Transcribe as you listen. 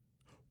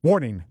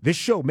Warning, this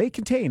show may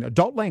contain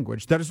adult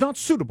language that is not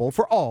suitable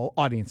for all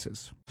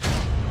audiences.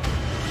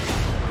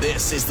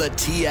 This is the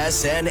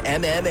TSN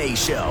MMA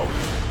Show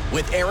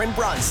with Aaron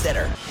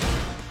Bronsteter.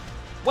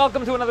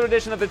 Welcome to another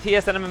edition of the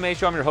TSN MMA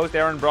Show. I'm your host,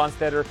 Aaron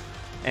Bronsteter,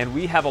 and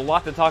we have a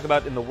lot to talk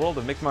about in the world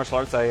of mixed martial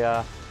arts.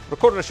 I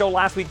recorded a show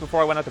last week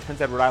before I went out to Prince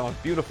Edward Island.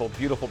 Beautiful,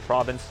 beautiful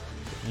province.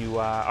 If you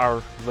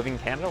are living in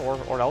Canada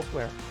or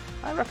elsewhere,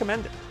 I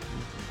recommend it.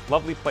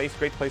 Lovely place,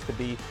 great place to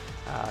be.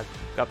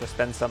 Got to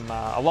spend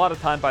a lot of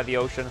time by the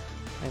ocean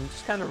and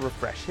just kind of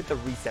refresh, hit the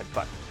reset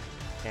button,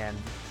 and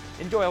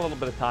enjoy a little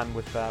bit of time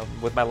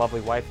with my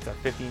lovely wife. It's our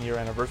 15-year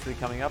anniversary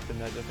coming up in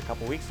just a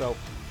couple weeks, so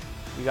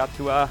we got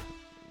to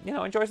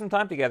enjoy some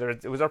time together.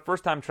 It was our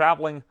first time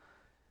traveling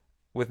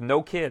with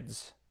no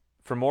kids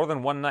for more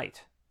than one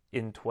night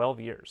in 12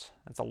 years.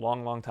 That's a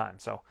long, long time.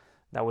 So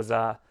that was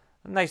a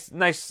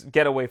nice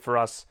getaway for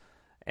us.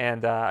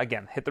 And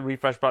again, hit the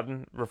refresh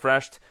button,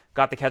 refreshed,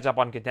 got to catch up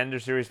on Contender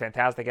Series,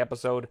 fantastic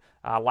episode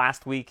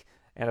last week.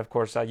 And of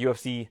course,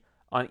 UFC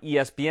on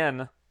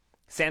ESPN,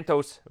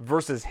 Santos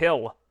versus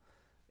Hill.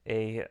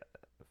 A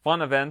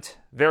fun event,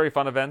 very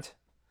fun event.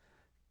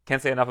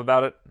 Can't say enough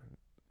about it.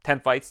 10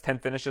 fights, 10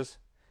 finishes.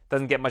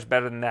 Doesn't get much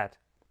better than that.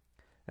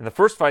 And the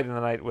first fight of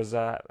the night was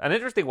an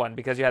interesting one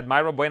because you had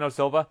Mayra Bueno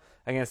Silva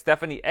against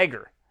Stephanie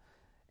Egger.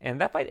 And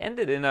that fight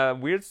ended in a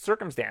weird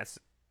circumstance.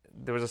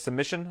 There was a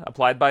submission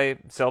applied by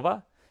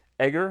Silva.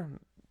 Egger,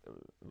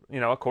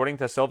 according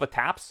to Silva,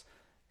 taps.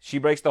 She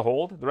breaks the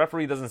hold. The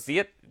referee doesn't see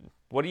it.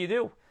 What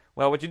do?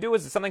 Well, what you do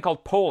is something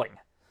called polling.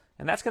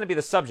 And that's going to be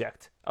the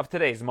subject of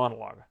today's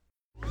monologue.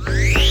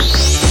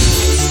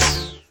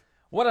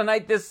 What a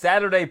night this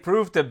Saturday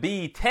proved to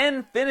be.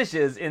 10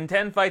 finishes in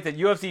 10 fights at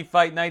UFC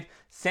Fight Night,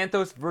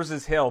 Santos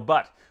versus Hill.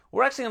 But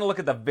we're actually going to look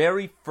at the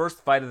very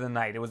first fight of the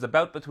night. It was a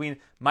bout between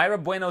Mayra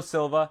Bueno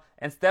Silva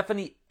and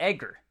Stephanie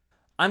Egger.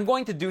 I'm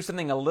going to do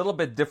something a little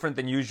bit different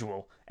than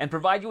usual and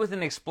provide you with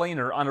an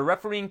explainer on a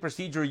refereeing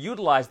procedure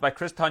utilized by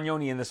Chris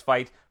Tognoni in this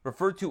fight,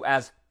 referred to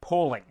as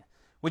polling,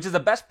 which is a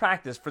best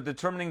practice for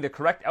determining the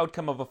correct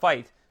outcome of a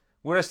fight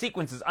where a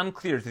sequence is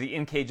unclear to the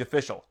in-cage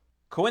official.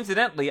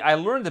 Coincidentally, I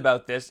learned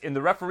about this in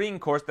the refereeing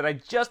course that I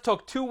just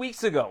took 2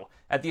 weeks ago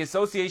at the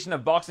Association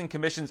of Boxing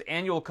Commission's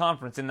annual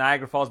conference in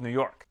Niagara Falls, New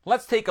York.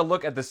 Let's take a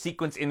look at the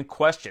sequence in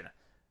question.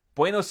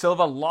 Bueno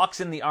Silva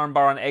locks in the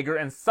armbar on Egger,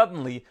 and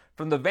suddenly,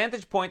 from the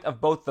vantage point of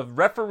both the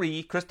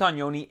referee, Chris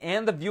Tognoni,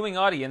 and the viewing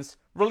audience,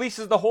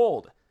 releases the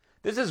hold.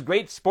 This is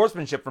great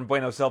sportsmanship from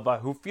Bueno Silva,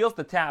 who feels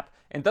the tap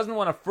and doesn't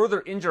want to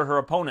further injure her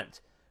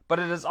opponent. But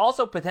it is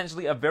also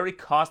potentially a very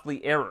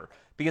costly error,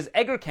 because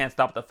Egger can't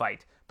stop the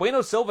fight.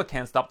 Bueno Silva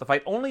can't stop the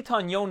fight. Only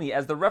Tognoni,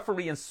 as the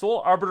referee and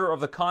sole arbiter of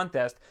the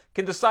contest,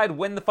 can decide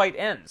when the fight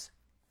ends.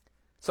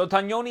 So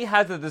Tognoni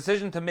has a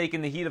decision to make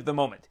in the heat of the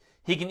moment.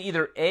 He can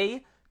either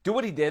A, do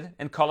what he did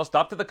and call a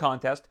stop to the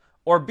contest,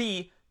 or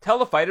B, tell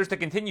the fighters to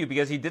continue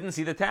because he didn't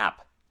see the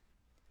tap.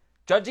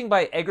 Judging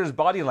by Egger's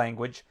body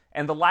language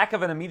and the lack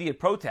of an immediate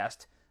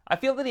protest, I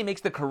feel that he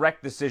makes the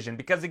correct decision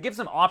because it gives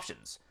him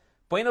options.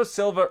 Bueno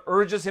Silva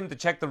urges him to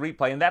check the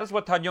replay, and that is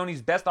what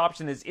Tognoni's best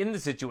option is in the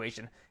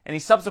situation, and he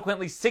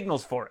subsequently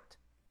signals for it.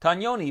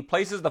 Tognoni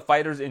places the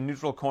fighters in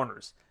neutral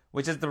corners,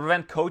 which is to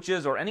prevent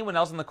coaches or anyone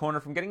else in the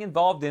corner from getting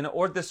involved in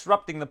or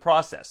disrupting the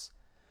process.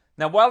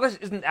 Now, while this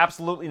isn't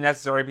absolutely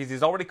necessary because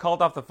he's already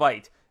called off the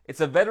fight,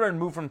 it's a veteran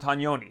move from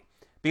Tognoni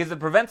because it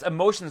prevents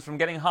emotions from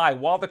getting high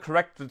while the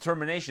correct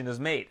determination is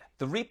made.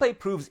 The replay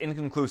proves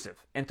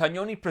inconclusive, and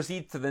Tognoni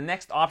proceeds to the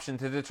next option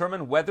to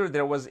determine whether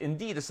there was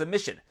indeed a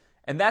submission.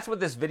 And that's what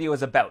this video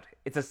is about.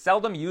 It's a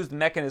seldom used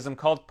mechanism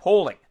called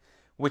polling,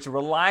 which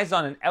relies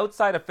on an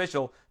outside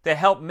official to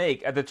help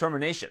make a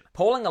determination.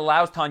 Polling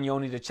allows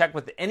Tognoni to check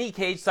with any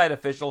cage side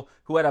official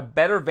who had a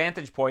better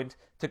vantage point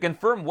to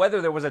confirm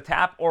whether there was a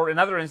tap, or in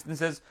other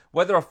instances,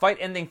 whether a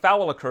fight-ending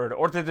foul occurred,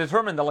 or to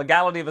determine the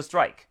legality of a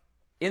strike.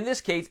 In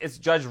this case, it's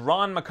Judge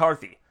Ron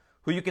McCarthy,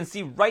 who you can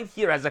see right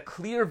here has a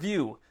clear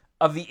view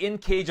of the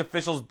in-cage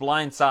official's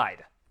blind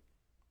side.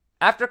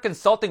 After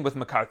consulting with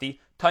McCarthy,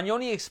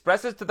 Tognoni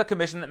expresses to the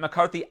commission that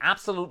McCarthy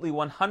absolutely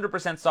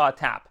 100% saw a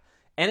tap,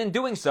 and in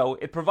doing so,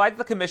 it provides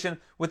the commission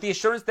with the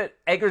assurance that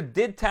Egger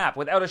did tap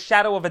without a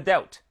shadow of a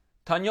doubt.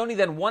 Tognoni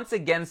then once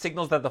again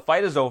signals that the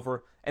fight is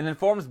over and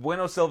informs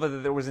Bueno Silva that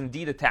there was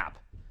indeed a tap.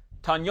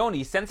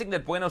 Tognoni, sensing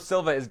that Bueno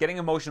Silva is getting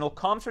emotional,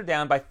 calms her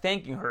down by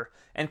thanking her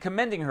and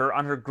commending her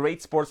on her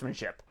great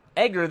sportsmanship.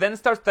 Egger then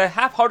starts to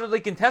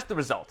half-heartedly contest the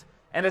result,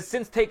 and has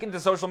since taken to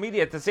social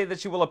media to say that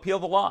she will appeal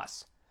the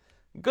loss.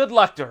 Good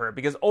luck to her,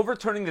 because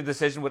overturning the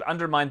decision would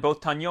undermine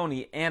both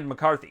Tognoni and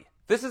McCarthy.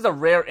 This is a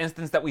rare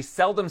instance that we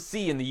seldom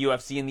see in the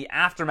UFC in the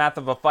aftermath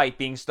of a fight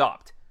being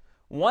stopped.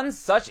 One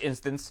such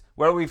instance,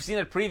 where we've seen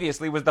it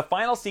previously, was the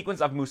final sequence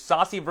of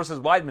Mousasi vs.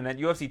 Weidman at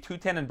UFC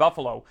 210 in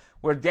Buffalo,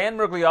 where Dan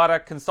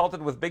Miragliotta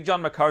consulted with Big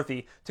John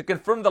McCarthy to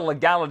confirm the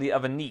legality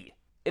of a knee.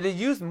 It is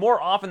used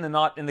more often than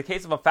not in the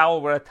case of a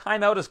foul where a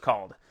timeout is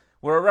called,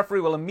 where a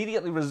referee will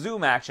immediately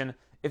resume action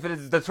if it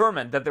is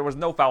determined that there was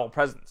no foul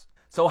present.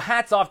 So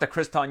hats off to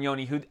Chris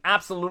Tognoni, who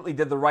absolutely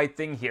did the right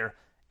thing here,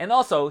 And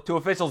also to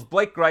officials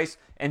Blake Grice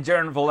and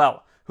Jaron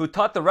Villel, who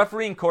taught the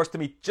refereeing course to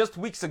me just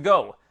weeks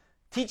ago,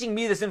 teaching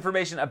me this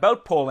information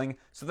about polling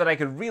so that I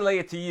could relay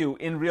it to you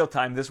in real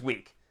time this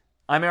week.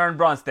 I'm Aaron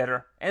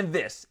Bronsteter, and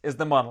this is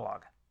The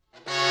Monologue.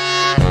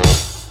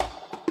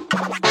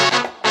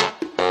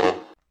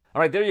 All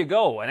right, there you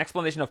go. An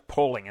explanation of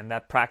polling and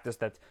that practice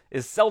that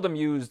is seldom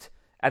used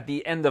at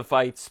the end of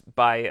fights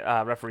by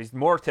referees,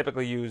 more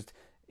typically used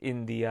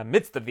in the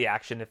midst of the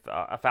action. If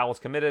a foul is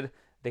committed,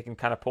 they can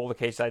kind of poll the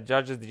cage side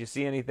judges. Did you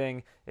see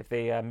anything? If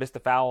they missed a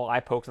foul,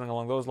 eye poke, something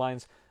along those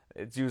lines.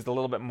 It's used a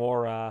little bit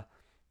more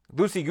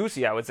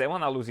loosey-goosey, I would say. Well,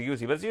 not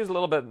loosey-goosey, but it's used a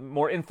little bit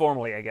more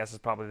informally, I guess is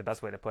probably the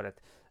best way to put it,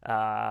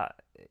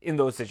 in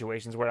those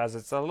situations, whereas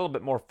it's a little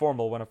bit more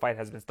formal when a fight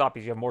has been stopped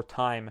because you have more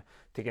time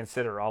to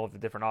consider all of the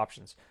different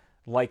options,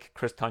 like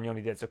Chris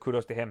Tognoni did. So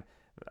kudos to him.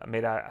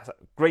 Made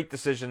great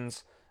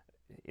decisions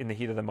in the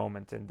heat of the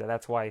moment, and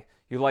that's why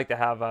you like to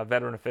have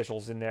veteran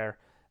officials in there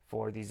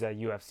for these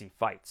UFC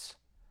fights.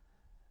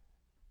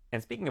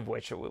 And speaking of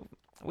which,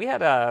 we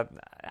had I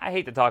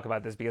hate to talk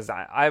about this because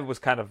I was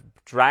kind of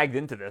dragged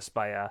into this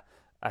by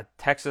a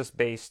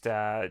Texas-based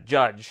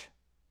judge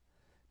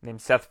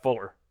named Seth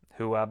Fuller,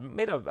 who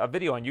made a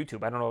video on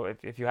YouTube. I don't know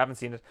if you haven't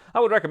seen it. I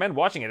would recommend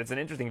watching it. It's an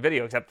interesting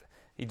video, except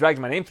he drags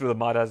my name through the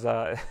mud as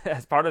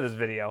as part of this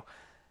video.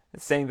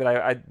 It's saying that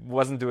I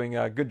wasn't doing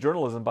good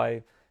journalism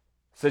by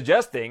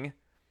suggesting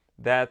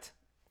that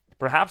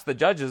perhaps the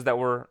judges that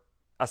were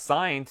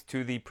assigned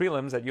to the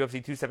prelims at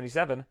UFC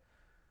 277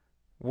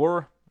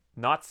 were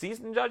not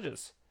seasoned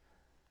judges.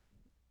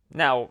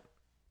 Now,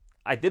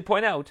 I did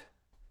point out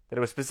that it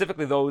was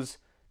specifically those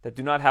that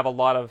do not have a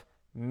lot of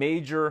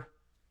major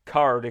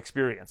card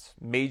experience,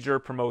 major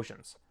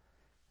promotions.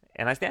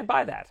 And I stand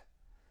by that.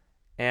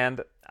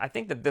 And I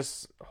think that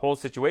this whole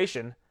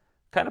situation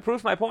kind of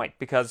proves my point,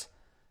 because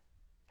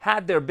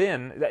had there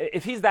been,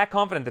 if he's that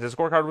confident that his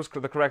scorecard was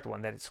the correct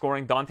one, that it's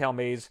scoring Don'Tale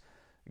Mayes,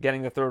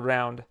 getting the third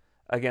round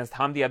against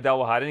Hamdi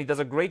Abdelwahad, and he does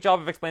a great job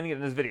of explaining it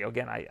in his video.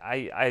 Again,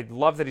 I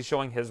love that he's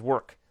showing his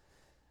work.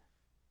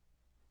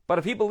 But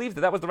if he believed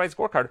that was the right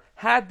scorecard,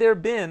 had there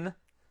been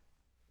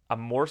a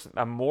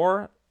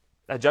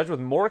judge with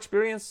more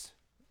experience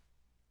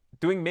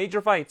doing major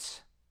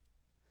fights,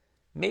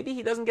 maybe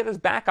he doesn't get his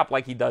back up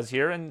like he does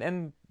here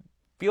and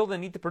feel the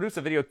need to produce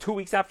a video 2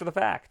 weeks after the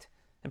fact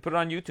and put it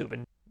on YouTube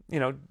and,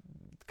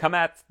 come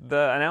at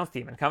the announce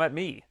team and come at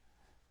me.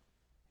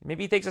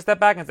 Maybe he takes a step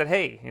back and said,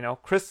 hey,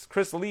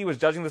 Chris Lee was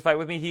judging this fight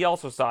with me. He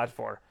also saw it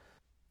for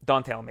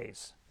Don'Tale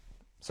Mayes.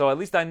 So at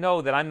least I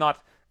know that I'm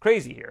not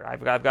crazy here.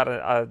 I've got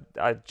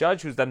a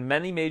judge who's done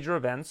many major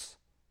events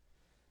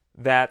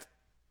that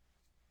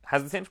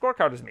has the same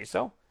scorecard as me.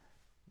 So,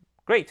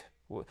 great.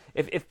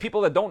 If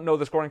people that don't know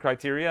the scoring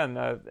criteria and,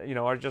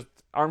 are just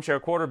armchair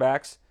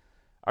quarterbacks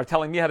are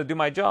telling me how to do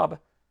my job,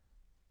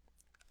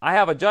 I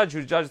have a judge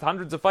who's judged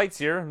hundreds of fights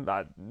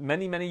here,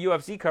 many, many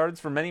UFC cards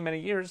for many, many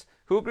years,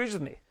 who agrees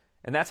with me.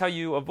 And that's how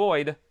you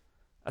avoid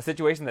a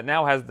situation that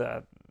now has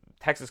the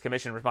Texas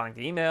Commission responding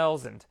to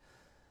emails. And,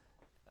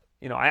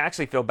 I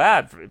actually feel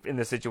bad in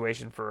this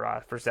situation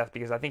for Seth,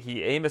 because I think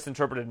he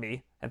misinterpreted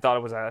me and thought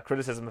it was a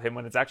criticism of him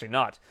when it's actually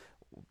not.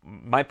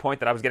 My point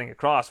that I was getting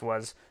across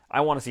was I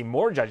want to see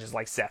more judges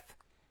like Seth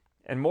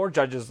and more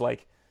judges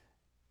like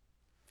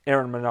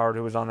Aaron Menard,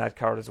 who was on that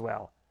card as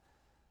well.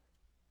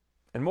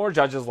 And more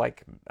judges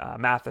like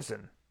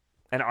Matheson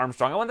and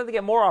Armstrong. I want them to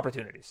get more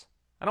opportunities.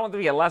 I don't want them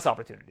to get less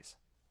opportunities.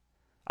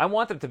 I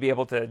want them to be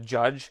able to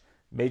judge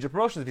major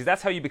promotions, because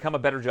that's how you become a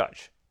better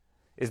judge,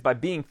 is by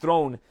being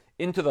thrown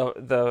into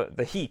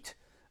the heat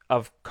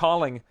of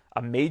calling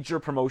a major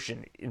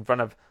promotion in front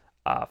of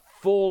a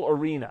full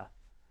arena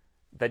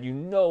that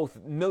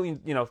millions,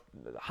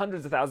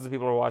 hundreds of thousands of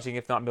people are watching,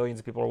 if not millions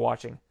of people are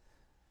watching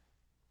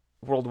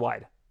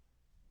worldwide.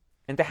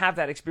 And to have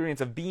that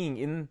experience of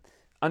being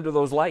under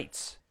those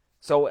lights.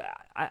 So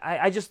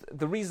I just,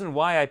 the reason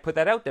why I put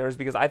that out there is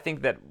because I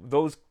think that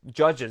those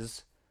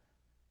judges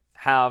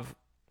have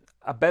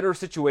a better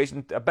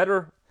situation, a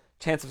better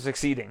chance of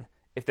succeeding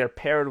if they're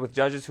paired with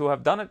judges who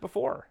have done it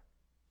before,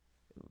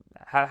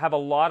 have a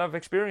lot of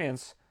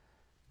experience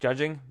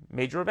judging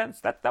major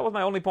events. That was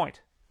my only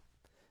point.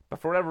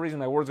 But for whatever reason,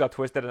 my words got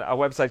twisted. A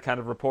website kind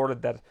of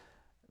reported that,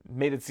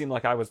 made it seem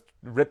like I was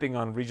ripping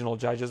on regional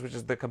judges, which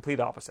is the complete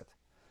opposite.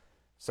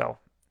 So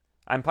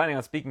I'm planning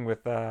on speaking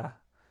with,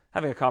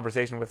 having a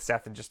conversation with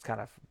Seth and just kind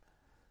of,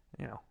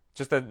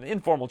 just an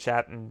informal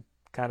chat and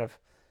kind of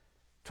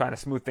trying to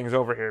smooth things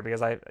over here,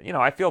 because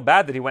I feel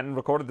bad that he went and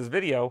recorded this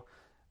video,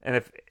 and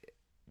if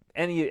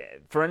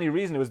for any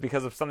reason it was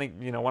because of something,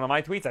 one of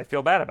my tweets, I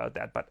feel bad about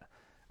that. But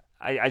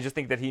I just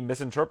think that he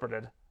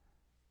misinterpreted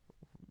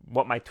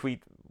what my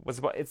tweet was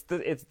about.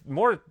 It's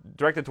more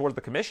directed towards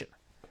the commission.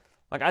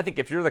 Like, I think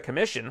if you're the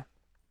commission,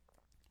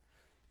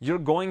 you're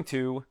going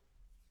to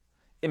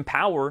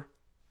empower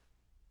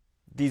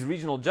these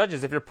regional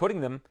judges if you're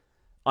putting them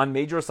on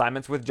major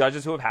assignments with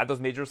judges who have had those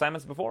major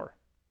assignments before.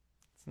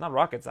 It's not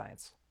rocket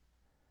science.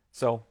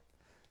 So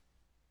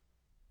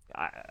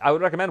I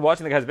would recommend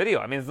watching the guy's video.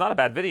 I mean, it's not a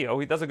bad video.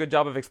 He does a good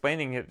job of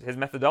explaining his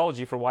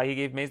methodology for why he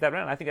gave Mays that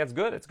round. I think that's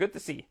good. It's good to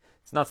see.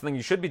 It's not something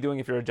you should be doing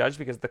if you're a judge,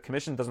 because the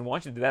commission doesn't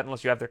want you to do that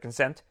unless you have their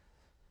consent.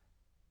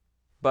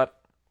 But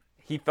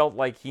he felt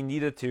like he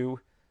needed to,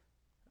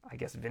 I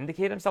guess,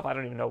 vindicate himself. I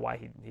don't even know why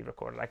he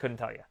recorded. I couldn't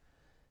tell you.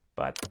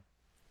 But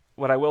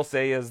what I will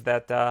say is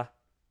that,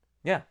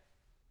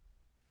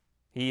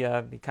 he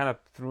kind of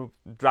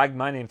dragged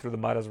my name through the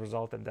mud as a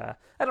result, and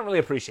I don't really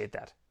appreciate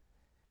that,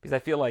 because I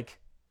feel like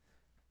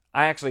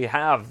I actually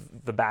have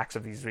the backs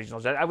of these regional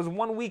judges. I was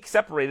 1 week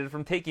separated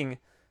from taking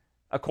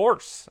a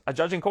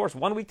judging course,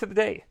 1 week to the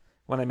day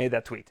when I made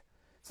that tweet.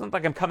 It's not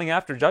like I'm coming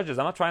after judges.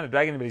 I'm not trying to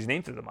drag anybody's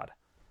name through the mud.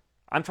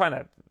 I'm trying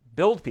to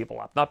build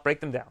people up, not break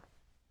them down.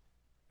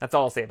 That's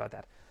all I'll say about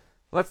that.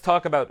 Let's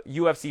talk about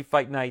UFC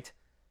Fight Night,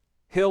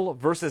 Hill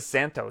versus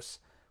Santos.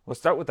 We'll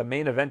start with the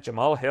main event.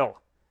 Jamal Hill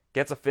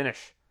gets a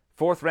finish.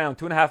 4th round,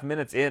 2.5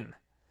 minutes in.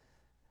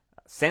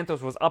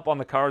 Santos was up on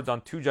the cards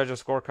on 2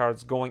 judges'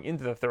 scorecards going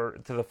into the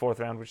 4th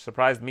round, which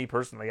surprised me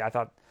personally. I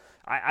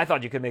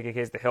thought you could make a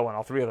case to Hill in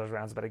all 3 of those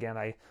rounds, but again,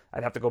 I'd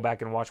have to go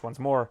back and watch once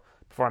more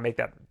before I make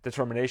that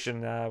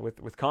determination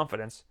with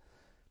confidence.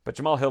 But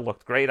Jamal Hill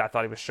looked great. I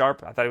thought he was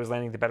sharp. I thought he was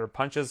landing the better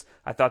punches.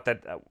 I thought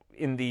that I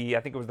think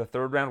it was the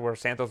 3rd round where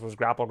Santos was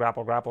grapple,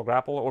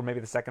 or maybe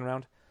the 2nd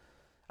round,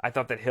 I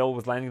thought that Hill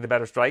was landing the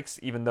better strikes,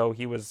 even though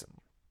he was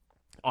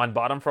on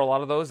bottom for a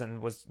lot of those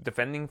and was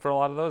defending for a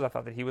lot of those. I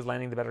thought that he was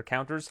landing the better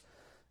counters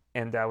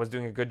and was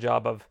doing a good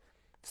job of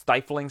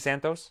stifling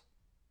Santos.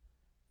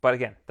 But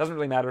again, doesn't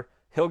really matter.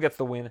 Hill gets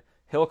the win.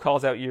 Hill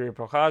calls out Yuri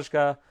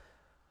Prochazka.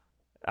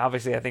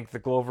 Obviously, I think the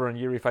Glover and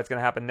Yuri fight's going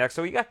to happen next.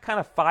 So you got kind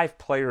of 5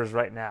 players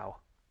right now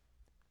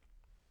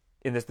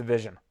in this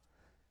division.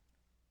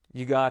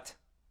 You got,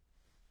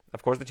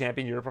 of course, the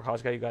champion, Yuri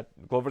Prochazka. You got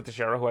Glover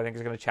Teixeira, who I think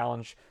is going to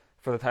challenge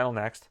for the title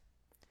next.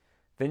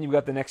 Then you've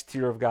got the next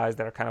tier of guys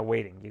that are kind of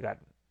waiting. You got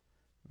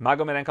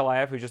Magomed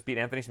Ankalaev, who just beat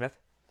Anthony Smith.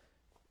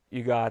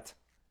 You got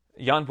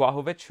Jan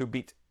Blachowicz, who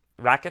beat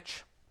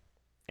Rakic.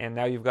 And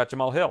now you've got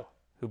Jamal Hill,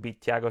 who beat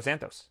Thiago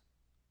Santos.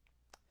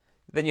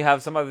 Then you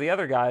have some of the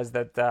other guys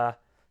that that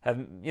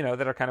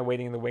are kind of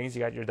waiting in the wings.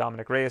 You got your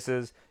Dominic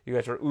Reyeses, you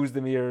got your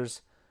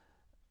Uzdemirs.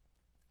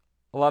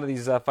 A lot of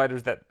these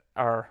fighters that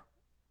are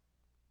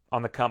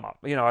on the come up,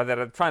 that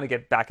are trying to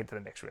get back into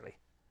the mix, really.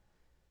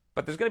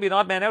 But there's going to be an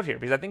odd man out here,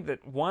 because I think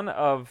that one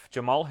of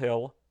Jamal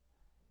Hill,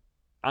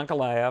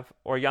 Ankalaev,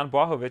 or Jan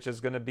Blachowicz is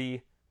going to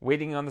be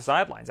waiting on the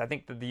sidelines. I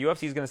think that the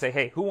UFC is going to say,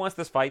 hey, who wants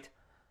this fight?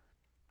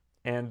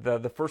 And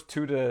the first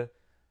 2 to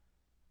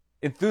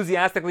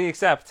enthusiastically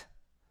accept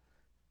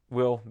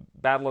will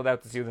battle it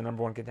out to see who the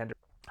number 1 contender.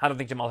 I don't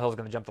think Jamal Hill is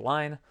going to jump the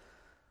line.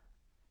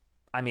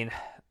 I mean,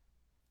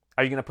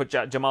 are you going to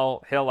put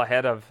Jamal Hill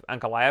ahead of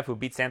Ankalaev, who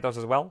beat Santos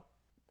as well?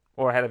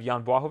 Or ahead of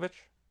Jan Blachowicz?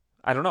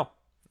 I don't know.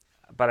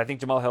 But I think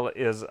Jamal Hill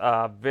is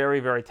a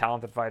very, very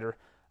talented fighter.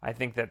 I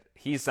think that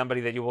he's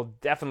somebody that you will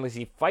definitely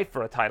see fight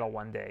for a title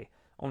one day.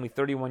 Only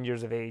 31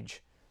 years of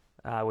age,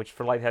 which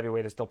for light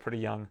heavyweight is still pretty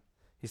young.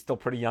 He's still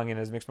pretty young in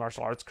his mixed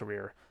martial arts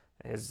career.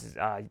 His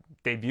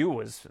debut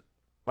was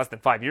less than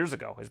 5 years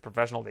ago, his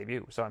professional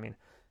debut. So, I mean,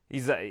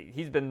 he's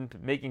been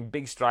making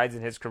big strides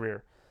in his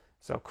career.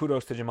 So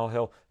kudos to Jamal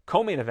Hill.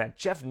 Co-main event,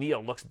 Jeff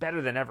Neal looks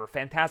better than ever.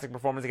 Fantastic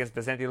performance against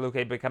Vicente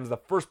Luque. Becomes the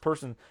first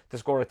person to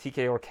score a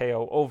TKO or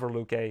KO over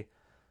Luque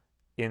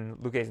in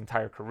Luque's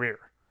entire career.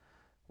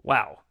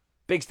 Wow.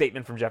 Big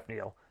statement from Jeff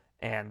Neal.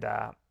 And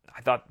I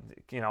thought,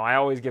 I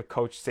always give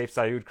Coach Saif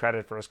Sayoud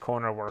credit for his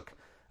corner work.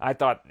 I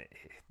thought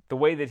the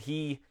way that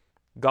he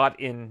got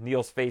in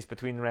Neal's face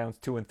between rounds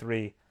 2 and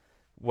 3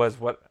 was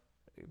what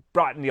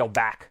brought Neal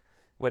back,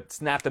 what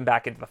snapped him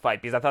back into the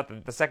fight. Because I thought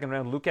that the second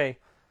round, Luque,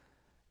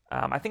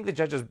 I think the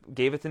judges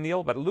gave it to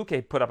Neal, but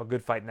Luque put up a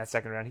good fight in that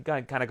second round. He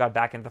kind of got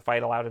back into the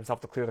fight, allowed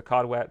himself to clear the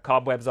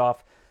cobwebs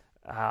off.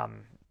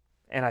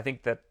 And I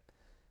think that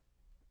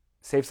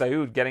Saif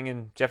Sayoud getting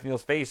in Jeff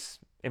Neal's face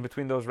in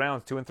between those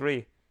rounds 2 and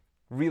 3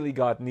 really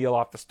got Neal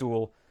off the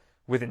stool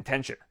with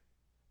intention.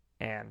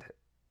 And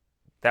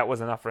that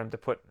was enough for him to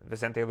put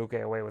Vicente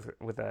Luque away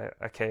with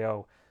a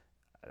KO.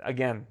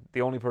 Again,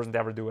 the only person to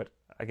ever do it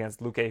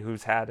against Luque,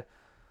 who's had,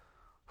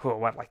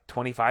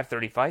 25,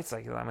 30 fights?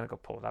 I'm going to go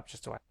pull it up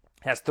just so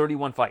has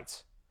 31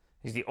 fights.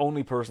 He's the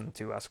only person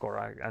to score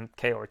a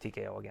KO or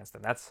TKO against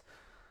him.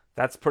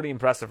 That's pretty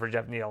impressive for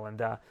Jeff Neal.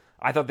 And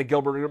I thought the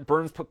Gilbert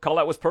Burns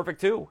call-out was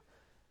perfect too.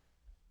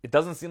 It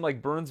doesn't seem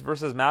like Burns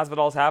versus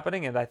Masvidal is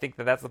happening, and I think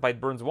that that's the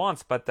fight Burns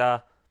wants. But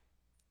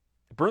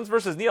Burns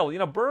versus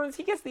Neal, Burns,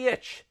 he gets the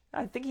itch.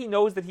 I think he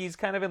knows that he's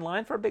kind of in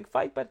line for a big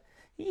fight, but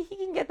he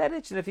can get that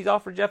itch. And if he's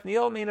offered Jeff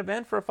Neal main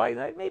event for a fight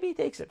night, maybe he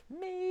takes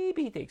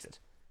it.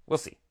 We'll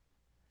see.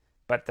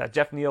 But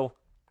Jeff Neal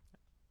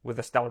with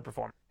a stellar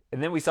performance.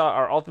 And then we saw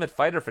our Ultimate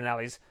Fighter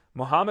finales.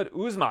 Muhammad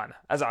Usman,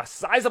 as a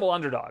sizable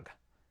underdog,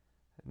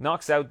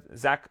 knocks out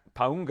Zach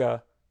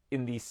Paunga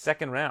in the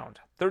second round,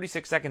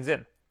 36 seconds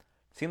in.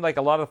 Seemed like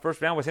a lot of the first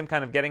round was him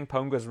kind of getting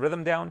Paunga's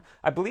rhythm down.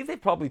 I believe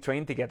they've probably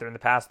trained together in the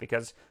past,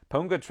 because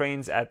Paunga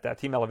trains at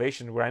Team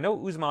Elevation, where I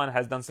know Usman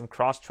has done some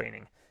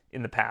cross-training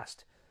in the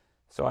past.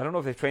 So I don't know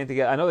if they've trained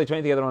together. I know they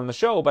trained together on the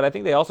show, but I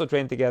think they also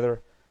trained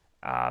together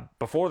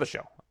before the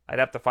show. I'd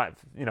have to find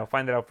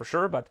that out for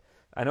sure, but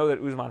I know that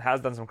Usman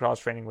has done some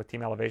cross-training with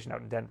Team Elevation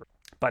out in Denver.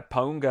 But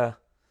Paunga,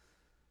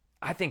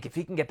 I think if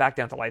he can get back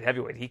down to light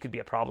heavyweight, he could be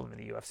a problem in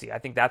the UFC. I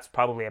think that's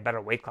probably a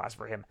better weight class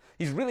for him.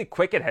 He's really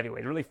quick at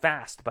heavyweight, really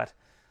fast, but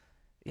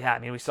yeah, I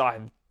mean, we saw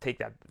him take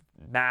that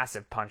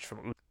massive punch from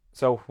Usman.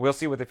 So we'll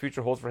see what the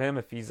future holds for him.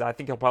 I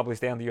think he'll probably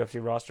stay on the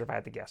UFC roster if I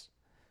had to guess.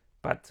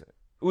 But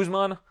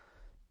Usman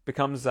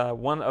becomes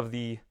one of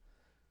the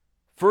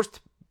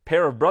first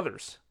pair of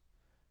brothers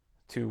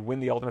to win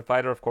the Ultimate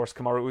Fighter. Of course,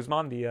 Kamaru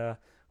Usman, the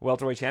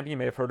welterweight champion, you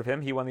may have heard of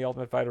him. He won the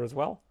Ultimate Fighter as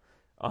well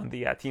on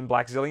the Team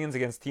Black Zillions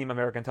against Team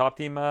American Top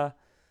Team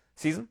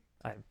season.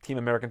 Team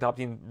American Top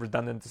Team,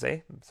 redundant to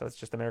say, so it's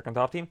just American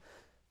Top Team.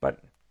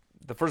 But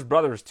the first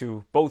brothers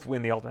to both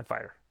win the Ultimate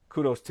Fighter.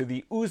 Kudos to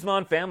the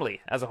Usman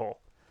family as a whole.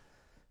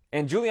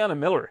 And Juliana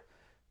Miller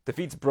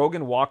defeats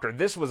Brogan Walker.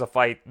 This was a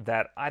fight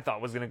that I thought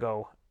was going to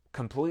go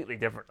completely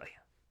differently.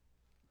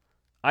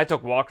 I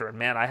took Walker, and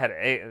man, I had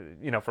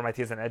for my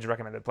TSN Edge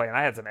recommended play, and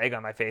I had some egg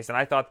on my face, and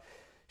I thought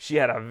she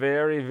had a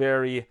very,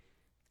 very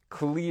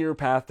clear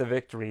path to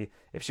victory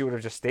if she would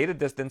have just stayed at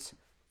distance,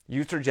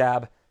 used her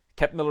jab,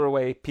 kept Miller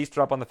away, pieced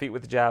her up on the feet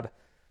with the jab.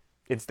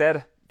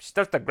 Instead, she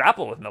starts to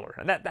grapple with Miller,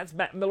 and that's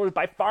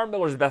by far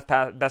Miller's best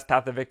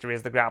path to victory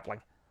is the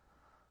grappling.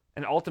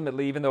 And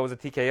ultimately, even though it was a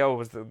TKO, it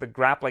was the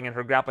grappling and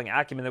her grappling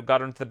acumen that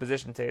got her into the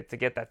position to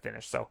get that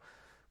finish. So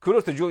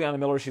kudos to Juliana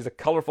Miller. She's a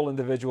colorful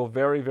individual,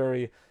 very,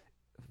 very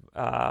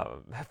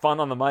fun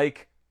on the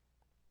mic,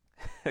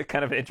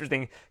 kind of an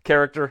interesting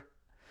character.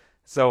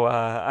 So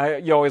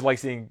you always like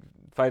seeing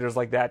fighters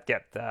like that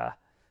get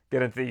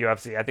into the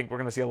UFC. I think we're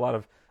going to see a lot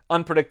of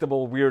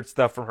unpredictable, weird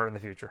stuff from her in the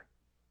future,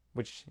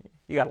 which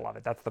you got to love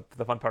it. That's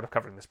the fun part of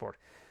covering the sport.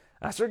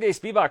 Sergey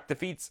Spivak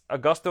defeats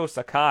Augusto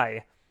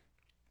Sakai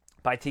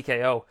by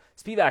TKO.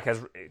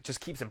 Spivak just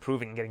keeps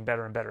improving and getting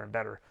better and better and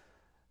better.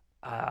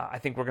 I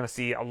think we're going to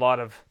see a lot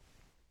of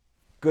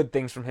good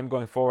things from him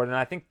going forward, and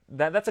I think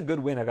that's a good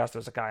win,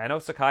 Augusto Sakai. I know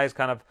Sakai is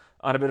kind of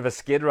on a bit of a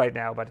skid right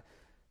now, but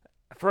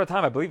for a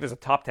time I believe he was a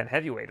top 10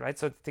 heavyweight, right?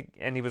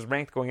 And he was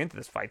ranked going into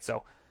this fight,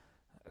 so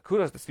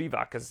kudos to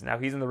Spivak, because now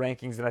he's in the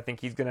rankings, and I think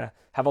he's going to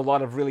have a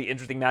lot of really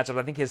interesting matchups.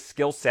 I think his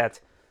skill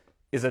set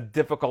is a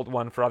difficult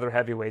one for other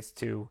heavyweights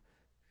to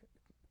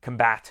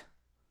combat.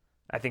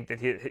 I think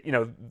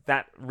that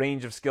that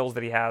range of skills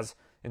that he has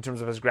in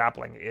terms of his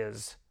grappling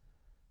is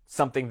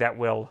something that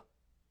will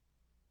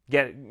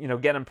get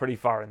him pretty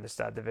far in this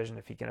division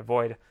if he can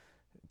avoid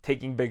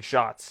taking big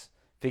shots.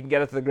 If he can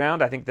get it to the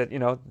ground, I think that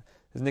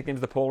his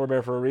nickname's the Polar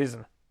Bear for a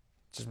reason.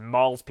 Just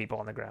mauls people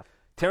on the ground.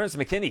 Terrence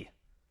McKinney,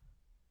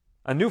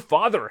 a new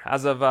father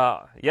as of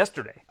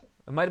yesterday.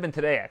 It might have been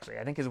today actually.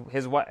 I think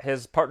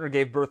his partner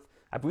gave birth.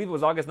 I believe it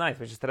was August 9th,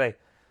 which is today.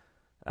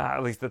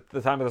 At least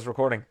the time of this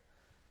recording.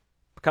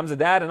 Becomes a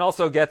dad and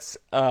also gets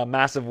a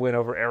massive win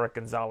over Eric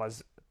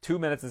Gonzalez. 2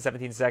 minutes and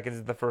 17 seconds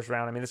in the first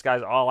round. I mean, this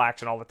guy's all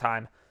action all the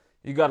time.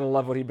 You got to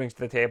love what he brings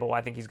to the table.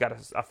 I think he's got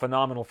a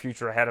phenomenal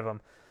future ahead of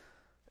him.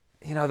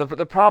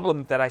 The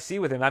problem that I see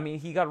with him, I mean,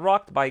 he got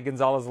rocked by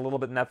Gonzalez a little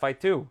bit in that fight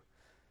too.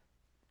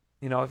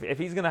 If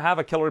he's going to have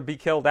a killer be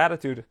killed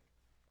attitude,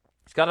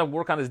 he's got to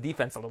work on his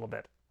defense a little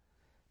bit.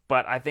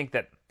 But I think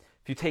that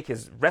if you take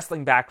his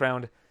wrestling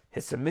background,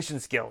 his submission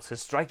skills,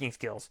 his striking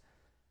skills,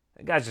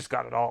 the guy's just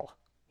got it all.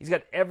 He's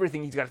got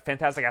everything. He's got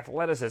fantastic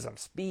athleticism,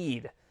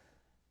 speed,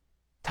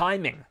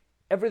 timing,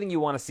 everything you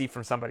want to see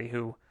from somebody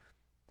who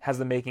has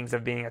the makings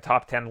of being a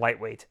top 10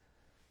 lightweight.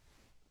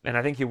 And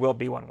I think he will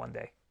be one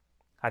day.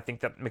 I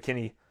think that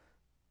McKinney,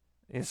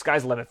 the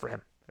sky's the limit for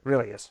him. It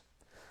really is.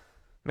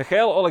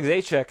 Mikhail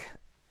Oleksiejczuk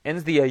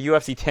ends the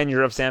UFC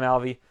tenure of Sam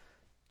Alvey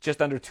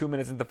just under 2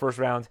 minutes into the first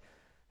round.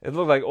 It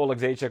looked like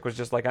Oleksiejczuk was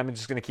just like, I'm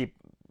just going to keep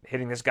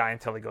hitting this guy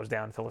until he goes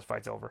down, until his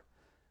fight's over.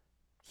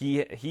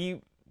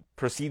 He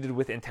proceeded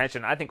with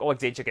intention. I think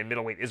Oleksiejczuk at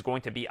middleweight is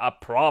going to be a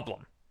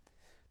problem.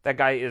 That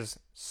guy is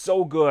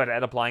so good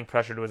at applying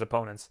pressure to his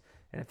opponents.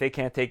 And if they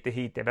can't take the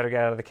heat, they better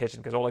get out of the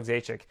kitchen, because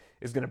Oleksiejczuk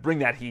is going to bring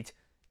that heat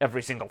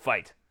every single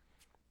fight.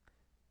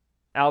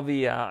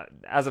 Alvey,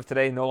 as of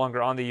today, no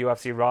longer on the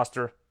UFC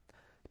roster.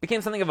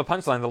 Became something of a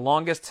punchline. The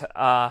longest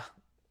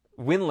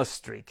winless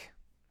streak.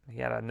 He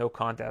had a no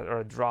contest or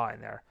a draw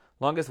in there.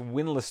 Longest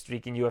winless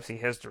streak in UFC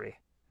history.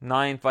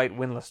 9-fight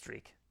winless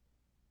streak.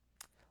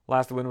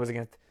 Last win was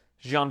against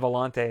Gian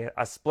Villante,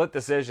 a split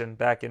decision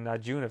back in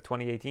June of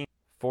 2018,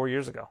 4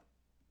 years ago.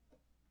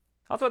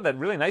 Also had that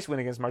really nice win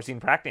against Marcin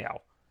Prachnio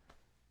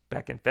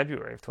back in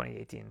February of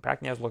 2018.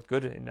 Prachnio's looked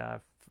good in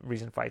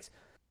recent fights.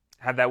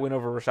 Had that win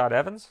over Rashad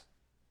Evans.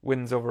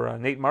 Wins over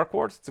Nate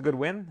Marquardt. It's a good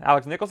win.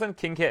 Alex Nicholson,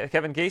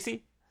 Kevin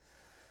Casey,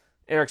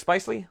 Eric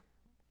Spicely,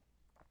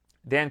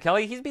 Dan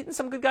Kelly. He's beaten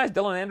some good guys.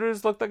 Dylan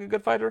Andrews looked like a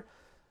good fighter.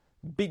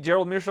 Beat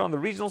Gerald Meerschaw on the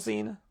regional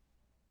scene.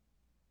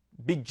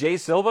 Beat Jay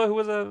Silva, who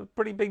was a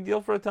pretty big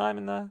deal for a time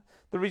in the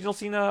regional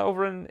scene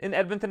over in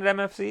Edmonton at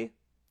MFC.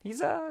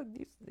 He's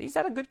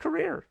had a good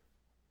career.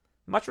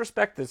 much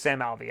respect to Sam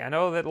Alvey. I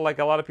know that like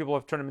a lot of people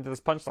have turned him into this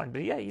punchline,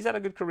 but yeah, he's had a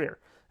good career.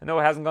 I know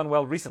it hasn't gone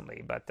well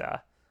recently, but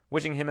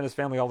wishing him and his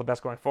family all the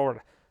best going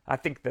forward. I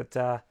think that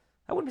I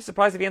wouldn't be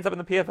surprised if he ends up in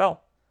the PFL.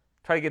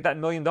 Try to get that $1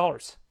 million.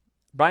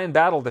 Bryan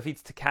Battle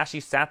defeats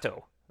Takashi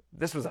Sato.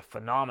 This was a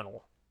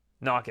phenomenal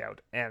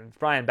knockout, and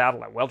Bryan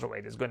Battle at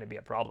welterweight is going to be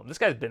a problem. This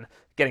guy's been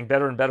getting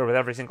better and better with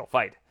every single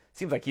fight.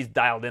 Seems like he's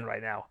dialed in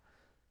right now.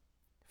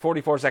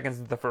 44 seconds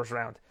into the first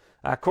round.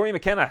 Corey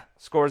McKenna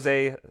scores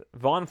a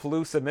Von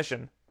Flue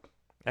submission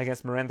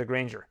against Miranda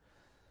Granger.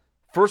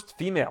 First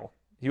female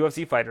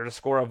UFC fighter to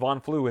score a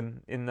Von Flue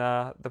in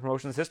the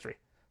promotion's history.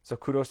 So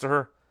kudos to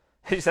her.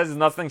 She says it's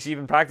nothing she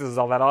even practices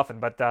all that often,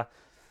 but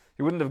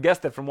you wouldn't have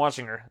guessed it from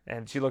watching her.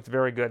 And she looked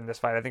very good in this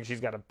fight. I think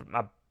she's got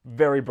a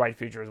very bright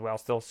future as well.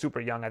 Still super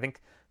young. I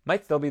think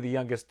might still be the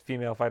youngest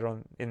female fighter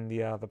in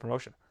the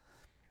promotion.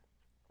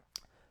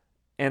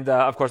 And,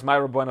 of course,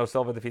 Mayra Bueno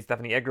Silva defeats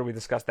Stephanie Egger. We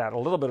discussed that a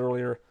little bit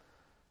earlier.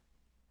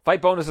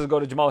 Fight bonuses go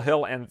to Jamal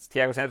Hill and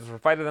Thiago Santos for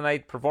Fight of the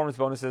Night. Performance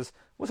bonuses.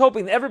 Was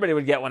hoping everybody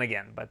would get one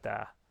again, but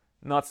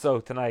not so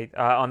tonight.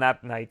 On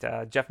that night,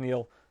 Jeff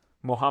Neal,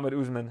 Mohammed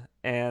Usman,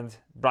 and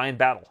Bryan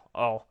Battle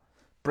all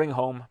bring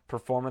home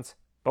performance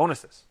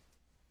bonuses.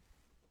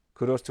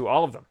 Kudos to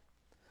all of them.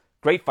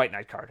 Great fight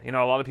night card. You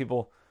know, a lot of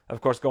people,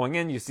 of course, going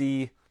in, you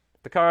see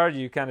the card,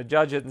 you kind of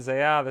judge it and say,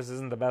 this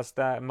isn't the best,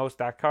 most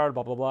stacked card,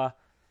 blah, blah, blah.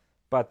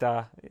 But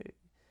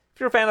if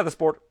you're a fan of the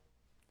sport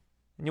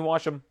and you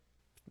watch them,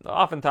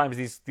 oftentimes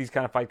these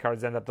kind of fight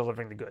cards end up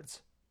delivering the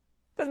goods.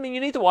 Doesn't mean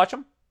you need to watch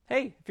them.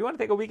 Hey, if you want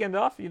to take a weekend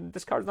off,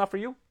 this card's not for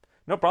you,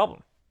 no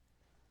problem.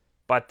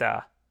 But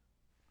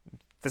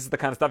this is the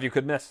kind of stuff you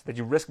could miss, that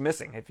you risk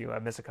missing if you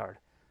miss a card.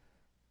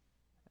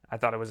 I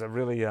thought it was a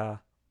really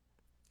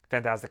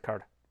fantastic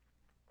card.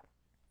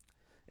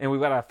 And we've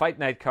got a fight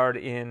night card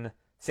in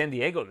San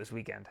Diego this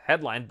weekend,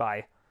 headlined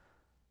by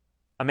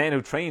a man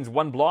who trains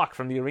one block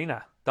from the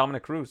arena,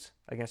 Dominic Cruz,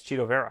 against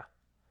Chito Vera,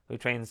 who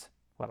trains,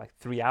 like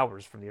 3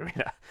 hours from the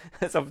arena.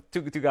 So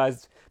two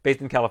guys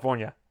based in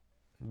California.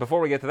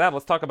 Before we get to that,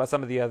 let's talk about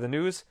some of the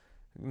news.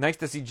 Nice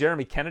to see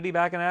Jeremy Kennedy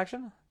back in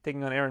action,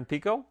 taking on Aaron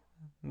Pico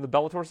on the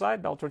Bellator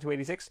side, Bellator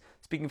 286.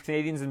 Speaking of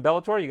Canadians in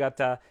Bellator, you got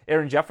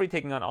Aaron Jeffrey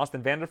taking on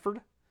Austin Vanderford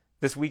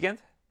this weekend.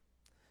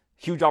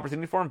 Huge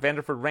opportunity for him.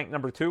 Vanderford ranked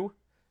number 2.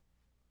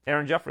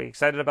 Aaron Jeffrey,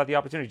 excited about the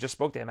opportunity. Just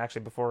spoke to him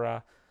actually before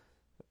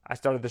I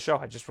started the show.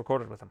 I just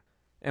recorded with him.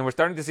 And we're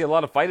starting to see a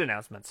lot of fight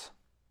announcements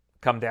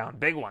come down.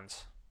 Big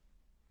ones.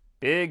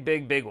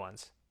 Big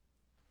ones.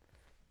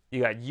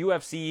 You got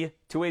UFC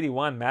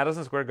 281,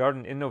 Madison Square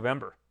Garden in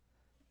November.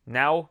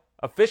 Now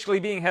officially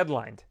being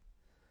headlined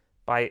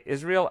by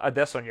Israel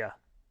Adesanya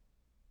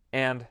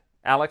and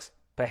Alex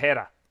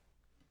Pereira.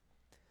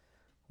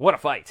 What a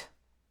fight.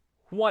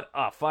 What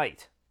a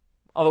fight.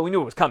 Although we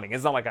knew it was coming.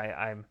 It's not like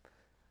I'm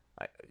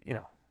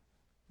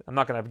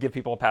not going to give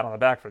people a pat on the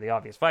back for the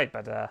obvious fight,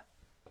 but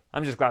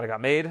I'm just glad it got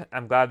made.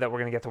 I'm glad that we're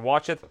going to get to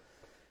watch it.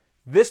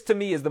 This, to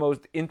me, is the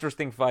most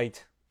interesting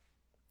fight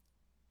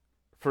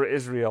for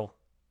Israel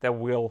that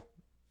we'll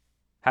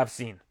have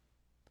seen.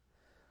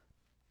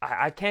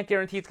 I can't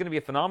guarantee it's going to be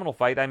a phenomenal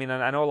fight. I mean,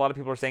 I know a lot of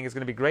people are saying it's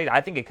going to be great.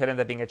 I think it could end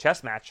up being a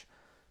chess match.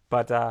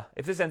 But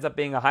if this ends up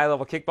being a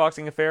high-level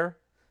kickboxing affair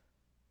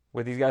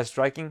with these guys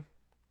striking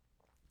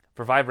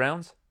for 5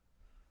 rounds,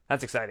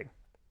 that's exciting.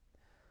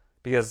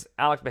 Because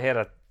Alex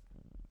Pereira,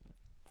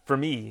 for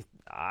me,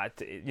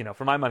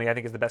 for my money, I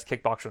think is the best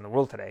kickboxer in the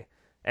world today.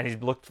 And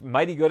he's looked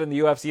mighty good in the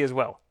UFC as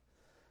well.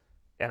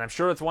 And I'm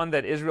sure it's one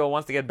that Israel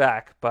wants to get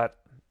back, but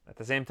at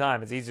the same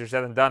time, it's easier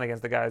said than done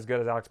against a guy as good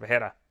as Alex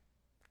Pereira.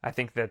 I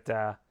think that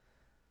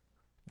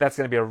that's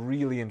going to be a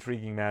really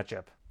intriguing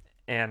matchup.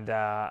 And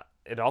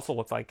it also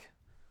looks like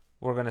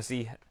we're going to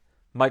see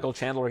Michael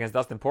Chandler against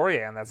Dustin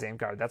Poirier on that same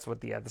card. That's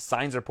what the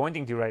signs are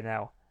pointing to right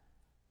now.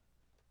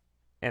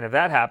 And if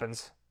that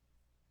happens,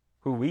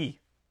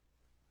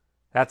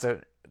 that's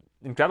an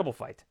incredible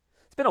fight.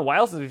 It's been a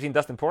while since we've seen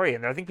Dustin Poirier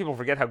in there. I think people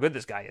forget how good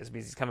this guy is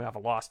because he's coming off a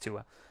loss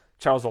to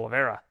Charles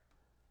Oliveira.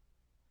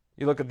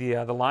 You look at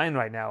the line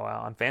right now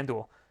on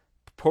FanDuel.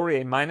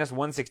 Poirier minus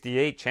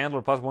 168,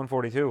 Chandler plus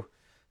 142.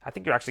 I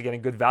think you're actually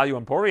getting good value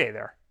on Poirier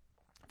there.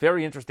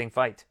 Very interesting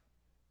fight.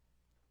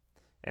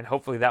 And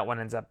hopefully that one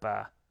ends up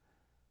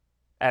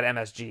at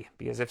MSG,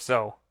 because if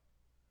so,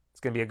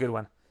 it's going to be a good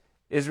one.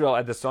 Israel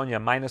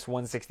Adesanya minus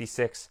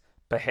 166,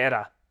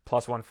 Pereira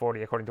plus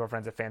 140, according to our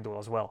friends at FanDuel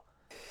as well.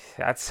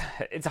 It's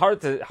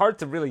hard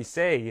to really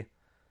say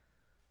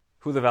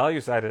who the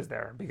value side is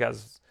there,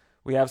 because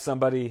we have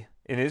somebody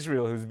in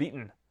Israel who's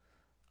beaten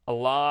a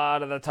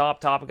lot of the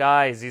top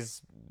guys.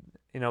 He's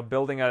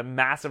building a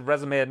massive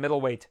resume at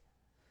middleweight.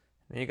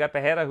 And you got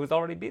Pereira, who's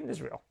already beaten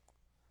Israel.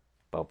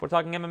 But we're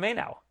talking MMA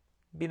now.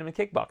 Beat him in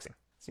kickboxing.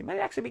 So you might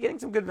actually be getting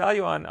some good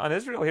value on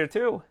Israel here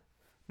too.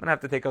 I'm going to have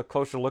to take a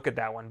closer look at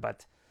that one.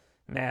 But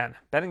man,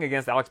 betting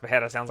against Alex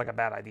Pereira sounds like a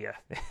bad idea.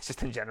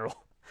 Just in general.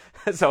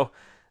 So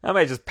I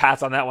might just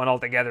pass on that one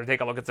altogether.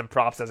 Take a look at some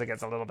props as it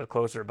gets a little bit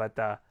closer.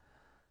 But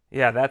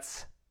yeah,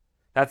 that's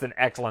an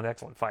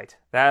excellent fight.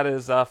 That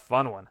is a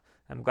fun one.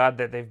 I'm glad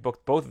that they've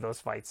booked both of those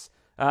fights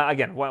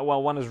Again,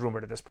 well, one is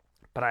rumored at this point,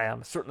 but I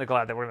am certainly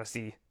glad that we're going to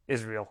see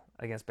Israel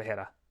against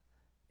Pereira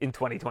in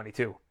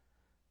 2022.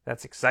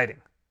 That's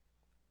exciting.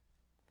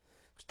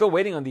 Still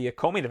waiting on the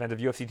co-main event of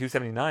UFC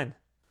 279.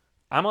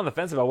 I'm on the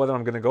fence about whether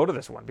I'm going to go to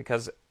this one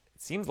because it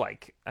seems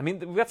like,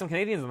 we've got some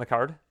Canadians on the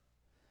card,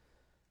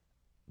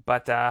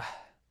 but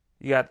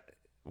you got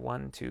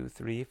 1, 2,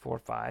 3, 4,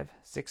 5,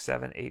 6,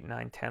 7, 8,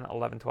 9, 10,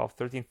 11, 12,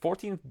 13,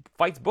 14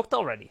 fights booked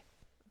already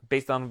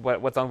based on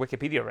what's on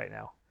Wikipedia right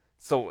now.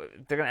 So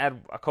they're going to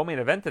add a co-main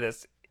event to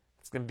this.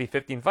 It's going to be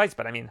 15 fights,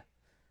 but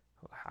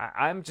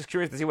I'm just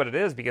curious to see what it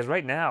is because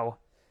right now,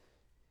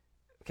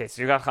 okay,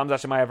 so you got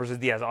Khamzat Chimaev versus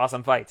Diaz.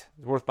 Awesome fight.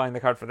 It's worth buying the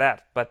card for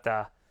that. But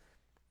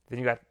then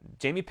you got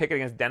Jamie Pickett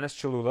against Dennis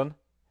Chilulan.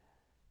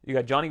 You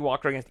got Johnny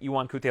Walker against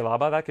Iwan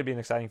Kutelaba. That could be an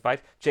exciting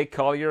fight. Jake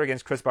Collier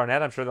against Chris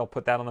Barnett. I'm sure they'll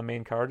put that on the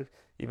main card,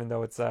 even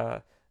though it's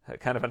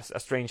kind of a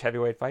strange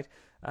heavyweight fight.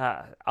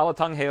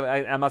 Alatong Haley,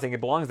 I'm not saying it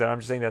belongs there. I'm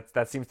just saying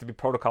that seems to be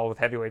protocol with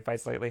heavyweight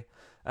fights lately.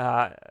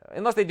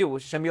 Unless they do.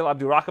 Shamil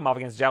Abdurakhimov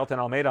against Jalton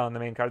Almeida on the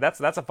main card. That's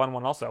a fun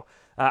one also.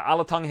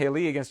 Alatong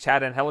Haley against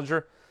Chad and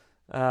Hellinger.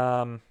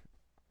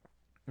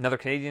 Another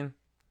Canadian.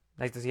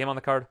 Nice to see him on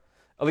the card.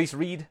 Elise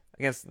Reed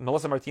against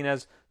Melissa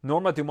Martinez.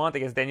 Norma Dumont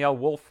against Danielle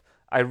Wolf.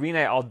 Irene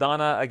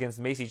Aldana against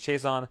Macy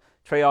Chason.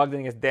 Trey Ogden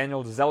against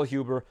Daniel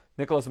Zellhuber.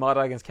 Nicholas Mata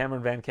against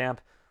Cameron Van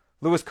Camp.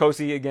 Louis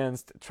Cosi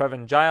against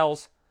Trevin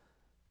Giles.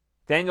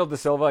 Daniel De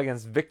Silva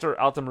against Victor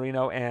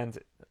Altamirano. And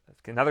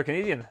another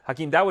Canadian,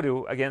 Hakeem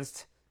Dawodu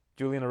against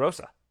Julian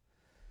Erosa.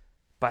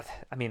 But,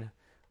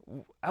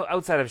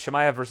 outside of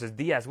Chimaev versus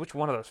Diaz, which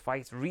one of those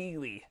fights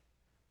really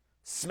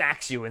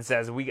smacks you and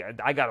says,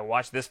 I got to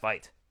watch this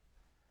fight?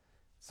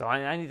 So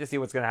I need to see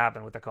what's going to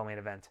happen with the co-main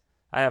event.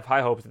 I have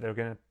high hopes that they're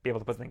going to be able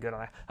to put something good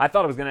on it. I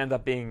thought it was going to end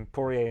up being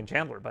Poirier and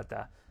Chandler, but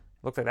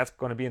looks like that's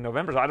going to be in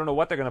November, so I don't know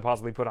what they're going to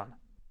possibly put on.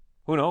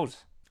 Who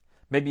knows?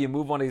 Maybe you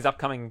move one of these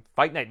upcoming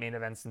Fight Night main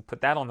events and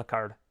put that on the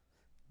card.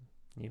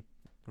 You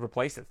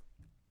replace it.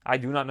 I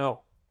do not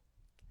know.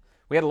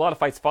 We had a lot of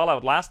fights fall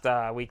out last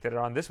week that are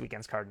on this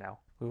weekend's card now.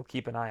 We will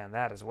keep an eye on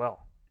that as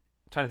well.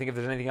 I'm trying to think if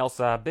there's anything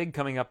else big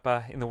coming up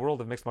in the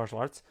world of mixed martial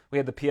arts. We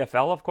had the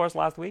PFL, of course,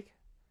 last week.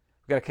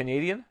 We got a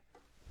Canadian,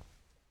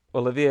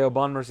 Olivier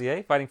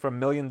Aubin-Mercier, fighting for $1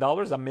 million.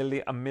 Got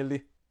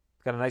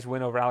a nice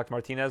win over Alex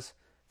Martinez.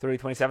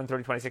 30-27,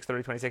 30-26,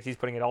 30-26. He's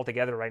putting it all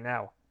together right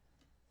now.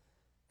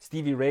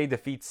 Stevie Ray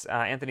defeats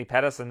Anthony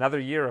Pettis. Another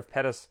year of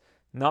Pettis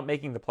not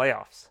making the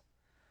playoffs.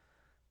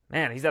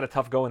 Man, he's had a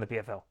tough go in the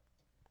PFL.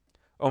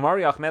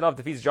 Omari Akhmedov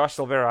defeats Josh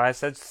Silveira. I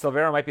said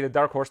Silveira might be the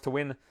dark horse to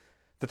win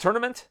the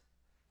tournament.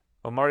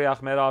 Omari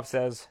Akhmedov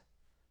says,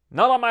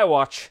 not on my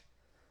watch.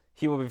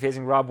 He will be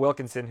facing Rob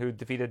Wilkinson, who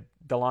defeated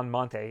Delon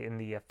Monte in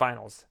the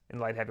finals in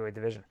the light heavyweight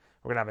division.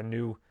 We're going to have a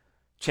new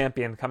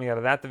champion coming out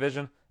of that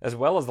division, as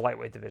well as the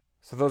lightweight division.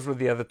 So those were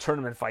the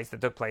tournament fights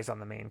that took place on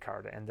the main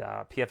card. And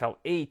PFL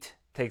 8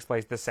 takes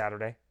place this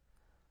Saturday.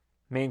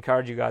 Main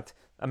card, you got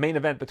a main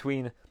event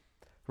between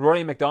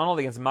Rory McDonald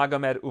against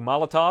Magomed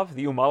Umalatov.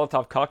 The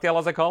Umalatov cocktail,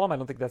 as I call him. I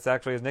don't think that's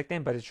actually his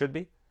nickname, but it should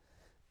be.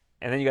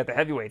 And then you got the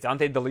heavyweights.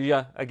 Ante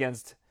Delija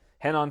against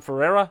Renan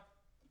Ferreira.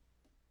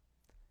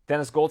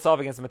 Dennis Goltsov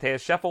against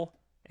Mateus Scheffel.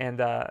 And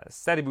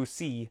Sadibou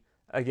C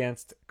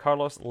against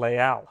Carlos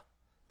Leal.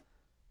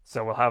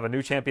 So we'll have a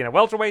new champion at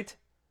welterweight.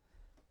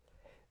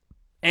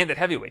 And at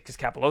heavyweight, because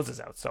Capelloza's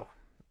out. So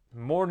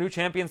more new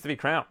champions to be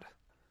crowned.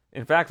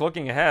 In fact,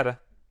 looking ahead, I'm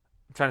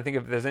trying to think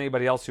if there's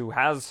anybody else who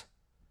has...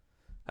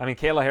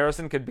 Kayla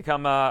Harrison could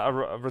become a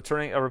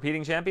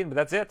repeating champion, but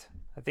that's it.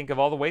 I think of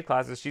all the weight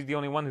classes, she's the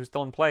only one who's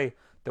still in play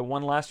that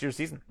won last year's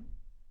season.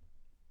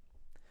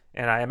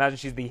 And I imagine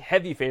she's the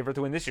heavy favorite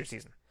to win this year's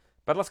season.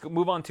 But let's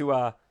move on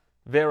to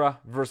Vera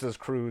versus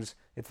Cruz.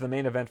 It's the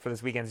main event for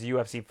this weekend's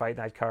UFC Fight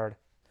Night card.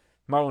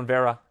 Marlon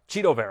Vera,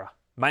 Chito Vera,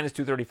 minus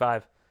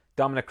 235.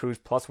 Dominic Cruz,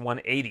 plus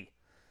 180.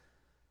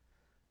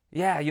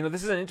 Yeah,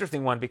 this is an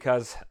interesting one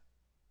because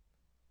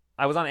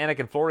I was on Anik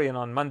and Florian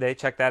on Monday.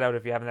 Check that out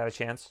if you haven't had a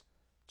chance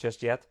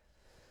just yet.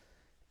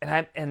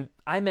 And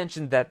I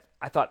mentioned that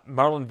I thought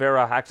Marlon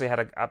Vera actually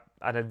had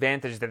an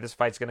advantage that this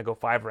fight's going to go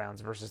 5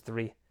 rounds versus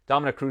 3.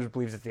 Dominic Cruz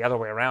believes it's the other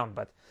way around,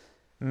 but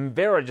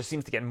Vera just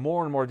seems to get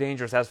more and more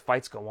dangerous as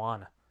fights go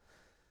on.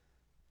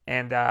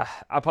 And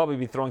I'll probably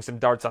be throwing some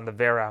darts on the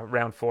Vera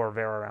round 4,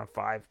 Vera round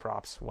 5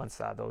 props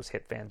once those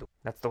hit FanDuel.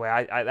 That's the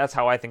way that's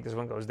how I think this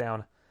one goes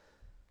down.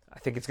 I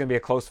think it's going to be a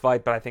close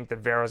fight, but I think that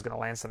Vera's going to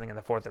land something in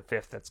the 4th or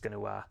 5th that's going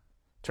to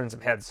turn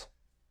some heads.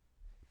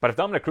 But if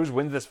Dominic Cruz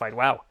wins this fight,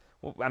 wow.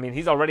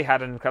 He's already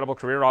had an incredible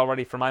career,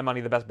 already, for my money,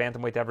 the best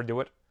bantamweight to ever do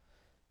it.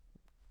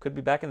 Could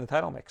be back in the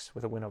title mix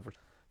with a win over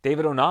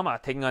David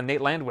Onama taking on Nate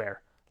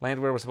Landwehr.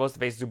 Landwehr was supposed to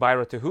face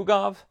Zubaira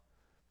Tuhugov.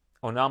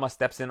 Onama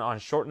steps in on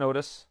short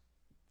notice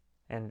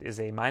and is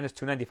a minus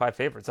 295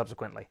 favorite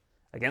subsequently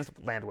against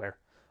Landwehr.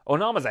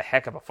 Onama's a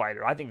heck of a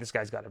fighter. I think this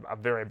guy's got a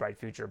very bright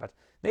future, but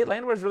Nate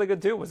Landwehr's really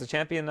good too. Was a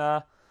champion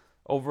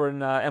over in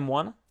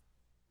M1.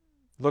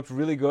 Looked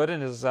really good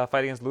in his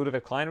fight against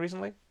Ludovic Klein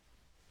recently,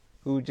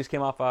 who just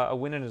came off a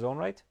win in his own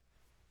right.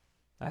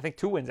 I think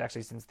 2 wins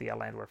actually since the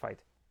Landwehr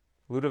fight.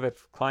 Ludovic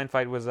Klein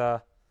fight was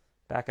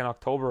back in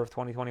October of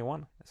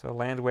 2021. So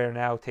Landwehr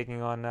now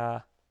taking on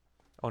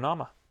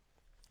Onama.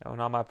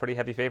 Onama, a pretty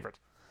heavy favorite.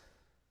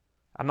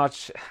 I'm not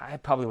sure. I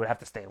probably would have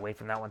to stay away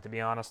from that one, to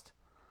be honest.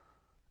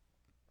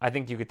 I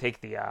think you could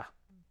take the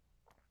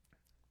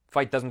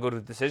fight doesn't go to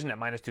the decision at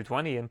minus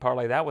 220 and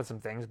parlay that with some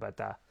things, but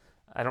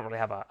I don't really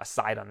have a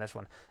side on this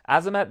one.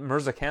 Azamat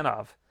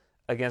Mirzakhanov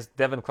against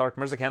Devin Clark.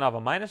 Mirzakhanov, a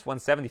minus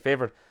 170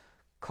 favorite.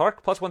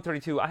 Clark plus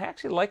 132. I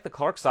actually like the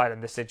Clark side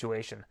in this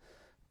situation,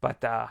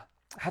 but I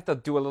have to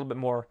do a little bit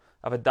more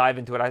of a dive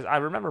into it. I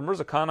remember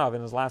Mirzakhanov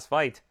in his last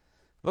fight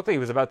looked like he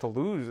was about to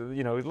lose.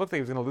 It looked like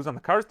he was going to lose on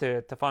the cards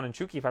to Tafon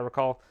Nchukwi, if I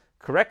recall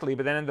correctly,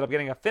 but then ended up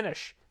getting a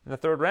finish in the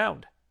third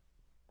round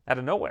out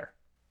of nowhere.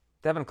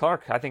 Devin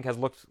Clark, I think, has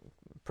looked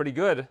pretty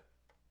good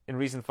in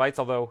recent fights,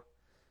 although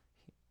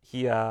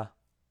he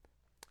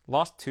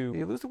lost to... Did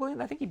he lose to William?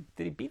 Did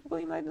he beat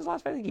William Knight in his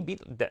last fight? I think he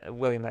beat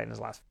William Knight in his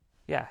last...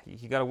 Yeah,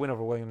 he got a win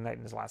over William Knight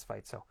in his last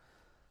fight, so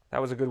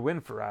that was a good win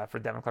for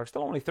Devin Clark.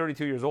 Still only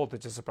 32 years old,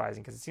 which is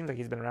surprising, because it seems like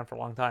he's been around for a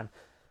long time.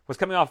 Was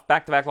coming off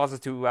back-to-back losses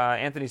to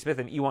Anthony Smith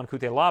and Iwan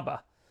Kutelaba,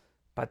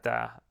 but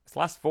his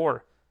last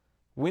 4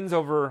 wins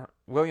over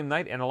William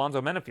Knight and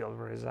Alonzo Menefield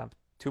were his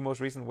 2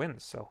 most recent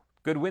wins, so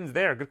good wins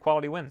there, good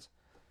quality wins.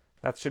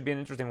 That should be an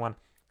interesting one.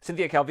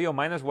 Cynthia Calvillo,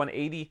 minus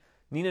 180.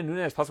 Nina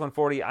Nunes, plus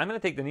 140. I'm going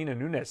to take the Nina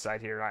Nunes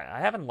side here. I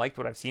haven't liked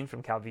what I've seen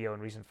from Calvillo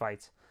in recent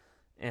fights.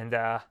 And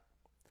I've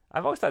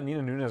always thought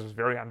Nina Nunes was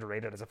very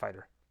underrated as a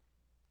fighter.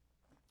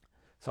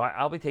 So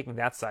I'll be taking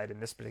that side in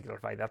this particular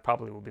fight. That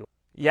probably will be.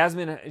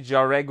 Yasmin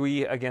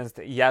Jauregui against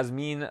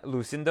Yasmin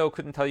Lucindo.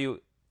 Couldn't tell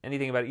you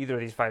anything about either of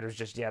these fighters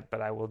just yet,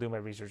 but I will do my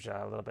research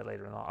a little bit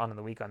later on in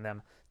the week on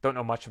them. Don't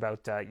know much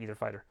about either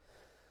fighter.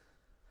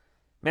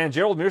 Man,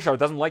 Gerald Meerschaert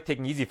doesn't like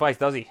taking easy fights,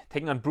 does he?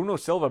 Taking on Bruno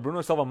Silva. Bruno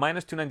Silva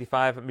minus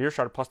 295,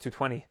 Meerschaert plus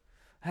 220.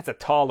 That's a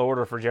tall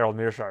order for Gerald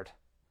Meerschaert.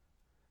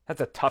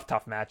 That's a tough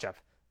matchup.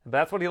 But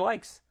that's what he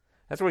likes.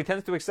 That's where he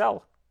tends to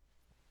excel.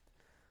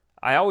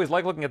 I always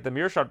like looking at the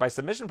Meerschaert by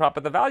submission prop,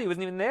 but the value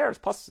isn't even there. It's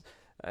plus,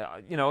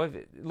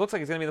 it looks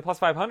like it's going to be in the plus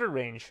 500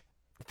 range.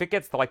 If it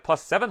gets to like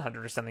plus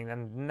 700 or something,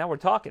 then now we're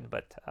talking.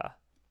 But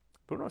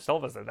Bruno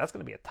Silva's there. That's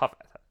going to be a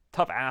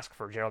tough ask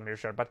for Gerald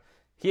Meerschaert. But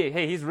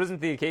he's risen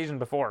to the occasion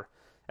before.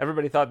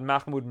 Everybody thought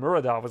Mahmoud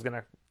Muradov was going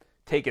to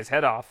take his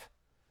head off.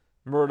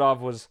 Muradov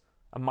was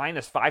a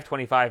minus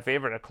 525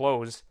 favorite at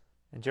close,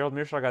 and Gerald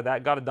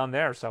Meerschaert got it done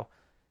there. So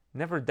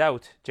never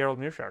doubt Gerald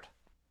Meerschaert.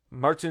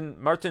 Martin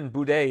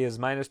Buday is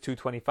minus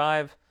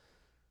 225.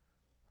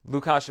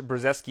 Lukasz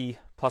Brzezinski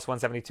plus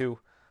 172.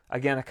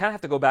 Again, I kind of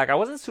have to go back. I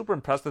wasn't super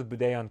impressed with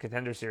Buday on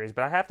Contender Series,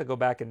 but I have to go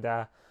back and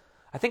I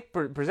think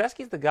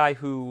Brzezinski's the guy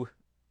who...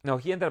 No,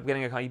 he ended up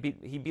getting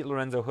he beat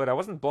Lorenzo Hood. I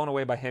wasn't blown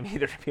away by him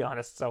either, to be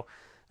honest. So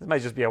this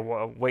might just be a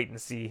wait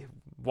and see,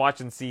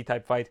 watch and see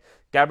type fight.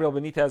 Gabriel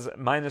Benitez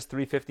minus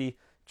 350.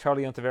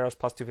 Charlie Ontiveros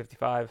plus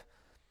 255.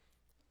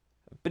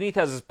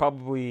 Benitez is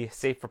probably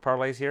safe for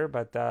parlays here,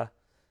 but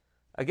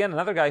again,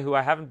 another guy who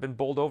I haven't been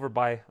bowled over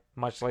by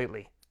much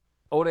lately.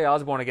 Ode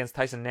Osborne against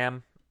Tyson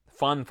Nam.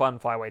 Fun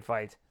flyweight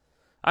fight.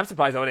 I'm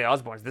surprised Ode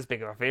Osborne's this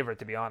big of a favorite,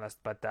 to be honest,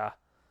 but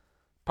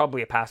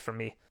probably a pass from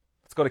me.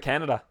 Let's go to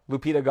Canada.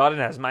 Lupita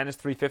Godinez, minus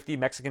 350,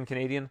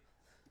 Mexican-Canadian.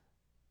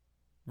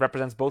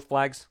 Represents both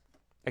flags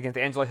against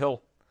Angela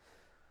Hill.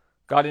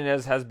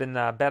 Godinez has been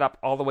bet up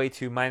all the way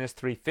to minus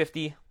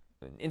 350.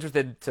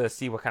 Interested to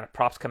see what kind of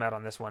props come out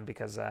on this one,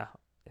 because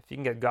if you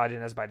can get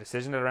Godinez by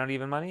decision at around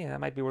even money, that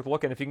might be worth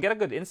looking. If you can get a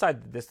good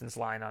inside the distance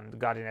line on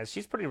Godinez,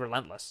 she's pretty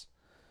relentless.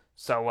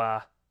 So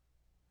I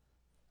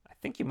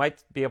think you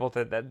might be able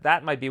to,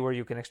 that might be where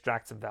you can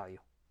extract some value.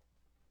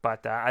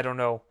 But I don't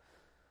know.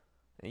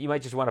 You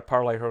might just want to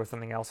parlay her with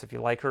something else if you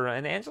like her.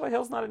 And Angela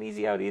Hill's not an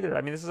easy out either.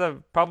 I mean, this is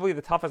probably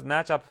the toughest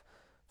matchup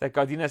that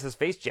Godinez has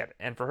faced yet.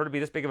 And for her to be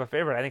this big of a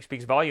favorite, I think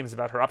speaks volumes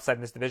about her upside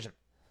in this division.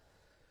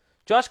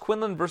 Josh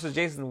Quinlan versus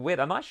Jason Witt.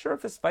 I'm not sure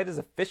if this fight is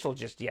official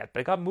just yet, but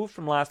it got moved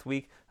from last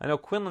week. I know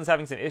Quinlan's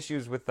having some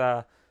issues with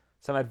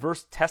some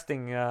adverse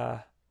testing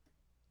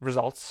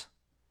results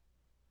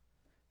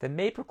that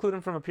may preclude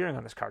him from appearing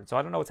on this card. So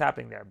I don't know what's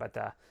happening there,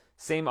 but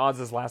same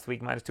odds as last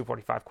week, minus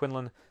 245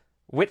 Quinlan.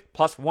 Witt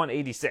plus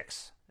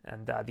 186,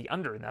 and the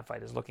under in that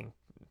fight is looking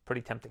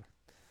pretty tempting.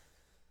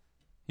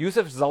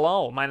 Youssef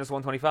Zalal minus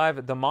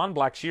 125, Damon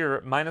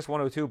Blackshear minus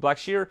 102.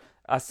 Blackshear,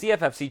 a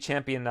CFFC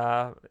champion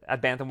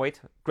at bantamweight,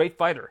 great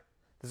fighter.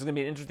 This is going to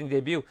be an interesting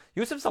debut.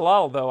 Youssef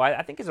Zalal, though,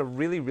 I think is a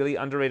really, really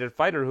underrated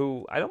fighter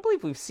who I don't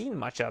believe we've seen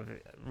much of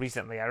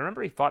recently. I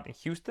remember he fought in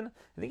Houston.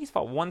 I think he's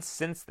fought once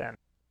since then.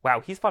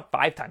 Wow, he's fought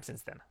 5 times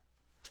since then.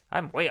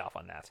 I'm way off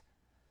on that.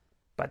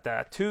 But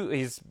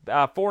he's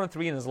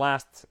 4-3 in his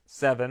last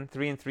 7,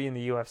 3-3 in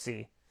the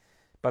UFC.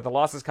 But the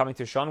loss is coming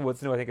to Sean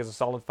Woodson, who I think is a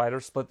solid fighter,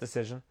 split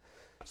decision.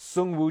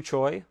 Sung Woo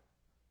Choi,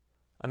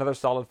 another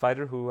solid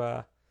fighter who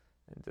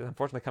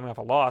unfortunately coming off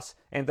a loss,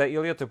 and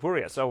Ilia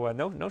Topuria. So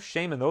no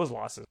shame in those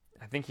losses.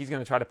 I think he's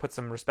going to try to put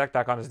some respect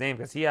back on his name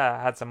because he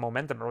had some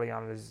momentum early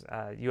on in his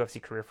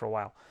UFC career for a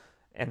while.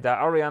 And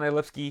Ariane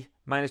Lipski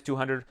minus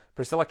 200,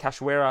 Priscilla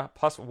Cachoeira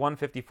plus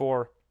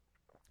 154.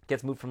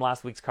 gets moved from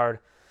last week's card.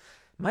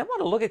 Might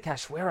want to look at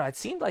Cachoeira. It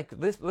seemed like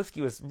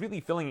Lipsky was really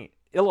feeling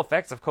ill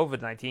effects of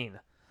COVID-19.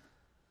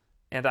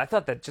 And I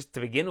thought that just to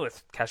begin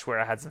with,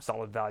 Cachoeira had some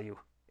solid value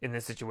in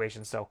this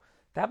situation. So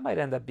that might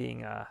end up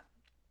being a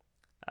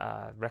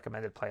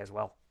recommended play as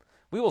well.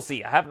 We will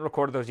see. I haven't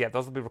recorded those yet.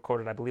 Those will be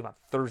recorded, I believe, on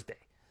Thursday.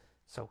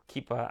 So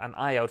keep an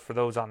eye out for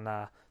those on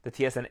the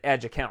TSN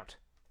Edge account.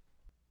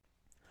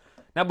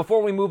 Now,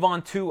 before we move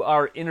on to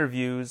our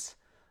interviews,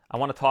 I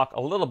want to talk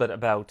a little bit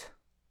about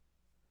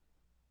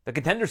the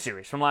Contender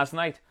Series from last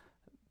night,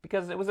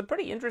 because it was a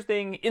pretty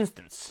interesting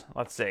instance,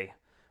 let's say.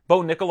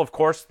 Bo Nickel, of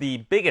course,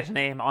 the biggest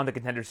name on the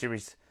Contender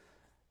Series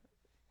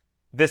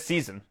this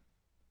season,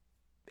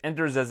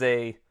 enters as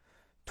a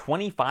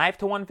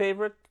 25-1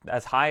 favorite,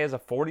 as high as a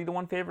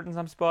 40-1 favorite in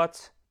some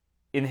spots,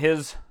 in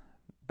his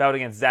bout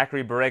against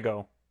Zachary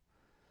Borrego,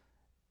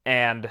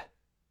 and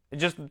it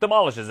just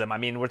demolishes him. I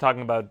mean, we're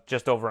talking about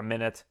just over a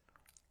minute,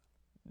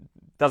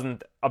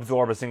 doesn't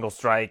absorb a single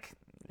strike,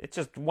 it's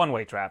just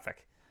one-way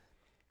traffic.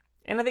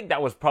 And I think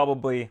that was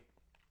probably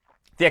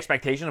the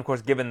expectation, of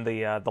course, given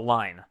the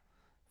line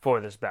for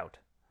this bout.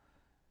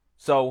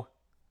 So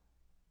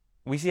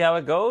we see how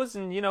it goes,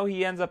 and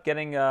he ends up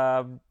getting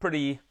a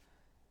pretty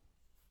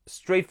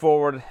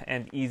straightforward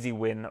and easy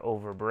win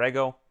over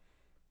Borrego.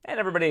 And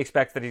everybody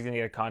expects that he's going to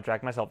get a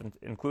contract, myself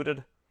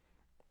included.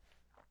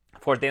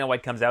 Of course, Dana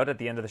White comes out at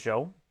the end of the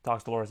show,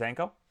 talks to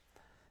Lorosenko,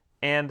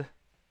 and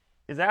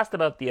is asked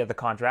about the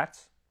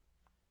contracts.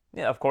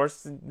 Yeah, of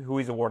course, who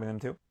he's awarding them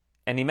to.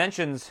 And he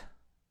mentions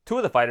two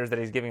of the fighters that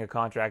he's giving a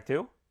contract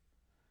to.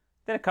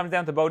 Then it comes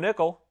down to Bo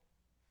Nickel,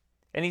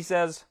 and he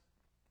says,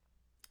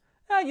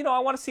 I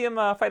want to see him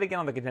fight again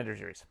on the Contender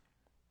Series.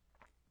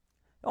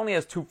 He only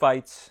has 2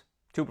 fights,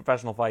 2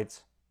 professional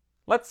fights.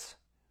 Let's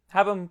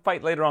have him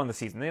fight later on in the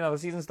season. The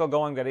season's still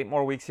going. We've got 8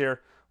 more weeks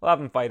here. We'll have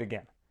him fight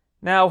again.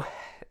 Now,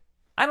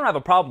 I don't have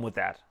a problem with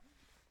that.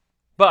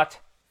 But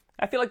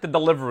I feel like the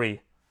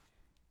delivery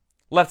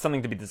left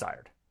something to be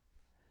desired.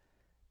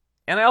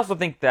 And I also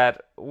think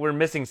that we're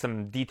missing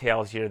some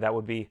details here that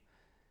would be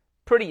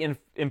pretty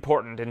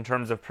important in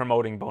terms of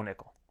promoting Bo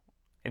Nickel.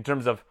 In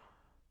terms of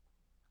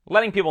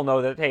letting people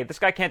know that, hey, this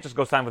guy can't just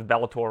go sign with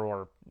Bellator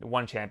or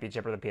one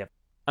championship or the PF.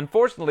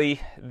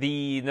 Unfortunately,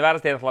 the Nevada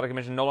State Athletic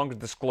Commission no longer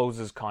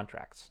discloses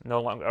contracts,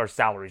 or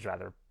salaries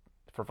rather,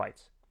 for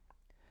fights.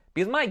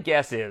 Because my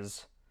guess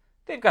is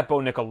they've got Bo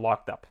Nickel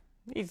locked up.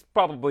 He's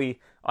probably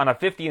on a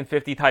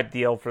 50-50 type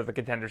deal for the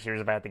Contender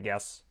Series, if I had to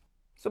guess.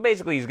 So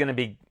basically, he's going to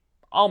be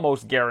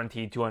almost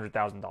guaranteed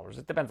 $200,000.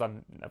 It depends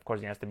on, of course,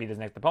 he has to beat his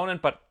next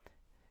opponent, but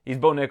he's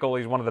Bo Nickel.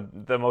 He's one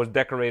of the most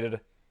decorated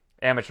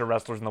amateur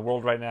wrestlers in the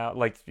world right now.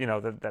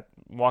 That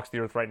walks the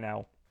earth right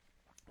now.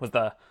 Was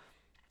the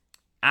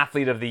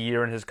athlete of the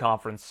year in his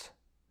conference,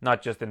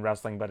 not just in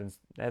wrestling, but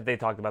they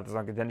talked about this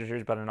on Contender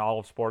Series, but in all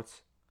of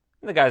sports.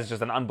 And the guy's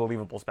just an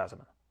unbelievable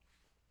specimen.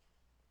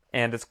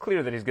 And it's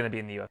clear that he's going to be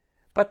in the UFC.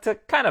 But to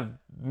kind of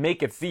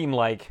make it seem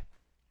like,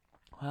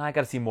 well, I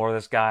got to see more of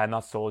this guy, I'm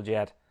not sold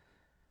yet.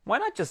 Why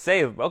not just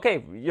say,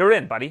 okay, you're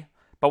in, buddy,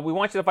 but we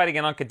want you to fight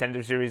again on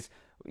Contender Series.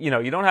 You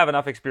don't have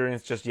enough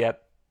experience just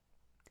yet.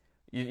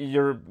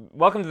 You're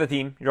welcome to the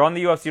team. You're on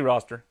the UFC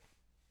roster.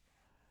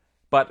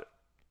 But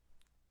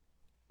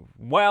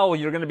while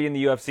you're going to be in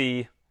the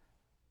UFC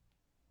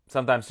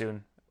sometime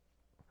soon,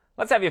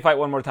 let's have you fight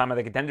one more time at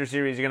the Contender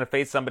Series. You're going to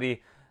face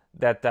somebody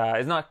that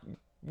is not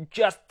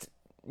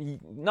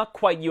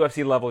quite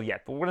UFC level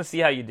yet, but we're going to see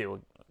how you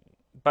do.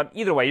 But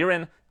either way, you're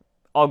in.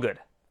 All good.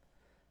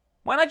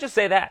 Why not just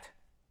say that?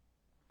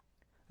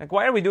 Like,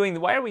 why are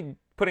we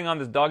putting on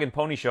this dog and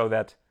pony show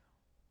that,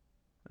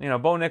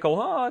 Bo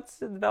Nickel,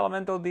 it's a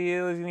developmental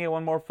deal, he's going to get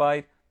one more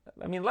fight.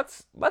 I mean,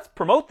 let's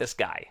promote this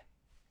guy.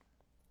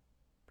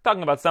 We're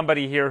talking about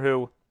somebody here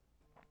who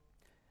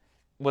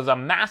was a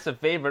massive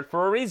favorite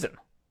for a reason.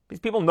 These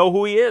people know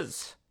who he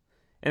is.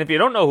 And if you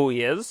don't know who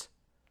he is,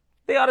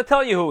 they ought to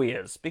tell you who he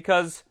is,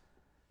 because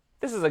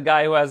this is a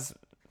guy who has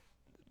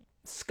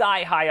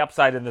sky-high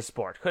upside in this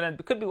sport.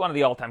 Could be one of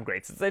the all-time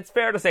greats. It's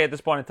fair to say at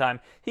this point in time,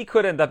 he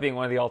could end up being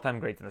one of the all-time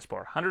greats in the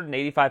sport.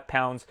 185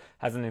 pounds,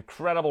 has an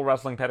incredible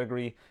wrestling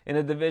pedigree in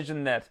a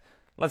division that,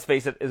 let's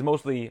face it, is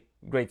mostly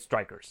great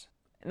strikers.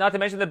 Not to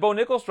mention that Bo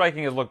Nickel's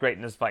striking has looked great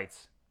in his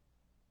fights.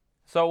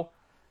 So,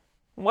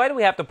 why do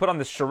we have to put on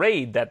this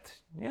charade that,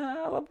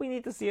 we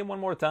need to see him one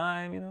more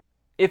time,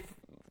 If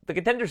the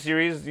Contender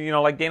Series,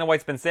 like Dana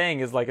White's been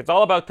saying, is like, it's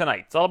all about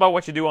tonight. It's all about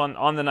what you do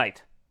on the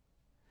night.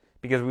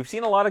 Because we've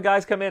seen a lot of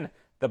guys come in,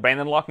 the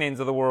Brandon Lochnanes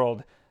of the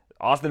world,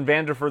 Austin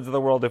Vanderfords of the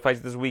world who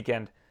fights this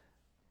weekend.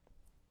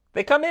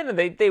 They come in and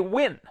they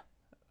win.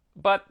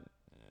 But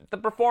the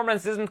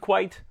performance isn't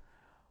quite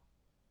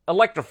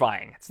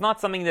electrifying. It's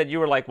not something that you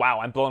were like, wow,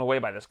 I'm blown away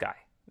by this guy.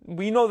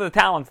 We know the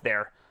talent's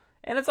there.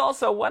 And it's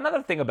also,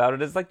 another thing about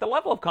it is like the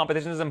level of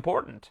competition is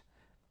important.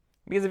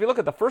 Because if you look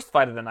at the first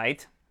fight of the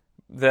night,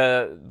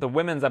 the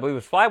women's, I believe,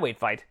 was flyweight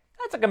fight,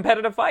 that's a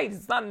competitive fight.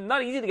 It's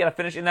not easy to get a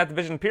finish in that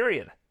division,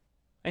 period.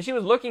 And she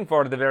was looking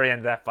forward to the very end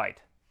of that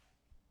fight.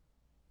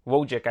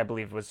 Wojcik, I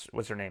believe,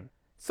 was her name.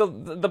 So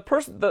the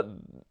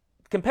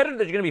competitor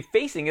that you're going to be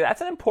facing,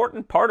 that's an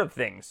important part of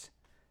things.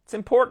 It's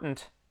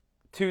important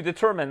to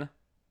determine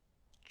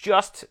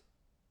just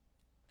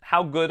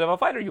how good of a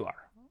fighter you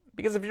are.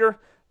 Because if you're,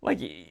 like,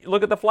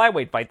 look at the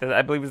flyweight fight that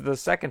I believe was the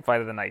second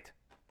fight of the night.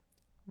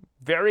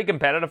 Very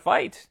competitive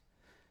fight.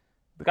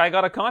 The guy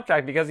got a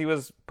contract because he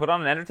was put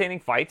on an entertaining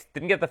fight.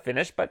 Didn't get the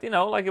finish, but,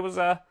 like it was,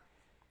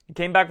 he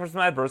came back from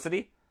some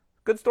adversity.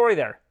 Good story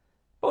there.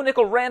 Bo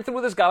Nickal ran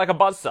through this guy like a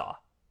buzzsaw.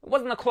 It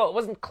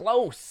wasn't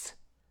close.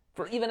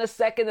 For even a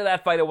second of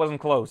that fight, it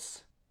wasn't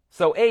close.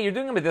 So, A, you're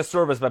doing him a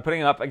disservice by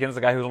putting him up against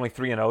a guy who's only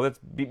 3-0, that's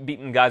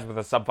beating guys with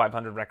a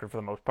sub-500 record for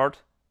the most part,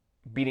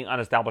 beating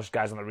unestablished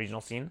guys on the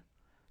regional scene.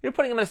 You're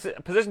putting him in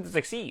a position to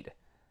succeed.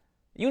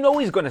 You know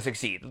he's going to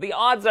succeed. The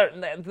odds are,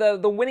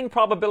 the winning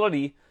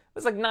probability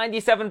is like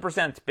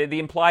 97%, the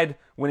implied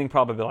winning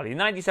probability,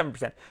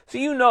 97%. So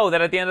you know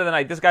that at the end of the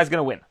night, this guy's going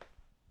to win.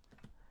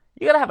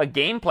 You got to have a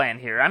game plan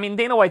here. I mean,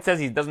 Dana White says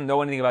he doesn't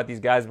know anything about these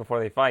guys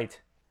before they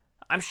fight.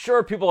 I'm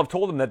sure people have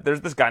told him that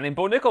there's this guy named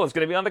Bo Nickal that's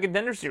going to be on the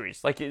Contender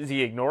Series. Like, is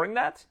he ignoring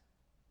that?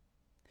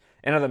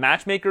 And are the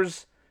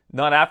matchmakers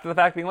not after the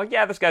fact being like,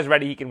 yeah, this guy's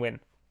ready, he can win?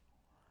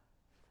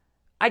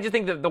 I just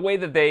think that the way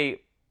that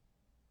they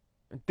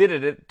did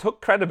it, it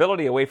took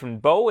credibility away from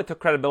Bo, it took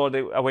credibility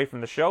away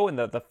from the show and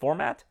the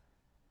format.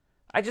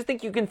 I just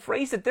think you can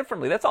phrase it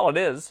differently. That's all it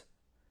is.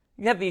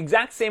 You can have the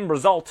exact same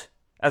result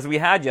as we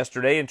had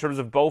yesterday in terms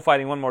of Bo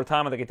fighting one more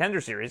time on the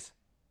Contender Series.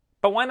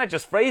 But why not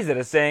just phrase it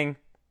as saying,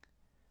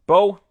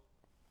 Bo,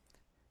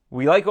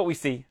 we like what we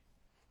see.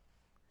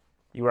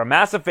 You were a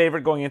massive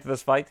favorite going into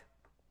this fight.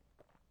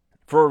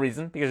 For a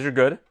reason, because you're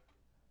good.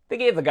 They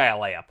gave the guy a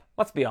layup.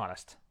 Let's be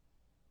honest.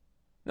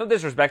 No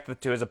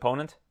disrespect to his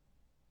opponent.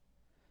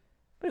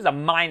 But he's a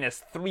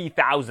minus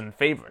 3,000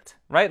 favorite,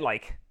 right?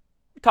 Like,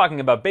 we're talking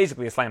about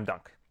basically a slam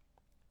dunk.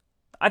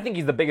 I think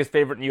he's the biggest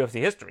favorite in UFC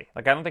history.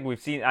 Like, I don't think we've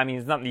seen, I mean,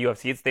 it's not in the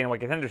UFC, it's Dana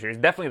White Contender Series.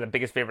 Definitely the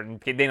biggest favorite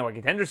in Dana White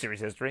Contender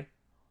Series history.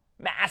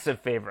 Massive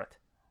favorite.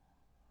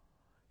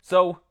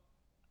 So,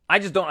 I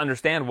just don't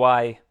understand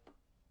why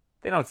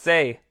they don't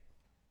say,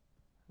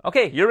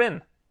 okay, you're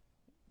in.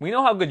 We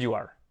know how good you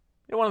are.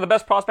 You're one of the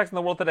best prospects in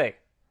the world today.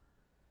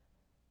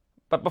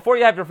 But before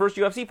you have your first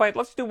UFC fight,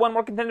 let's do one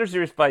more Contender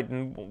Series fight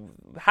and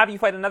have you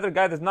fight another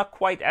guy that's not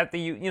quite at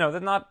the,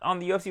 that's not on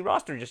the UFC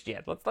roster just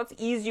yet. Let's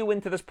ease you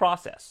into this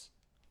process.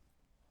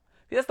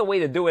 That's the way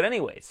to do it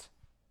anyways.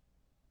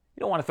 You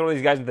don't want to throw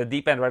these guys into the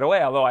deep end right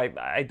away, although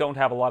I don't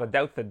have a lot of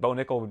doubt that Bo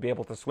Nickal would be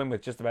able to swim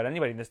with just about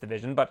anybody in this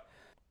division, but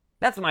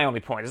that's my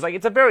only point. It's like,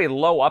 it's a very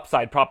low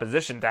upside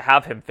proposition to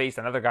have him face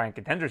another guy in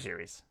Contender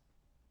Series.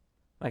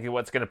 Like,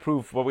 what's going to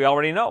prove what we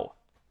already know.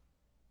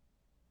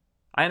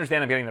 I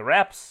understand I'm getting the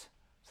reps,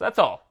 so that's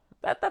all.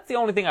 That's the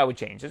only thing I would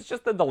change. It's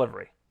just the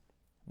delivery.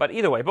 But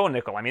either way, Bo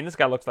Nickal, I mean, this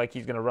guy looks like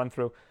he's going to run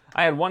through.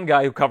 I had one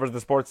guy who covers the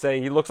sport say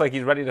he looks like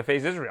he's ready to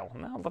face Israel.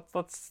 Now,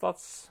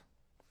 let's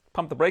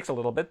pump the brakes a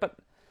little bit, but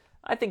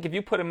I think if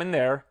you put him in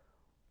there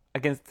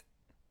against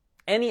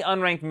any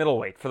unranked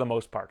middleweight for the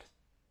most part,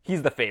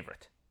 he's the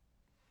favorite.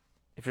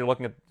 If you're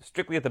looking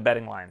strictly at the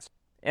betting lines.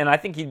 And I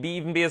think he'd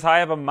even be as high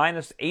of a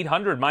minus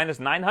 800, minus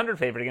 900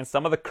 favorite against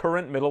some of the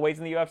current middleweights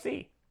in the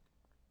UFC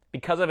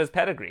because of his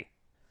pedigree.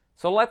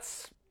 So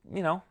let's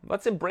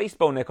embrace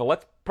Bo Nickal.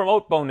 Let's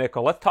promote Bo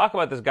Nickal. Let's talk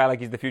about this guy like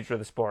he's the future of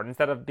the sport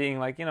instead of being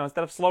like,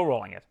 instead of slow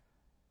rolling it.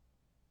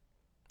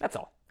 That's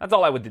all. That's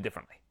all I would do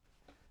differently.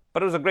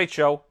 But it was a great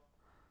show.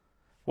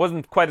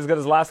 Wasn't quite as good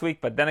as last week,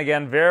 but then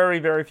again, very,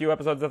 very few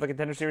episodes of the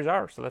Contender Series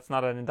are. So that's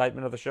not an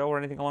indictment of the show or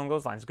anything along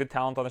those lines. Good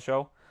talent on the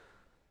show.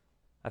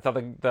 I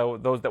thought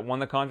those that won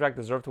the contract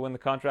deserved to win the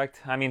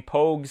contract. I mean,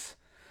 Pogues,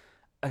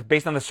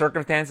 based on the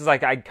circumstances, I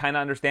kind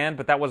of understand,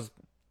 but that was,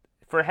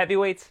 for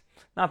heavyweights,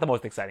 not the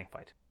most exciting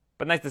fight.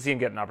 But nice to see him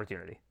get an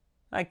opportunity.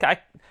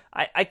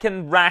 I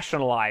can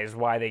rationalize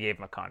why they gave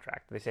him a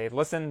contract. They say,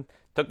 listen,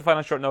 took the fight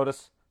on short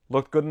notice,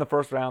 looked good in the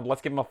first round,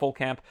 let's give him a full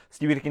camp,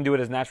 see if he can do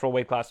it his natural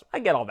weight class. I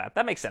get all that.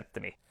 That makes sense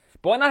to me.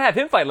 But why not have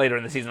him fight later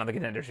in the season on the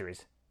Contender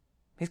Series?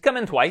 He's come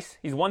in twice.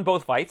 He's won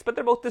both fights, but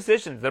they're both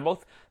decisions. They're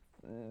both,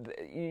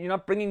 you're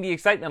not bringing the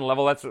excitement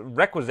level that's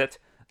requisite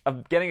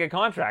of getting a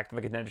contract in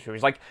the Contender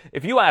Series. Like,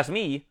 if you ask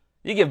me,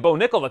 you give Bo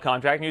Nickal the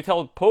contract and you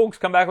tell Pogues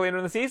come back later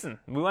in the season.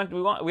 We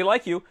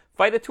like you.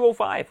 Fight at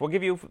 205. We'll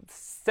give you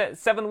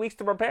 7 weeks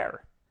to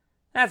prepare.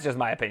 That's just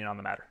my opinion on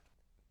the matter.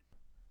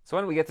 So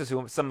when we get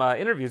to some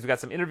interviews, we got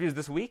some interviews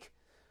this week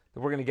that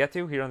we're going to get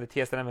to here on the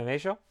TSN MMA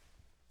show,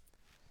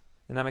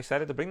 and I'm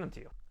excited to bring them to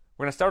you.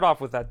 We're going to start off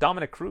with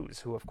Dominick Cruz,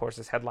 who of course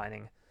is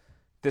headlining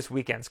this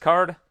weekend's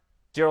card.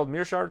 Gerald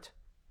Meerschaert,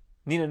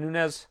 Nina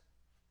Nunes.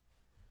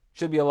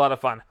 Should be a lot of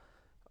fun.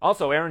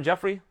 Also, Aaron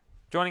Jeffrey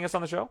joining us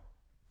on the show,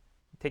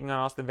 taking on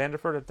Austin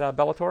Vanderford at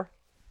Bellator.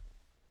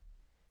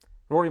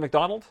 Rory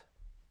McDonald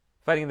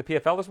fighting in the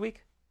PFL this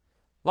week.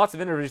 Lots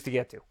of interviews to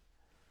get to.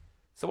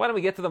 So why don't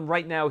we get to them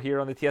right now here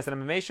on the TSN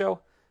MMA show.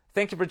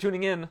 Thank you for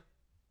tuning in.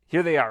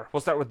 Here they are. We'll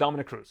start with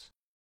Dominick Cruz.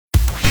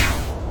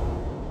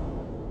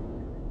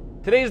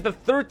 Today is the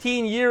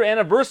 13-year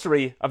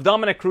anniversary of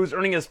Dominick Cruz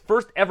earning his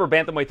first ever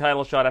bantamweight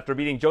title shot after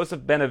beating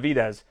Joseph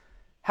Benavidez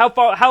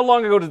How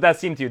long ago does that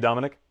seem to you,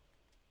 Dominic?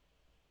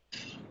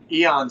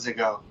 Eons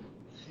ago.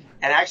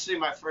 And actually,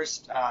 my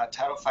first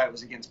title fight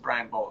was against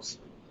Brian Bowles.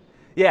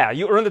 Yeah,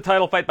 you earned the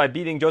title fight by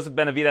beating Joseph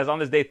Benavidez on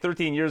this day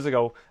 13 years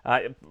ago.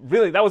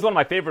 Really, that was one of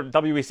my favorite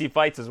WEC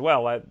fights as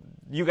well.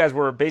 You guys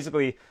were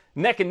basically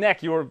neck and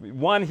neck. You were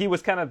one, he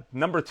was kind of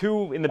number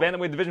 2 in the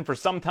bantamweight division for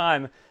some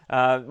time.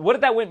 What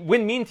did that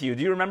win mean to you?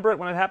 Do you remember it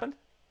when it happened?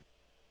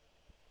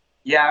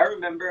 Yeah, I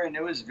remember, and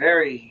it was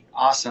very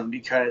awesome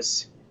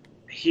because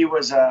he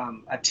was a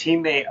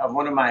teammate of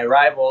one of my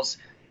rivals,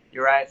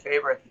 Uriah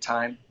Faber at the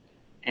time.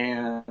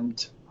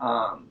 And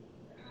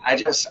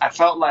I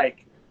felt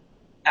like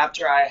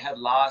after I had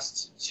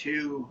lost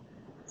to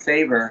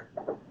Faber,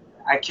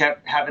 I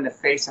kept having to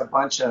face a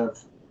bunch of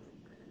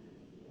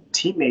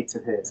teammates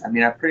of his. I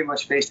mean, I pretty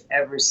much faced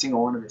every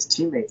single one of his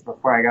teammates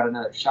before I got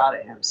another shot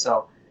at him.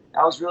 So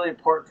that was really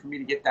important for me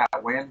to get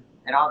that win.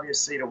 And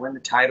obviously to win the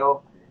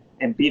title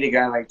and beat a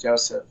guy like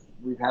Joseph.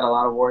 We've had a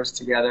lot of wars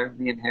together,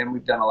 me and him.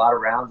 We've done a lot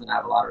of rounds, and I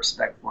have a lot of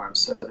respect for him.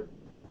 So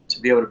to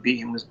be able to beat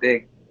him was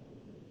big.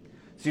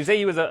 So you say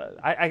he was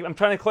I'm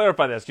trying to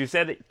clarify this. You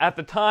said at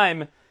the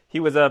time he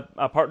was a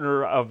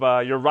partner of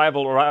your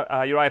rival,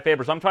 Uriah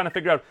Faber. So I'm trying to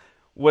figure out,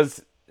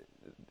 was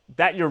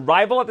that your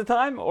rival at the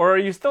time, or are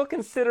you still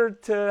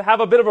considered to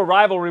have a bit of a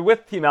rivalry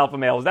with Team Alpha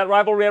Male? Is that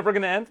rivalry ever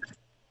going to end?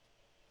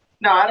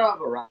 No, I don't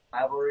have a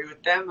rivalry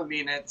with them. I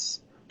mean,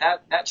 it's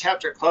that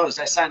chapter closed.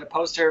 I signed a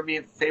poster. Me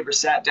and Faber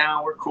sat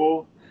down. We're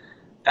cool.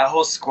 That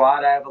whole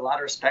squad, I have a lot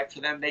of respect for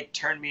them. They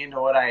turned me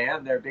into what I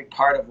am. They're a big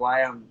part of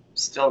why I'm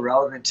still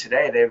relevant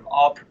today. They've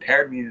all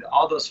prepared me,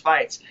 all those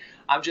fights.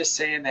 I'm just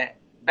saying that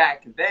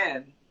back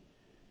then,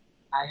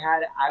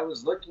 I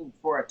was looking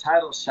for a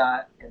title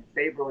shot, and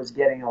Faber was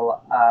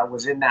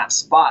was in that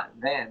spot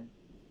then,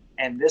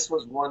 and this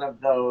was one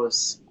of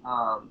those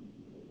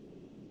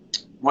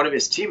one of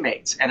his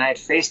teammates, and I had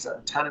faced a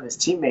ton of his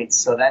teammates,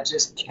 so that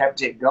just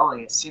kept it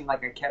going. It seemed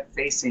like I kept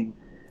facing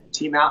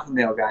Team Alpha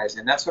Male guys,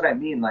 and that's what I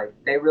mean. Like,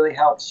 they really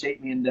helped shape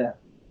me into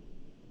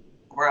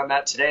where I'm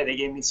at today. They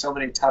gave me so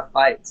many tough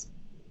fights.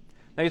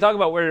 Now, you talk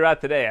about where you're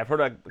at today. I've heard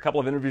a couple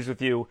of interviews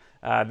with you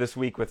this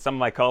week with some of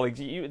my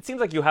colleagues. It seems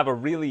like you have a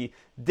really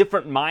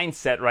different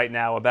mindset right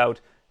now about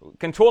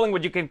controlling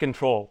what you can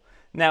control.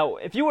 Now,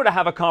 if you were to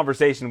have a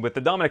conversation with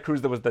the Dominick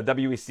Cruz that was the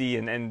WEC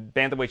and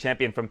bantamweight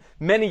champion from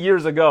many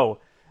years ago,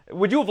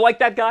 would you have liked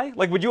that guy?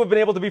 Like, would you have been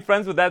able to be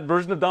friends with that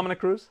version of Dominick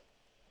Cruz?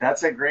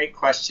 That's a great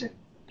question.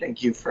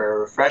 Thank you for a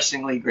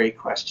refreshingly great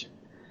question.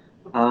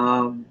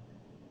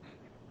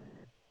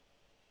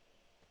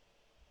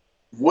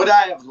 Would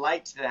I have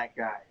liked that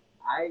guy?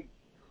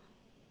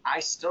 I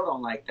still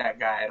don't like that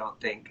guy, I don't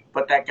think.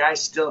 But that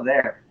guy's still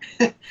there.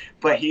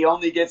 But he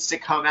only gets to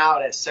come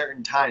out at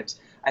certain times.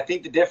 I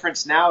think the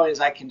difference now is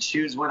I can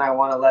choose when I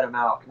want to let him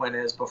out.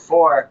 Whereas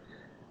before,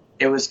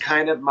 it was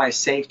kind of my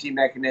safety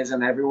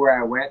mechanism everywhere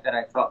I went that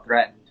I felt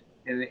threatened.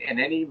 In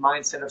any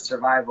mindset of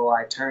survival,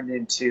 I turned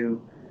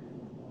into,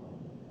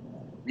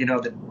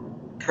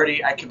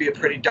 I could be a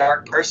pretty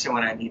dark person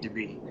when I need to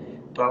be.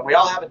 But we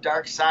all have a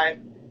dark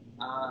side.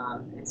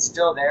 It's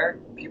still there.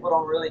 People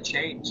don't really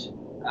change.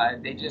 I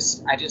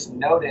just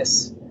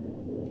notice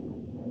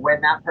when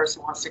that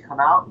person wants to come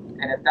out,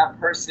 and if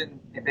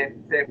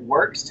it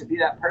works to be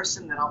that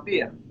person, then I'll be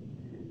him.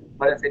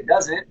 But if it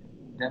doesn't,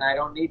 then I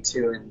don't need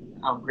to. And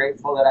I'm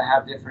grateful that I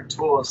have different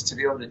tools to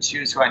be able to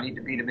choose who I need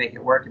to be to make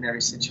it work in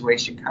every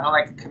situation, kind of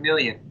like a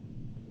chameleon.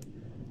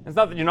 It's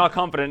not that you're not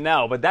confident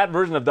now, but that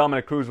version of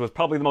Dominick Cruz was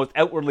probably the most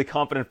outwardly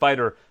confident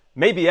fighter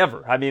maybe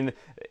ever. I mean,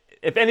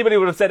 if anybody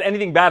would have said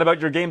anything bad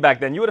about your game back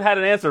then, you would have had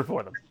an answer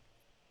for them.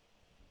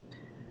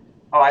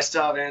 Oh, I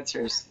still have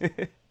answers.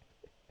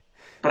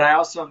 But I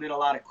also admit a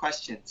lot of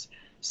questions.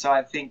 So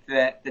I think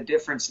that the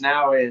difference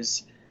now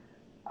is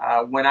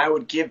when I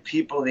would give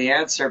people the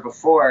answer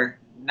before,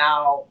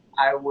 now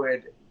I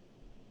would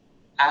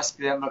ask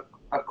them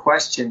a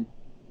question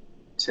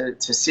to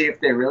see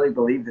if they really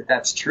believe that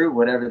that's true,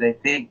 whatever they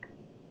think.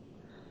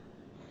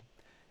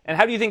 And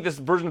how do you think this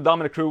version of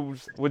Dominick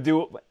Cruz would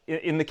do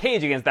in the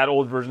cage against that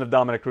old version of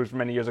Dominick Cruz from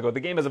many years ago? The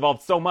game has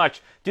evolved so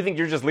much. Do you think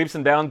you're just leaps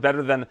and bounds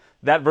better than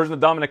that version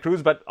of Dominick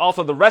Cruz, but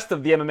also the rest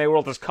of the MMA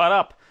world has caught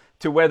up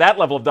to where that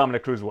level of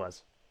Dominick Cruz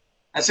was?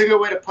 That's a good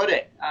way to put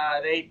it.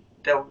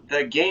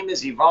 The game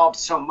has evolved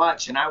so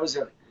much, and I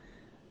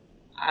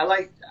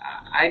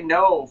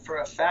know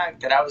for a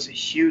fact that I was a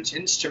huge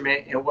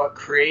instrument in what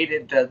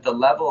created the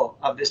level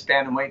of this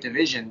bantamweight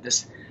division.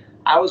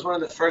 I was one of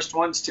the first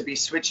ones to be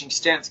switching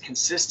stance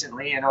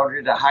consistently in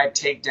order to hide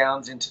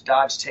takedowns and to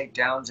dodge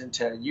takedowns and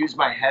to use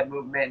my head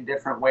movement in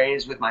different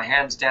ways with my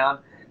hands down,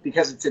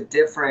 because it's a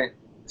different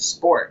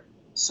sport.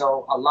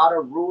 So a lot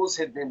of rules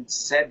had been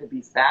said to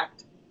be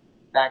fact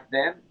back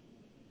then.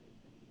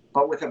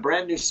 But with a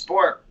brand new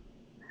sport,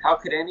 how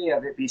could any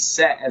of it be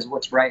set as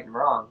what's right and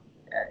wrong?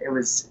 It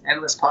was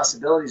endless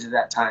possibilities at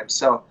that time.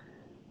 So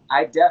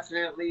I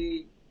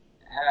definitely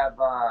have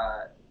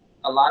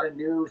a lot of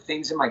new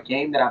things in my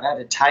game that I've had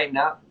to tighten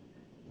up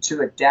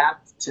to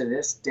adapt to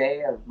this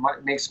day of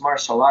mixed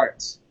martial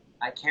arts.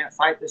 I can't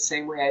fight the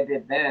same way I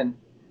did then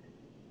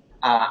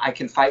I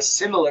can fight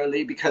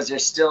similarly because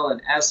there's still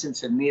an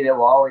essence of me that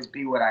will always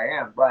be what I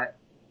am. But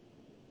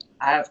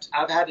I've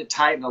had to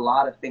tighten a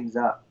lot of things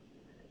up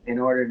in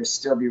order to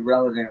still be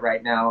relevant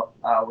right now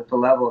with the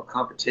level of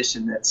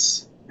competition that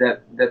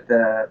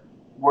the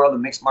world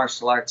of mixed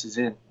martial arts is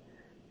in.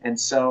 And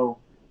so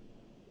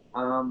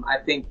I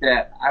think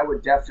that I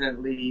would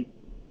definitely,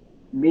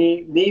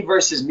 me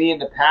versus me in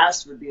the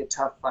past would be a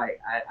tough fight.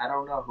 I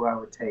don't know who I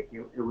would take.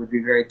 It would be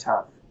very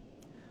tough.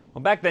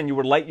 Well, back then you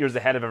were light years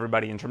ahead of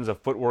everybody in terms of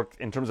footwork,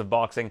 in terms of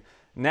boxing.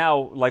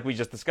 Now, like we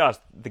just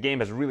discussed, the game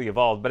has really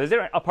evolved. But is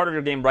there a part of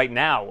your game right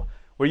now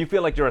where you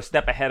feel like you're a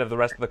step ahead of the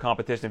rest of the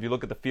competition if you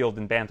look at the field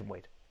in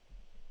bantamweight?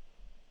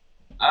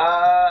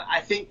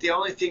 I think the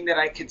only thing that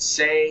I could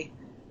say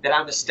that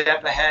I'm a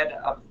step ahead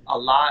of a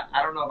lot,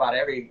 I don't know about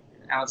every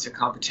ounce of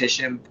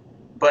competition,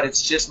 but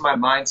it's just my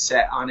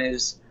mindset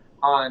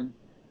on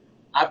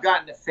I've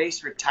gotten to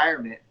face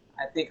retirement.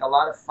 I think a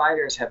lot of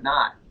fighters have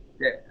not.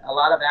 A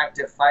lot of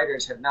active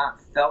fighters have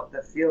not felt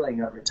the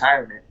feeling of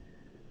retirement.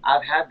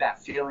 I've had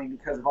that feeling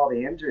because of all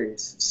the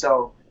injuries.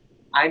 So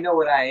I know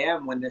what I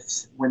am when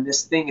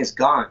this thing is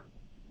gone.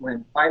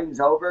 When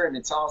fighting's over and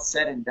it's all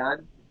said and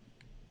done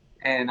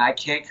and I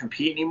can't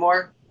compete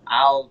anymore,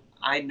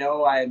 I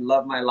know I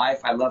love my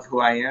life. I love who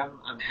I am.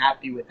 I'm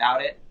happy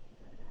without it.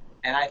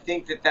 And I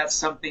think that that's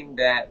something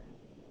that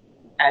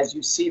as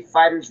you see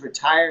fighters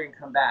retire and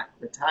come back,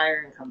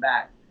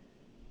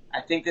 I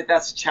think that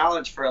that's a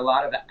challenge for a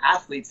lot of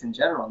athletes in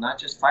general, not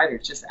just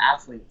fighters, just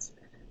athletes.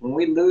 When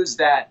we lose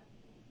that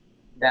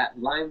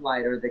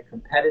limelight or the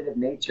competitive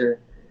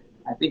nature,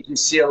 I think you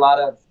see a lot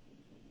of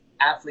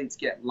athletes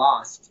get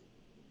lost.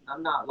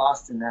 I'm not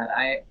lost in that.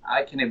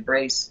 I can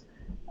embrace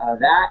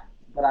that,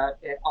 but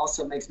it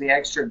also makes me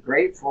extra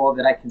grateful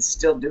that I can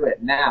still do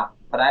it now,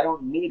 but I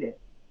don't need it.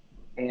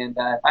 And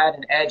if I had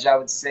an edge, I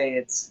would say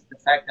it's the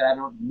fact that I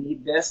don't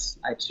need this.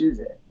 I choose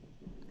it.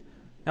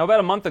 Now,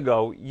 about a month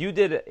ago, you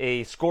did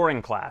a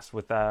scoring class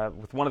with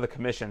one of the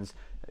commissions,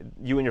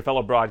 you and your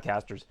fellow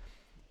broadcasters.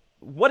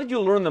 What did you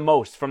learn the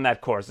most from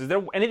that course? Is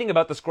there anything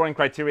about the scoring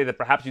criteria that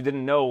perhaps you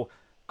didn't know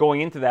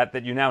going into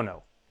that you now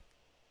know?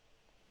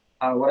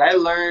 What I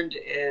learned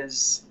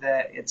is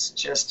that it's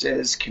just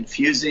as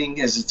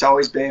confusing as it's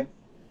always been.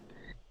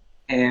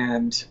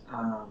 And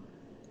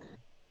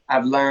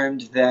I've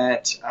learned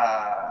that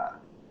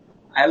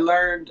I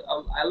learned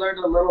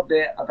a little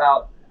bit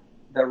about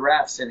the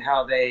refs and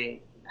how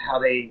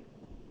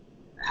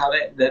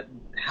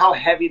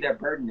heavy their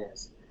burden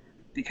is,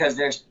 because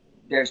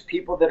there's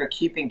people that are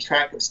keeping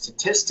track of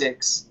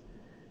statistics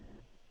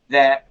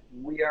that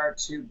we are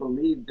to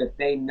believe that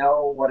they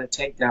know what a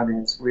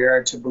takedown is. We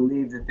are to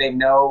believe that they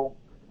know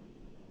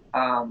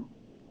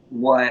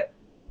what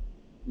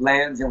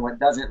lands and what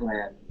doesn't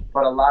land.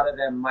 But a lot of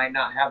them might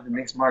not have the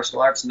mixed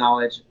martial arts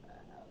knowledge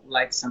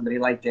like somebody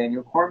like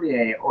Daniel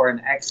Cormier or an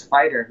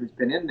ex-fighter who's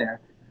been in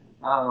there.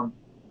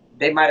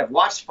 They might have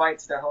watched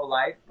fights their whole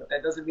life, but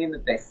that doesn't mean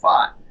that they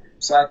fought.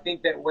 So I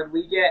think that when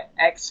we get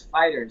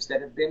ex-fighters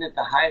that have been at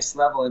the highest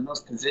level in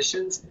those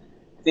positions,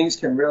 things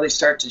can really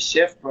start to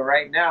shift. But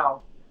right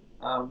now,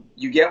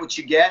 you get what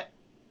you get,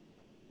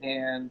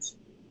 and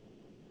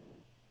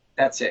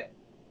that's it.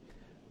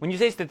 When you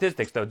say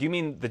statistics, though, do you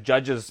mean the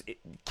judges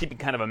keeping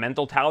kind of a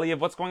mental tally of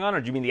what's going on,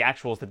 or do you mean the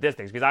actual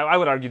statistics? Because I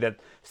would argue that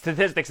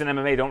statistics in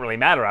MMA don't really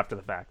matter after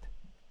the fact.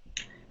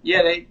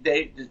 Yeah,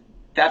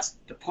 that's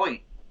the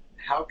point.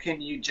 How can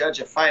you judge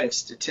a fight if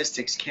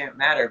statistics can't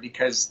matter?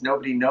 Because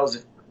nobody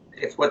knows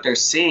if what they're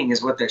seeing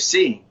is what they're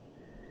seeing.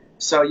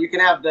 So you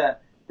can have the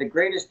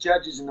greatest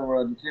judges in the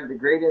world, you can have the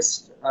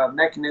greatest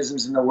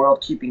mechanisms in the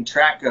world keeping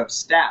track of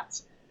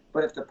stats.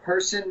 But if the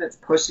person that's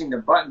pushing the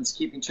buttons,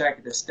 keeping track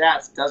of the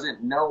stats,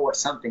 doesn't know what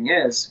something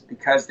is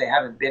because they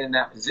haven't been in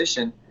that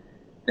position,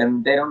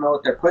 then they don't know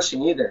what they're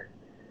pushing either.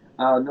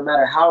 No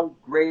matter how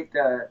great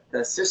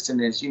the system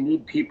is, you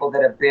need people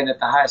that have been at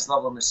the highest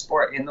level in the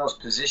sport in those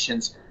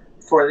positions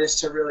for this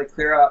to really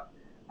clear up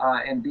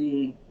and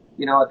be,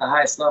 at the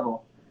highest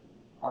level.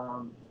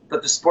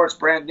 But the sport's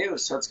brand new,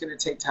 so it's going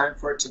to take time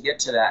for it to get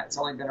to that. It's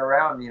only been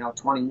around,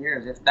 20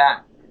 years, if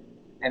that.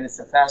 And it's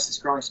the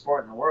fastest growing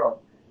sport in the world.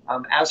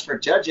 As for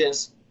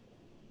judges,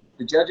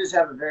 the judges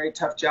have a very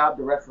tough job.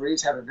 The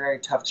referees have a very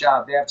tough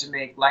job. They have to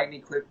make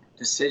lightning quick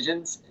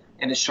decisions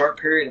in a short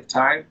period of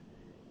time.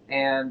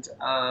 And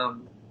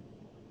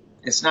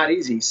it's not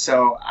easy.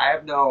 So I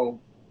have no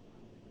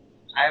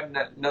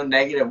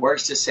negative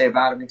words to say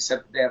about them,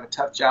 except they have a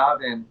tough job.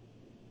 And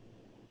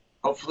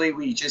hopefully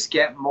we just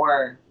get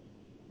more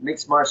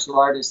mixed martial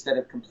artists that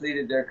have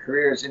completed their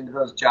careers into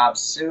those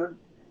jobs soon.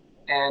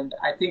 And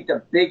I think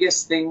the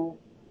biggest thing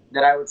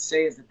that I would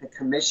say is that the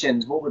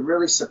commissions, what would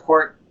really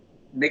support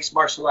mixed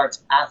martial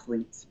arts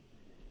athletes,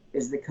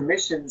 is the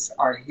commissions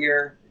are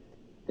here.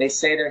 They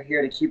say they're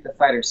here to keep the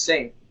fighters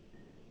safe.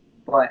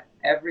 But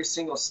every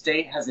single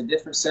state has a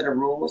different set of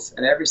rules,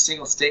 and every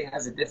single state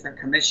has a different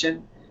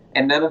commission,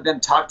 and none of them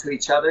talk to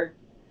each other.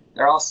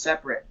 They're all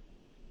separate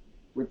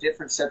with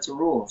different sets of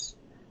rules.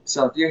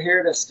 So if you're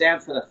here to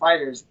stand for the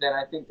fighters, then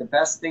I think the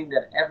best thing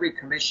that every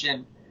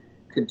commission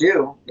could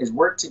do is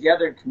work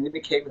together and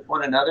communicate with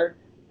one another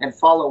and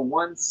follow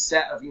one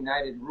set of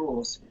united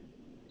rules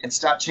and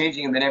stop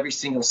changing them in every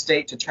single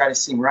state to try to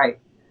seem right.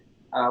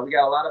 We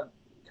got a lot of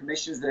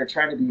commissions that are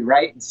trying to be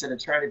right instead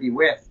of trying to be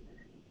with.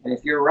 And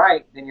if you're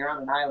right, then you're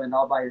on an island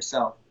all by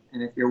yourself.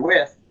 And if you're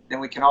with, then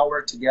we can all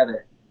work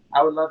together.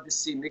 I would love to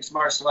see mixed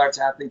martial arts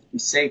athletes be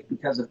safe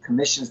because of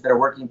commissions that are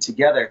working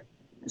together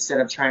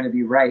instead of trying to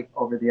be right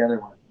over the other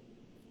one.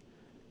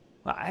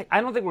 I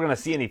don't think we're going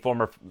to see any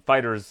former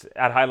fighters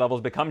at high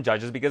levels become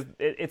judges because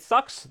it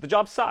sucks. The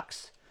job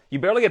sucks. You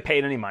barely get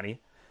paid any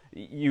money.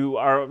 You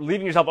are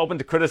leaving yourself open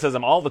to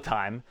criticism all the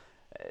time.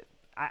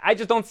 I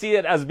just don't see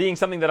it as being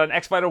something that an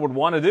ex-fighter would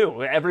want to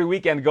do. Every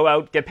weekend, go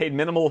out, get paid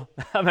minimal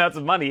amounts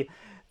of money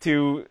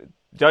to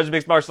judge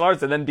mixed martial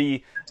arts and then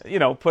be,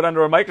 put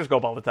under a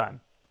microscope all the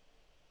time.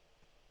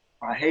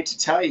 I hate to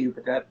tell you,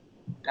 but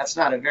that's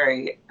not a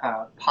very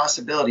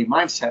possibility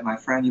mindset, my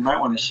friend. You might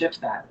want to shift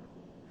that.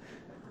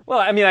 Well,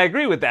 I mean, I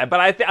agree with that, but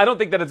I don't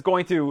think that it's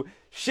going to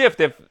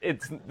shift if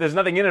there's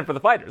nothing in it for the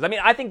fighters. I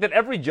mean, I think that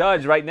every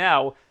judge right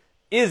now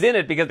is in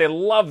it because they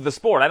love the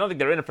sport. I don't think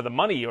they're in it for the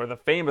money or the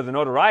fame or the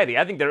notoriety.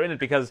 I think they're in it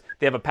because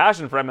they have a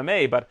passion for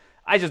MMA, but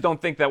I just don't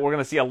think that we're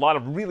going to see a lot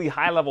of really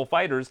high-level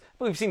fighters.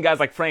 We've seen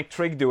guys like Frank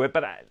Trigg do it,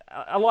 but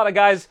a lot of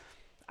guys,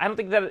 I don't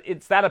think that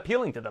it's that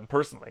appealing to them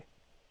personally.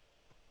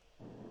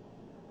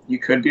 You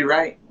could be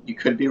right. You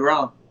could be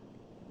wrong.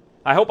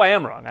 I hope I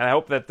am wrong, and I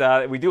hope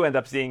that we do end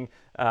up seeing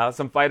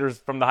some fighters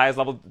from the highest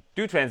level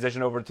do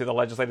transition over to the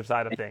legislative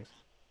side of things.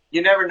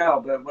 You never know,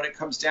 but what it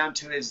comes down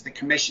to is the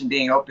commission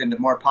being open to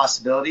more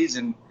possibilities,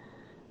 and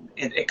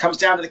it comes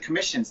down to the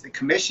commissions. The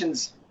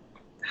commissions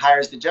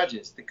hires the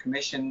judges. The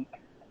commission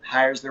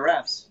hires the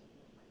refs.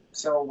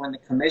 So when the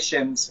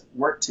commissions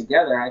work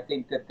together, I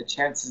think that the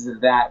chances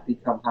of that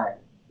become higher.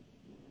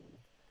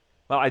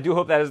 Well, I do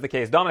hope that is the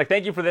case. Dominic,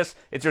 thank you for this.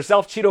 It's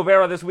yourself, Chito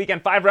Vera, this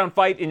weekend. 5-round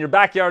fight in your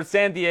backyard,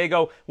 San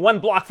Diego. 1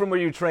 block from where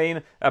you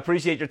train.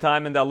 Appreciate your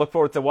time, and look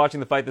forward to watching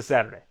the fight this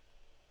Saturday.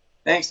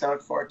 Thanks. I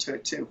look forward to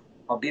it, too.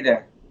 I'll be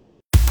there.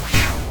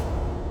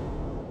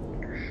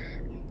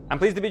 I'm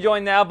pleased to be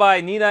joined now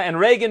by Nina and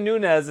Reagan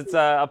Nunes. It's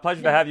a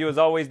pleasure to have you as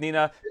always,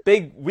 Nina.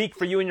 Big week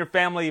for you and your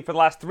family for the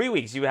last 3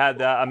 weeks. You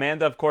had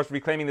Amanda, of course,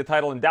 reclaiming the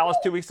title in Dallas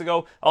 2 weeks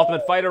ago.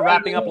 Ultimate Fighter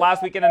wrapping up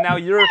last weekend, and now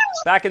you're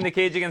back in the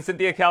cage against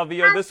Cynthia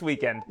Calvillo this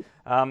weekend.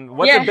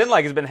 What's it been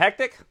like? Has it been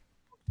hectic?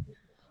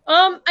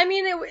 I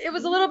mean, it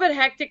was a little bit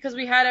hectic because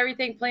we had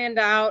everything planned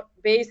out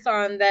based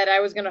on that I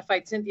was going to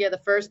fight Cynthia the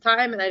first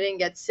time, and I didn't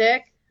get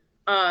sick.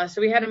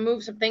 So we had to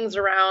move some things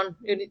around.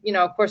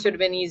 Of course, it would have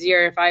been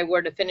easier if I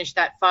were to finish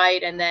that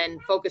fight and then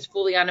focus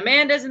fully on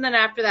Amanda's and then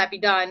after that be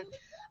done.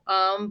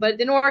 But it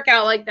didn't work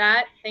out like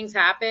that. Things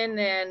happen,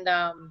 and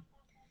it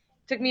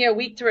took me a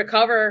week to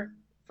recover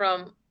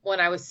from when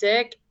I was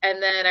sick.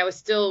 And then I was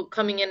still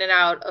coming in and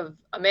out of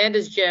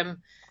Amanda's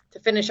gym to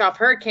finish off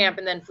her camp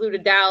and then flew to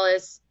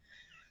Dallas.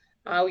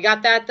 We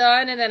got that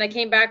done, and then I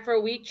came back for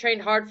a week,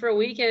 trained hard for a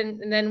week,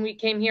 and then we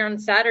came here on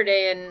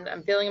Saturday, and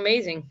I'm feeling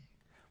amazing.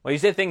 Well, you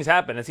say things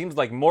happen. It seems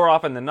like more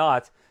often than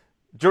not,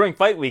 during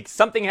fight week,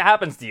 something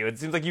happens to you. It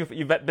seems like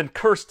you've been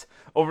cursed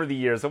over the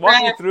years. So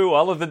walk me through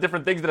all of the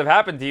different things that have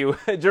happened to you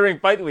during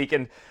fight week.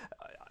 And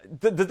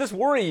does this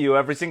worry you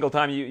every single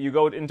time you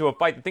go into a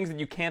fight, the things that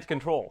you can't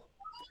control?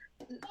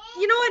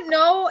 You know what?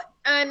 No.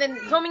 And then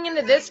coming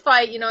into this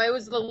fight, it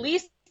was the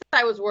least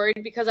I was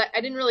worried because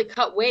I didn't really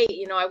cut weight.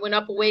 I went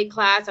up a weight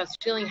class. I was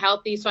feeling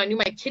healthy, so I knew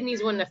my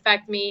kidneys wouldn't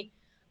affect me,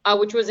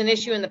 which was an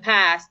issue in the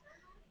past.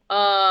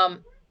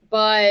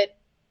 But,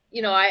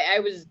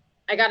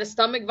 I got a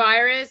stomach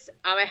virus.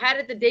 I had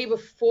it the day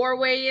before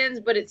weigh-ins,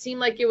 but it seemed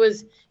like it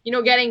was,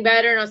 getting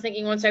better. And I was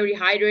thinking once I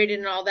rehydrated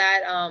and all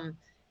that,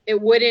 it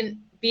wouldn't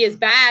be as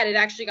bad. It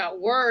actually got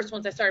worse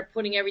once I started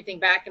putting everything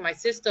back in my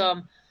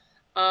system.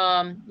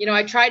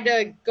 I tried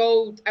to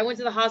I went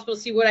to the hospital to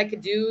see what I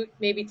could do,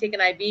 maybe take an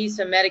IV,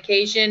 some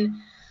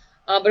medication.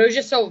 But it was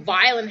just so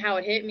violent how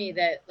it hit me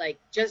that,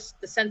 just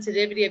the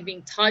sensitivity of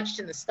being touched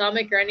in the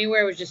stomach or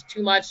anywhere was just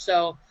too much.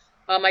 So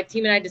my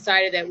team and I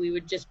decided that we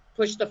would just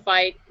push the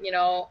fight.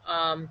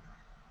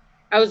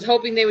 I was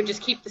hoping they would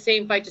just keep the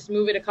same fight, just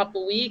move it a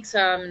couple weeks.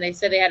 They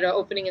said they had an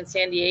opening in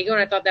San Diego, and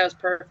I thought that was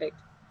perfect.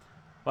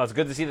 Well, it's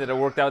good to see that it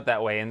worked out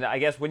that way. And I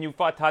guess when you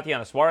fought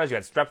Tatiana Suarez, you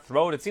had strep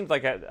throat. It seems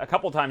like a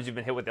couple times you've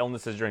been hit with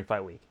illnesses during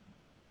fight week.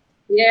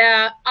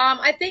 Yeah,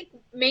 I think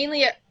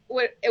mainly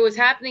what it was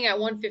happening at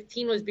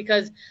 115 was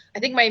because I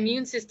think my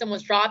immune system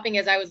was dropping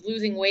as I was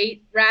losing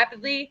weight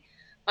rapidly.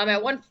 At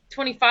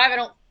 125, I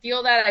don't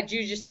feel that. I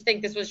do just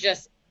think this was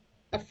just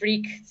a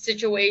freak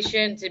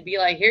situation to be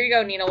like, here you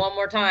go, Nina, one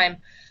more time.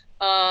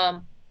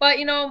 But,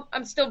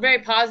 I'm still very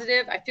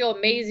positive. I feel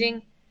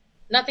amazing.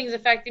 Nothing's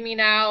affecting me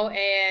now,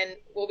 and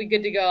we'll be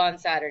good to go on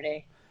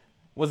Saturday.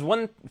 Was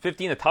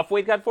 115 a tough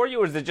weight cut for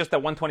you, or is it just that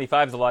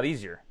 125 is a lot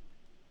easier?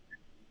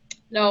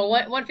 No,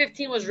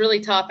 115 was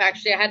really tough,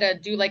 actually. I had to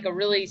do, a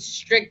really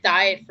strict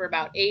diet for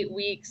about 8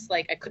 weeks.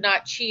 I could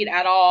not cheat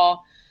at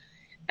all.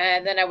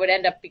 And then I would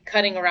end up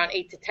cutting around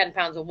 8 to 10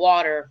 pounds of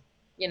water,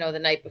 the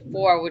night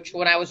before, which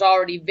when I was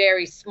already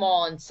very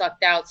small and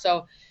sucked out.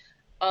 So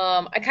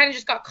I kind of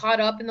just got caught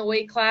up in the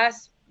weight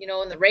class, in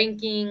the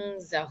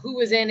rankings, who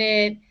was in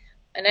it.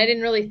 And I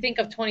didn't really think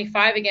of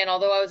 25 again,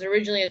 although I was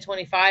originally a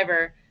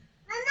 25er.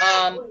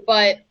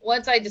 But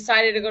once I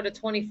decided to go to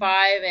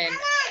 25, and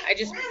I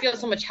just feel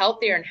so much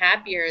healthier and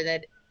happier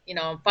that,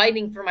 I'm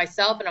fighting for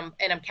myself,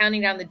 and I'm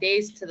counting down the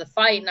days to the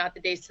fight, not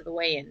the days to the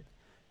weigh-in.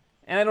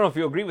 And I don't know if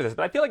you agree with this,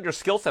 but I feel like your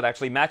skill set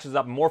actually matches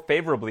up more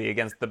favorably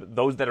against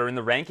those that are in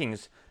the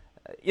rankings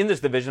in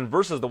this division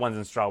versus the ones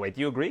in strawweight.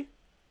 Do you agree?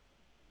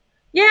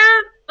 Yeah.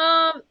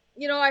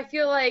 I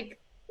feel like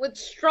with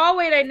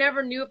strawweight, I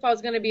never knew if I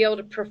was going to be able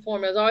to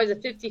perform. It was always a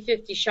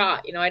 50-50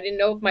 shot. I didn't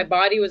know if my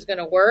body was going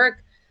to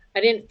work.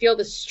 I didn't feel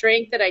the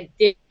strength that I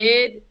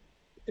did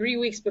 3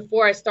 weeks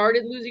before I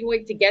started losing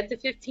weight to get to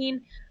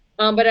 15.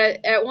 But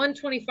at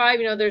 125,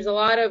 there's a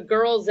lot of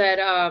girls that,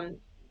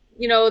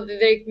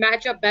 they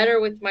match up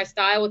better with my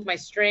style, with my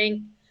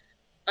strength.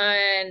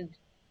 And,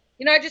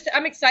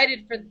 I'm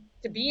excited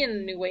to be in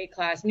the new weight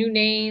class, new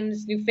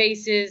names, new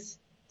faces.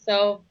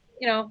 So,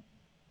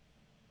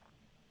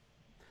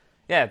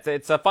 Yeah,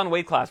 it's a fun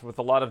weight class with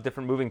a lot of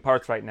different moving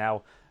parts right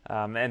now,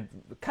 and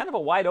kind of a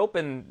wide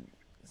open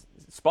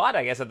spot,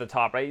 I guess, at the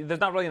top, right? There's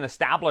not really an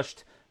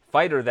established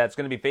fighter that's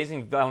going to be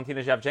facing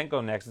Valentina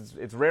Shevchenko next.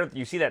 It's rare that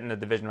you see that in the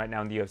division right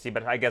now in the UFC,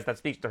 but I guess that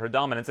speaks to her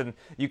dominance, and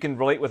you can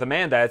relate with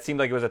Amanda. It seemed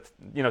like it was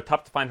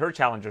tough to find her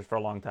challengers for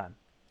a long time.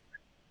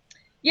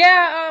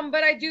 Yeah,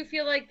 but I do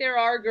feel like there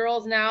are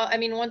girls now. I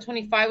mean,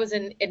 125 was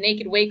a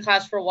naked weight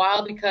class for a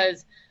while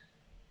because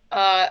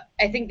I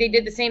think they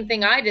did the same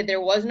thing I did. There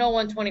was no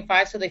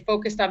 125, so they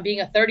focused on being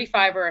a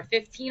 35 or a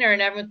 15er,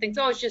 and everyone thinks,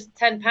 oh, it's just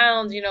 10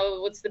 pounds,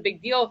 what's the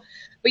big deal?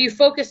 But you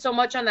focus so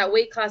much on that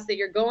weight class that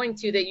you're going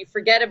to that you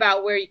forget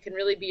about where you can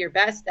really be your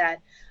best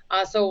at.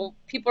 So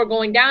people are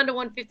going down to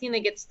 115, they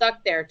get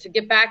stuck there. To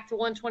get back to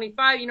 125,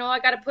 I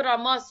got to put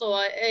on muscle,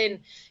 and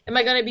am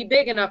I going to be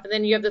big enough? And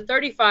then you have the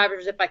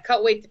 35ers. If I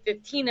cut weight to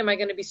 15, am I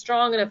going to be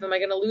strong enough? Am I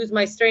going to lose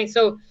my strength?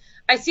 So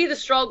I see the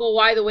struggle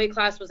why the weight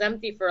class was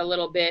empty for a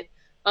little bit.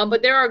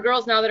 But there are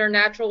girls now that are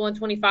natural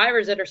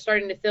 125ers that are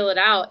starting to fill it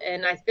out.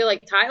 And I feel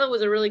like Tyler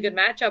was a really good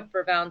matchup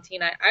for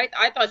Valentina.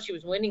 I thought she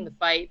was winning the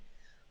fight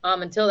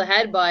until the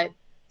headbutt.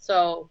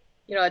 So,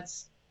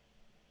 it's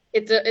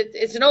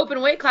an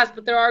open weight class,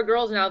 but there are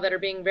girls now that are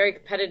being very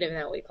competitive in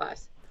that weight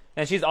class.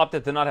 And she's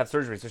opted to not have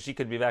surgery, so she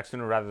could be back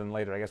sooner rather than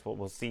later. I guess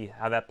we'll see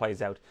how that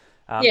plays out.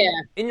 Yeah.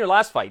 In your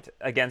last fight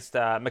against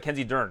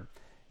Mackenzie Dern,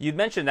 you'd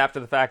mentioned after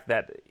the fact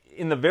that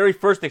in the very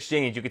first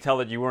exchange, you could tell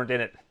that you weren't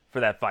in it for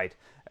that fight.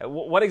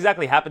 What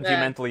exactly happened to you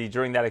mentally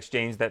during that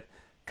exchange that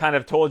kind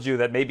of told you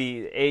that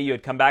maybe A, you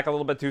had come back a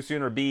little bit too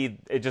soon, or B,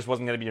 it just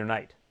wasn't going to be your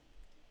night?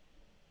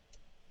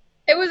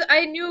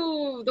 I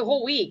knew the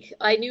whole week.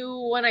 I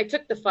knew when I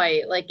took the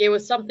fight. Like, it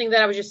was something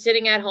that I was just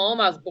sitting at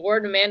home. I was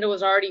bored. Amanda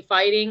was already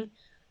fighting.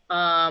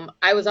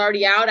 I was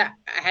already out. I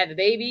had the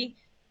baby.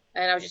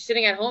 And I was just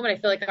sitting at home, and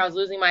I feel like I was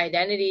losing my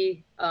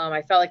identity.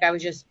 I felt like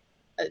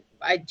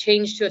I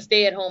changed to a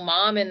stay-at-home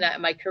mom, and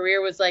that my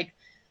career was like,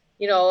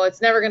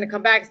 it's never going to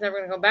come back. It's never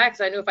going to come back.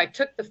 So I knew if I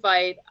took the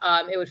fight,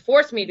 it would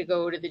force me to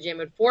go to the gym. It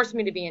would force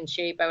me to be in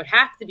shape. I would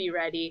have to be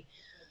ready.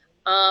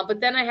 But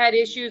then I had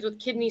issues with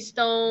kidney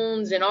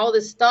stones and all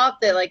this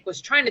stuff that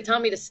was trying to tell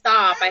me to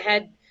stop. I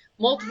had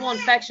multiple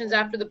infections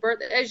after the birth.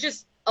 It was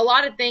just a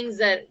lot of things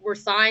that were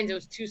signs it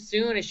was too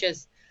soon. I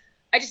just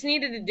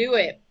needed to do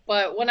it.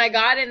 But when I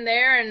got in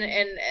there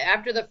and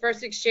after the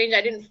first exchange,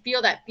 I didn't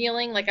feel that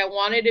feeling like I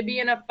wanted to be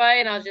in a fight.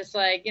 And I was just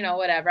like,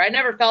 whatever. I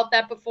never felt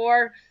that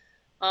before.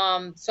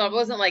 So I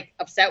wasn't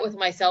upset with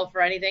myself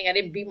or anything. I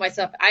didn't beat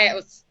myself. I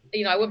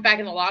went back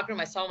in the locker room.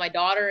 I saw my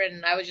daughter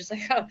and I was just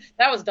like, oh,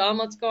 that was dumb.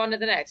 Let's go on to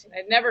the next.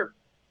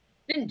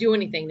 Didn't do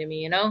anything to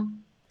me,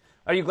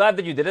 Are you glad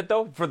that you did it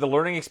though, for the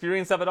learning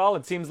experience of it all?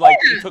 It seems like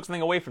you took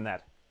something away from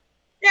that.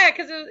 Yeah,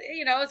 because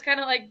it's kind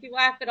of like you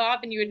laugh it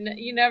off, and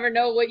you never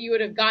know what you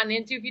would have gotten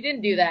into if you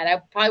didn't do that. I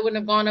probably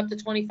wouldn't have gone up to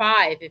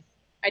 25 if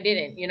I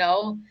didn't,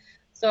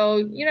 So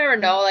you never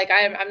know.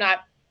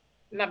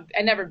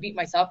 I never beat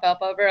myself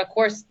up over. Of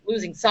course,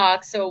 losing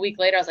sucks. So a week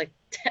later, I was like,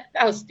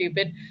 that was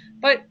stupid.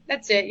 But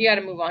that's it. You got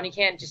to move on. You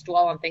can't just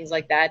dwell on things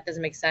like that. It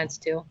doesn't make sense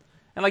to.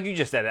 And like you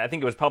just said, I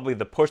think it was probably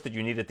the push that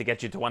you needed to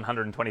get you to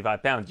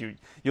 125 pounds. You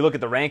look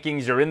at the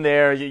rankings, you're in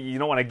there, you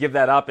don't want to give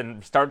that up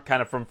and start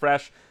kind of from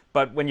fresh.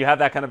 But when you have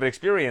that kind of an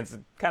experience,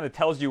 it kind of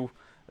tells you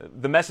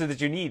the message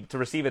that you need to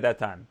receive at that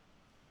time.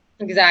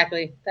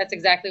 Exactly. That's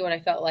exactly what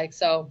I felt like.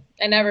 So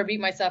I never beat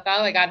myself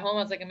out. I got home.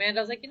 I was like,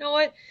 Amanda, you know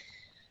what?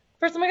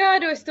 First, I'm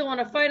like, do I still want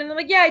to fight? And I'm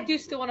like, yeah, I do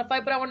still want to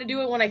fight, but I want to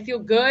do it when I feel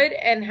good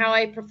and how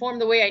I perform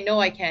the way I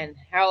know I can,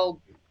 how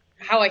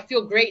I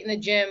feel great in the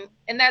gym.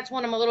 And that's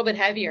when I'm a little bit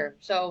heavier.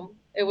 So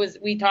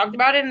we talked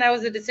about it, and that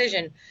was the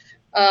decision.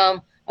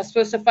 I was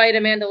supposed to fight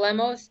Amanda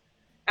Lemos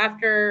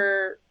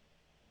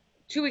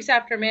 2 weeks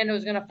after Amanda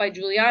was going to fight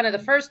Juliana the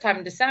first time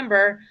in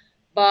December,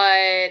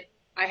 but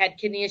I had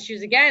kidney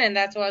issues again. And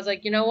that's why I was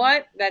like, you know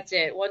what? That's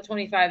it.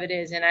 125 it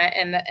is.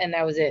 And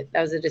that was it.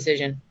 That was the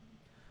decision.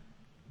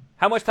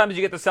 How much time did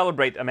you get to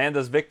celebrate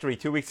Amanda's victory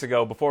 2 weeks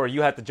ago before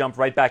you had to jump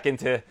right back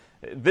into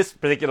this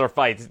particular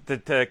fight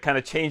to kind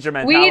of change your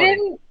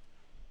mentality?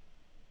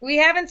 We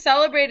haven't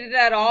celebrated it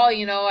at all.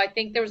 You know, I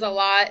think there was a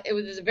lot. It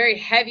was a very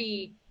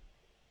heavy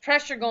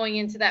pressure going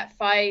into that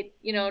fight,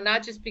 you know,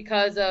 not just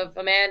because of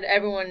Amanda.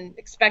 Everyone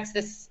expects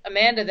this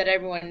Amanda that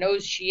everyone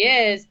knows she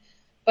is,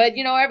 but,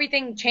 you know,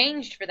 everything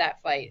changed for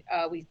that fight.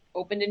 We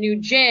opened a new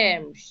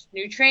gym,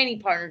 new training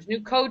partners, new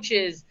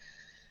coaches,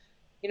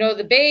 you know,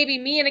 the baby,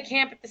 me in a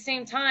camp at the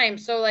same time.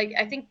 So, like,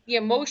 I think the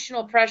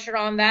emotional pressure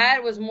on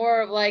that was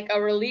more of like a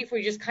relief where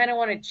you just kind of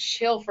want to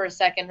chill for a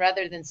second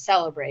rather than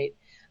celebrate.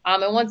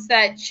 And once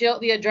that chill,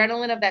 the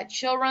adrenaline of that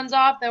chill runs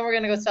off, then we're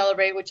going to go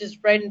celebrate, which is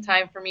right in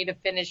time for me to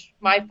finish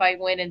my fight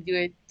win and do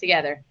it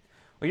together.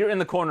 Well, you're in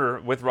the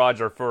corner with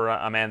Roger for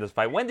Amanda's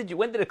fight. When did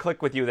it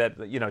click with you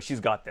that, you know, she's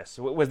got this?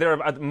 Was there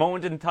a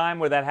moment in time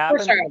where that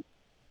happened?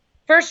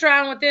 First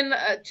round, within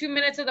 2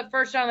 minutes of the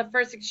first round, the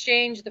first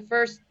exchange, the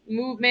first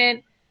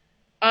movement.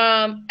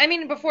 I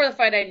mean, before the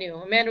fight, I knew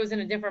Amanda was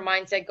in a different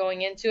mindset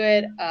going into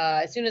it.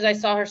 As soon as I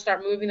saw her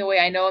start moving the way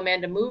I know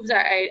Amanda moves,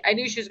 I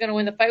knew she was going to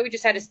win the fight. We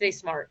just had to stay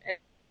smart.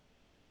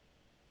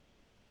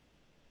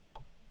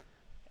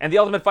 And the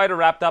Ultimate Fighter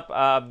wrapped up.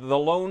 The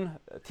lone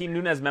Team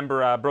Nunes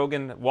member,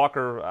 Brogan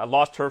Walker,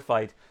 lost her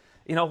fight.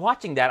 You know,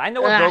 watching that, I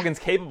know what Brogan's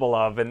capable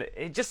of, and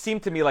it just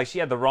seemed to me like she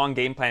had the wrong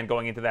game plan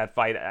going into that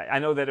fight. I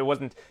know that it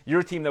wasn't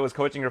your team that was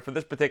coaching her for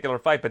this particular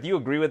fight, but do you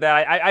agree with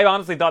that? I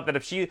honestly thought that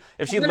if she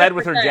 100%. Led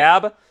with her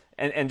jab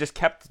and just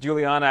kept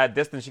Juliana at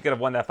distance, she could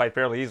have won that fight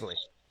fairly easily.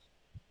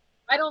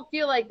 I don't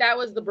feel like that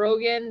was the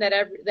Brogan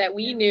that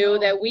we knew,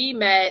 that we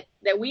met,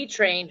 that we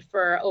trained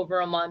for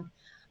over a month.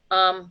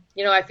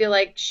 You know, I feel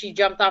like she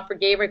jumped off for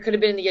Gabriel. It could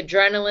have been the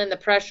adrenaline, the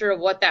pressure of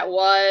what that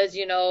was,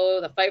 you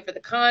know, the fight for the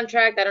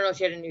contract. I don't know if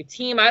she had a new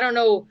team. I don't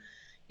know.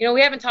 You know,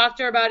 we haven't talked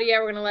to her about it yet.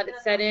 We're going to let it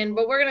set in,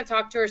 but we're going to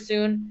talk to her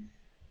soon.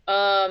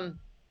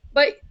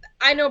 But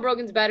I know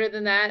Brogan's better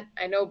than that.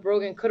 I know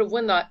Brogan could have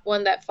won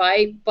that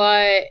fight,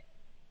 but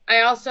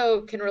I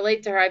also can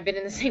relate to her. I've been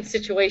in the same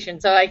situation,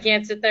 so I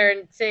can't sit there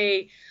and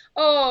say,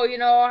 oh, you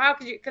know, how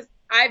could you? Because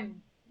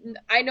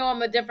I know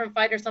I'm a different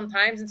fighter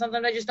sometimes, and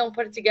sometimes I just don't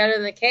put it together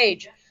in the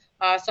cage.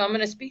 So I'm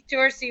going to speak to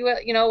her, see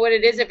what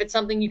it is, if it's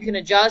something you can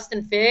adjust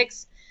and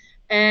fix,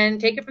 and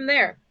take it from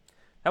there.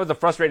 That was a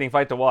frustrating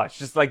fight to watch.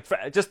 Just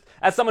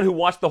as someone who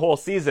watched the whole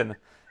season,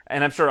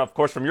 and I'm sure, of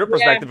course, from your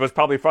perspective, it was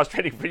probably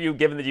frustrating for you,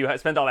 given that you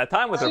spent all that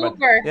time with her. But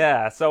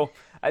yeah, so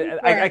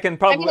I can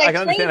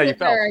understand how you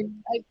felt.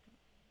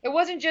 It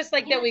wasn't just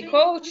like that we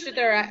coached with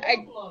her.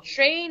 I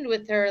trained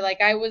with her.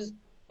 Like I was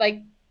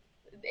like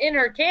in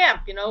her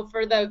camp, you know,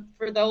 for the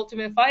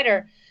Ultimate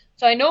Fighter.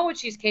 So I know what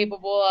she's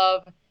capable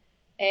of.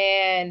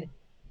 And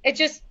it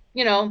just,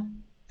 you know,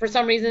 for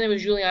some reason it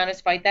was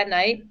Juliana's fight that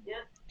night. Yeah.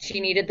 She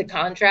needed the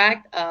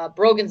contract.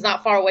 Brogan's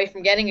not far away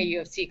from getting a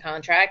UFC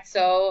contract.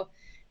 So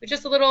it was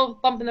just a little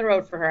bump in the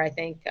road for her, I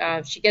think.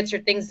 If she gets her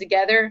things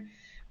together,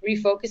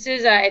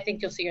 refocuses, I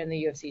think you'll see her in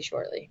the UFC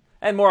shortly.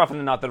 And more often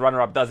than not, the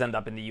runner-up does end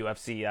up in the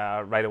UFC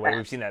right away.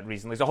 We've seen that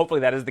recently. So hopefully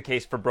that is the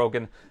case for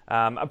Brogan.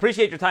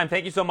 Appreciate your time.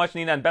 Thank you so much,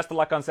 Nina, and best of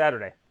luck on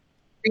Saturday.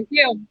 Thank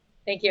you.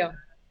 Thank you.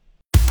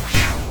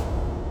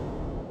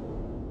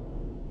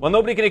 Well,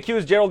 nobody can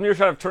accuse Gerald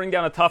Meerschaert of turning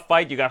down a tough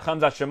fight. You got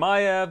Khamzat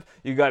Chimaev,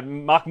 you got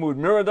Mahmoud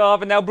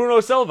Muradov, and now Bruno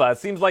Silva. It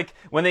seems like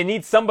when they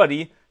need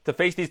somebody to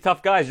face these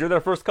tough guys, you're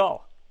their first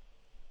call.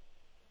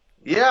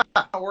 Yeah,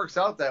 it works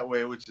out that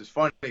way, which is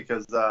funny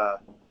because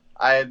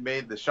I had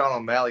made the Sean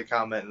O'Malley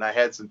comment, and I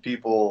had some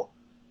people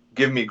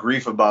give me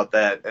grief about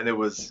that, and it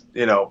was,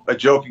 you know, a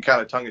joke and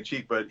kind of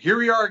tongue-in-cheek. But here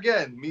we are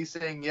again, me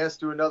saying yes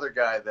to another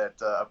guy that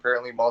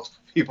apparently multiple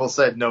people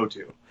said no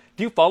to.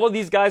 Do you follow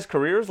these guys'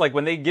 careers? Like,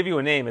 when they give you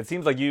a name, it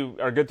seems like you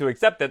are good to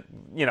accept it,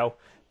 you know.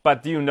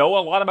 But do you know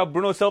a lot about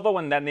Bruno Silva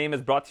when that name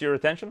is brought to your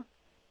attention?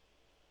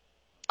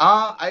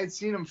 I had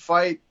seen him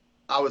fight.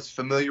 I was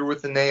familiar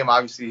with the name.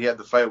 Obviously, he had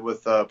the fight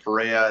with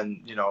Pereira,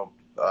 and, you know,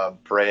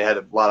 Pereira had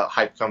a lot of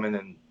hype coming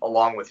in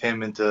along with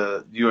him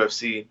into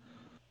UFC.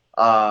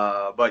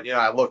 But, you know,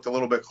 I looked a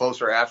little bit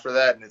closer after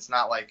that, and it's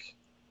not like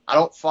I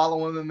don't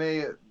follow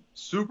MMA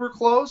super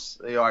close.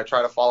 You know, I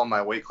try to follow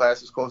my weight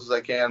class as close as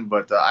I can,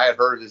 but I had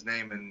heard of his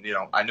name, and, you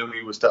know, I knew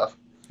he was tough.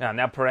 Yeah,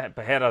 now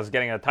Pereira is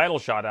getting a title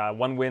shot,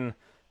 one win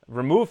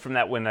removed from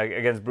that win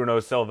against Bruno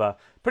Silva.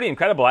 Pretty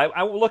incredible.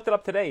 I looked it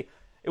up today.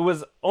 It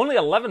was only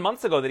 11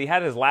 months ago that he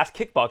had his last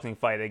kickboxing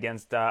fight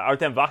against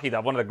Artem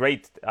Vakhidov, one of the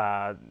great,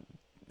 I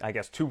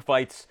guess, two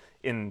fights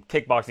in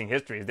kickboxing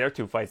history. Their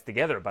two fights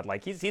together, but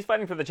like he's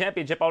fighting for the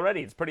championship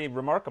already. It's pretty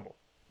remarkable.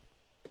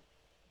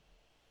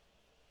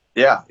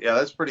 Yeah,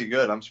 that's pretty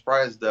good. I'm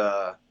surprised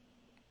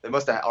they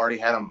must have already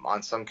had him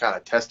on some kind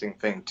of testing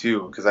thing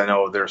too, because I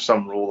know there's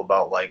some rule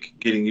about like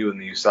getting you in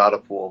the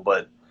USADA pool.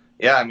 But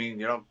yeah, I mean,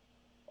 you know,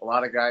 a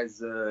lot of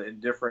guys in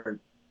different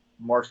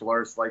martial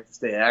arts like to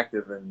stay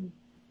active, and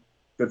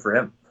good for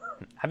him.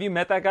 Have you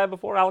met that guy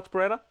before, Alex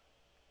Pereira?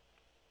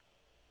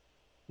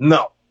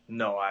 No,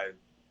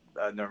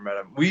 I've never met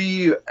him.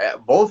 We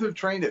both have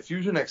trained at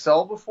Fusion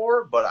Excel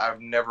before, but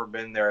I've never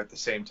been there at the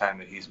same time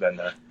that he's been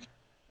there.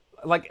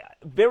 like,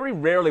 very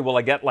rarely will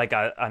I get like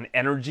an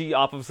energy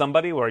off of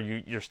somebody where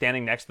you're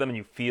standing next to them and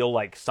you feel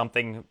like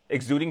something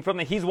exuding from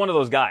them. He's one of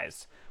those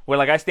guys where,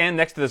 like, I stand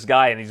next to this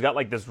guy and he's got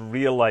like this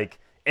real like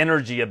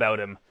energy about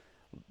him,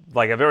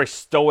 like a very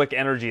stoic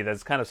energy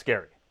that's kind of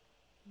scary.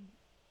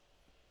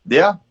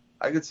 Yeah,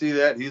 I could see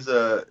that. He's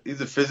a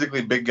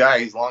physically big guy.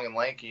 He's long and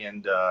lanky,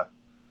 and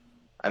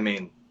I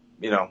mean,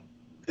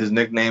 his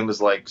nickname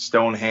is like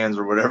Stone Hands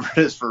or whatever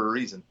it is for a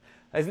reason.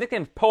 His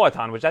nickname's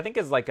Poatan, which I think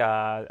is like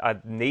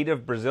a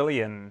native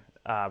Brazilian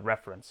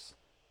reference.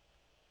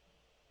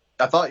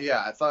 I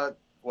thought,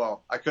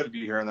 well, I could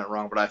be hearing that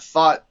wrong, but I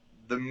thought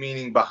the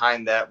meaning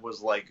behind that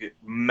was like it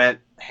meant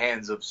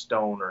hands of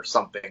stone or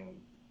something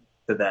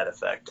to that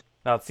effect.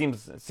 Well, it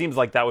seems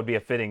like that would be a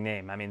fitting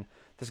name. I mean,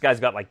 this guy's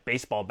got like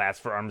baseball bats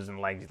for arms and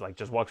legs. He's like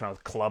just walks around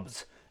with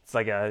clubs. It's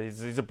like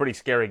he's a pretty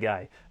scary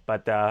guy.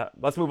 But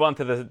let's move on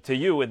to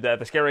you with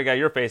the scary guy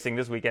you're facing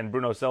this weekend,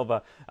 Bruno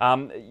Silva.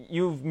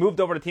 You've moved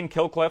over to Team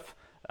Killcliff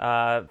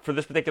for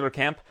this particular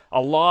camp.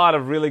 A lot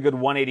of really good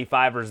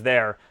 185ers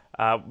there.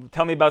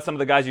 Tell me about some of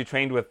the guys you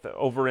trained with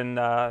over in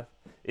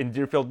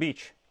Deerfield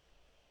Beach.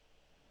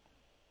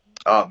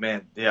 Oh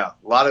man, yeah,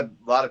 a lot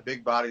of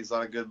big bodies, a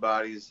lot of good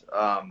bodies.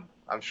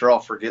 I'm sure I'll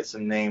forget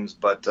some names,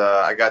 but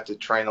I got to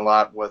train a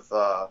lot with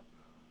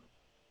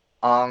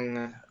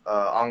Ong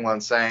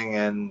Lan Sang,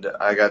 and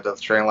I got to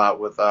train a lot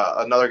with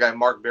another guy,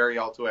 Mark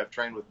Barrialt, who I've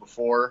trained with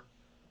before,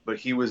 but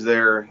he was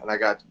there, and I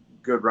got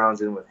good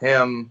rounds in with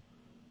him.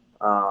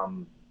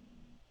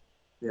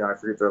 I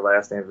forget their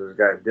last names. There's a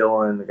guy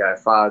Dylan, the guy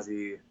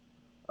Fozzie,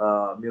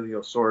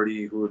 Emilio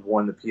Sordi, who had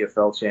won the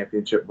PFL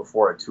championship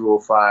before at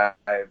 205,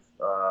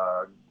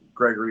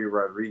 Gregory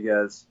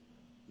Rodriguez,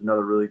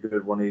 another really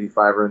good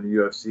 185er in the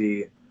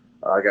UFC.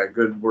 I got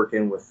good work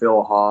in with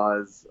Phil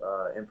Hawes.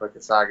 Impa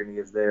Kasagani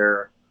is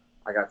there.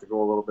 I got to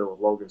go a little bit with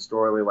Logan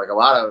Storley, like a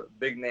lot of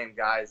big name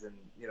guys. And,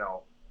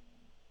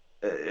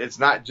 it's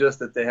not just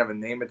that they have a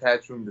name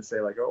attached to them to say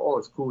like, oh,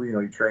 it's cool.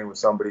 You train with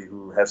somebody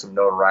who has some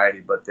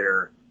notoriety, but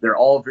they're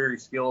all very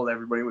skilled.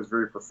 Everybody was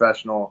very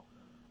professional.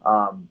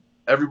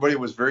 Everybody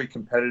was very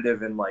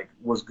competitive and like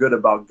was good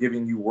about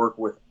giving you work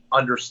with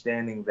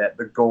understanding that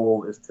the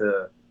goal is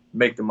to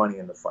make the money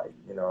in the fight.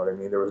 You know what I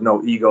mean? There was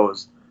no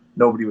egos.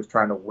 Nobody was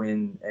trying to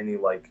win any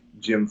like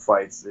gym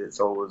fights.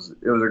 So it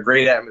was a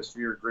great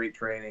atmosphere, great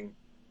training.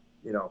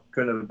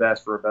 Couldn't have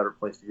asked for a better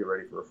place to get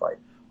ready for a fight.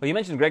 Well, you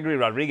mentioned Gregory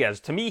Rodriguez.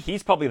 To me,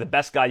 he's probably the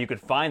best guy you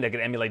could find that could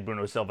emulate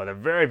Bruno Silva. They're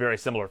very, very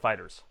similar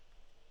fighters.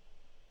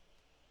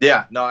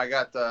 Yeah, no, I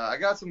got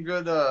some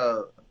good,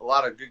 a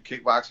lot of good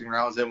kickboxing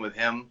rounds in with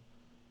him.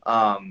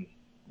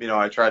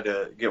 I tried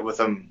to get with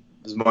him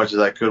as much as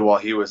I could while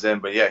he was in,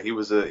 but yeah, he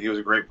was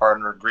a great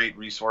partner, great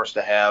resource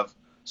to have.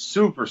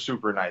 Super,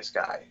 super nice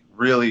guy.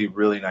 Really,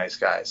 really nice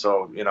guy.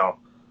 So,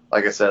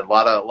 like I said, a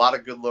lot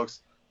of good looks,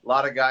 a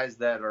lot of guys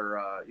that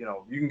are,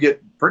 you can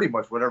get pretty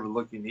much whatever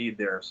look you need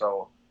there.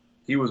 So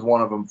he was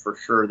one of them for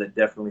sure that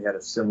definitely had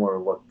a similar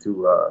look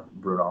to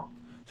Bruno.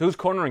 So who's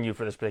cornering you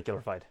for this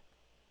particular fight?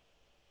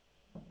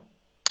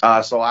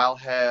 So I'll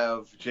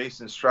have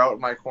Jason Strout in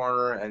my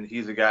corner, and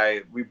he's a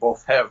guy, we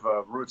both have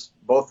roots,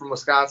 both from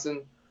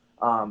Wisconsin.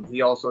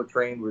 He also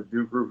trained with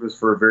Duke Roufus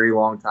for a very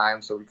long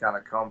time, so we kind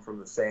of come from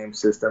the same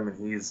system, and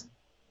he's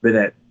been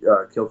at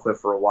Killcliff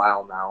for a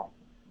while now.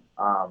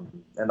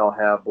 And I'll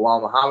have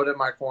Bilal Muhammad in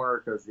my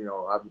corner because,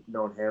 I've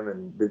known him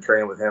and been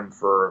training with him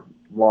for a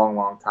long,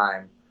 long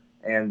time.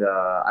 And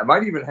I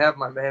might even have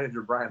my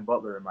manager, Brian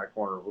Butler, in my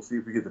corner. We'll see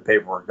if we get the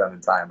paperwork done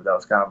in time, but that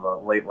was kind of a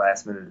late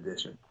last-minute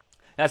addition.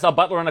 I saw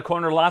Butler in a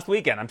corner last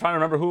weekend. I'm trying to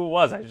remember who it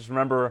was. I just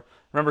remember.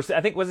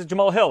 I think was it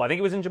Jamal Hill. I think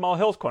he was in Jamal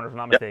Hill's corner, if I'm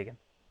not mistaken.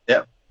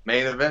 Yep.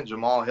 Main event,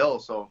 Jamal Hill.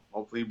 So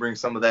hopefully he brings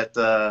some of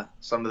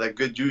that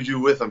good juju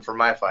with him for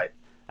my fight.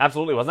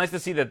 Absolutely. Well, it's nice to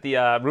see that the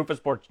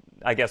Roufusport,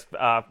 I guess,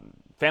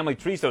 family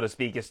tree, so to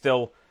speak, is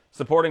still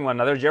supporting one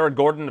another. Jared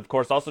Gordon, of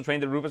course, also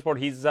trained at Roufusport.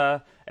 He's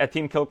at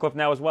Team Killcliff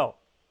now as well.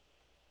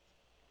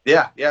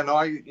 Yeah,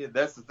 no,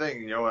 that's the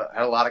thing. I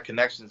had a lot of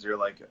connections here.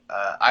 Like,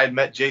 I had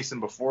met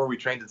Jason before. We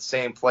trained at the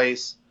same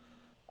place.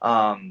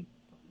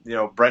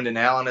 Brendan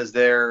Allen is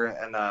there,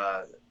 and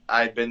I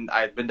had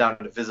been down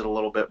to visit a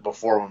little bit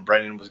before when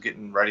Brendan was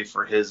getting ready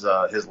for his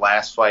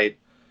last fight.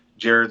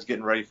 Jared's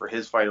getting ready for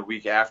his fight a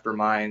week after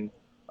mine.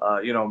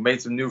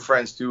 Made some new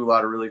friends too. A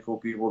lot of really cool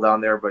people down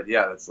there. But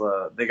yeah,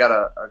 they got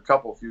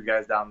a few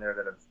guys down there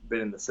that have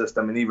been in the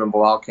system, and even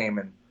Bilal came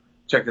and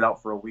checked it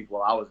out for a week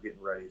while I was getting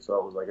ready. So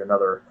it was like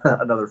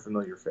another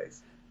familiar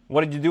face.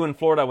 What did you do in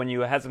Florida when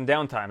you had some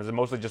downtime? Is it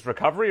mostly just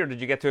recovery, or did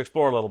you get to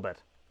explore a little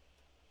bit?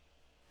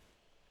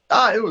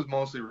 It was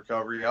mostly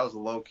recovery. I was a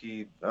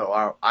low-key.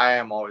 I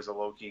am always a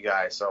low-key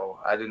guy, so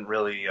I didn't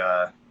really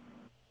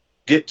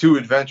get too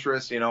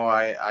adventurous.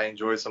 I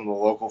enjoyed some of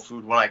the local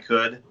food when I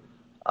could.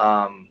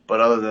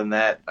 But other than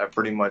that, I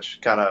pretty much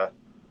kind of,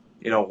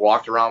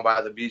 walked around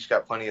by the beach,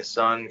 got plenty of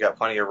sun, got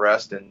plenty of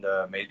rest, and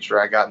made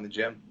sure I got in the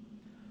gym.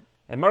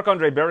 And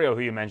Marc-Andre Barriault, who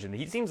you mentioned,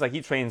 he seems like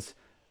he trains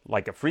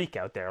like a freak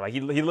out there. Like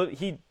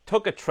he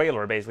took a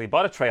trailer, basically,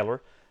 bought a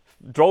trailer,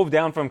 drove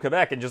down from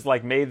Quebec and just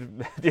like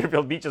made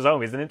Deerfield Beach his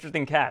home. He's an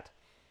interesting cat.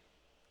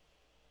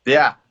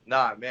 Yeah,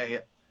 nah, man.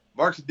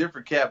 Mark's a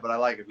different cat, but I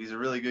like him. He's a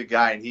really good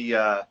guy, and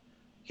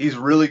he's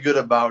really good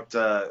about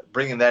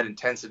bringing that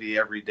intensity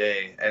every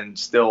day and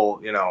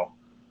still,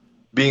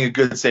 being a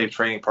good, safe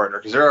training partner.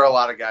 Because there are a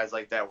lot of guys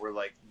like that where,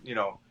 like,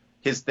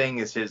 his thing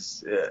is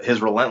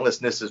his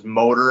relentlessness, his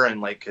motor,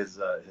 and like his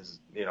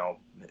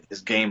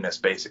gameness,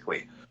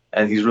 basically.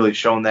 And he's really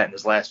shown that in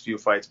his last few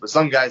fights. But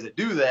some guys that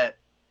do that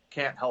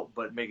can't help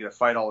but make it a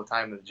fight all the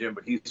time in the gym.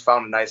 But he's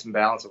found a nice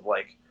balance of,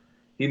 like,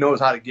 he knows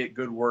how to get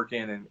good work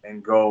in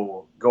and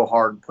go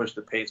hard and push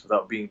the pace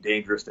without being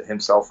dangerous to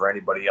himself or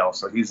anybody else.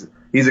 So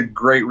he's a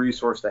great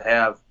resource to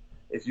have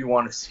if you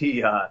want to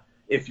see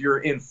if you're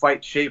in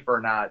fight shape or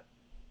not.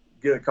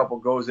 Get a couple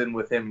goes in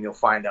with him and you'll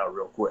find out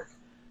real quick.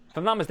 If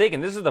I'm not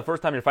mistaken, this is the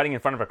first time you're fighting in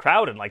front of a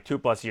crowd in like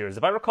 2+ years.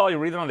 If I recall, you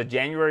were either on the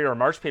January or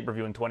March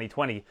pay-per-view in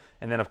 2020,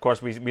 and then of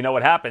course we know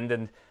what happened,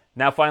 and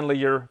now finally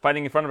you're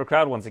fighting in front of a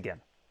crowd once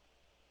again.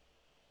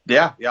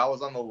 Yeah, I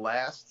was on the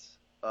last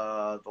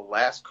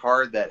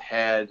card that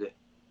had,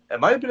 it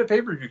might have been a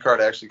pay-per-view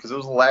card actually, because it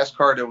was the last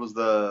card. It was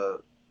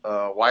the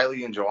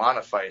Wiley and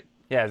Joanna fight.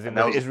 Yeah, it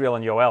was Israel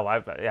and Yoel. I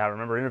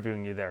remember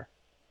interviewing you there.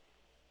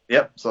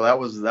 Yep. So that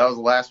was the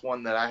last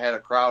one that I had a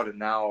crowd, and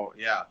now,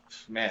 yeah,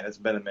 man, it's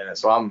been a minute.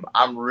 So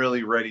I'm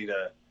really ready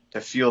to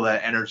feel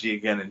that energy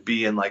again and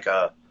be in like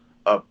a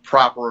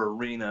proper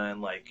arena and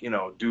like,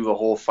 do the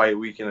whole fight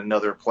week in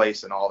another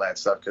place and all that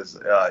stuff. Because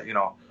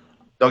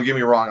don't get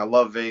me wrong, I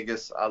love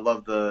Vegas. I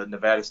love the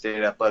Nevada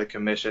State Athletic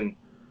Commission.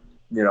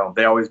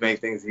 They always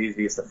make things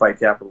easy. It's the fight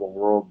capital of the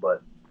world,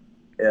 but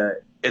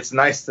it's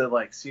nice to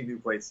like see new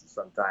places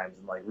sometimes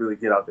and like really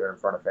get out there in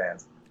front of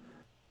fans.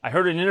 I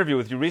heard an interview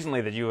with you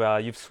recently that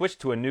you've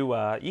switched to a new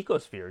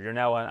Ecosphere. You're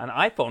now an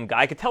iPhone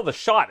guy. I could tell the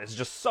shot is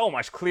just so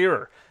much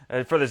clearer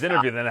for this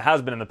interview than it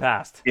has been in the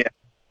past.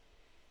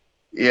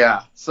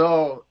 Yeah.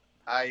 So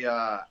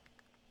I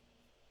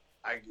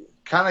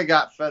kind of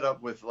got fed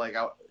up with like,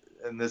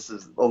 and this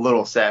is a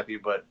little sappy,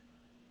 but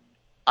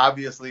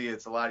obviously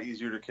it's a lot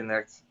easier to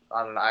connect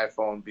on an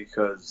iPhone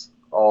because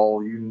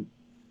all you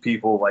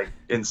people like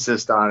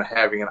insist on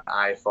having an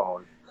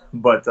iPhone.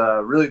 But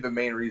really the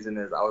main reason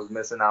is I was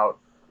missing out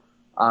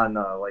on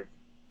like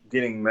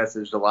getting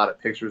messaged a lot of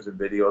pictures and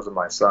videos of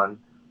my son,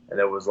 and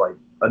it was like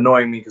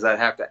annoying me because I'd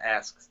have to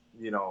ask,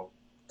 to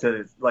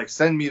like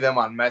send me them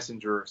on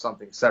Messenger or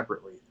something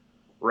separately,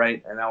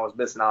 right? And I was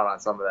missing out on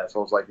some of that, so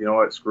I was like, you know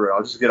what, screw it,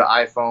 I'll just get an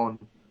iPhone.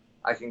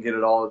 I can get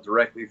it all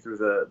directly through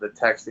the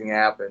texting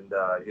app, and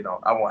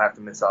I won't have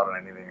to miss out on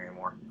anything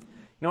anymore. You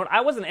know what?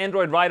 I was an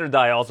Android ride or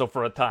die also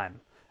for a time.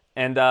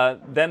 And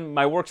then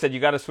my work said you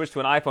got to switch to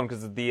an iPhone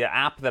because the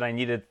app that I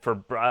needed for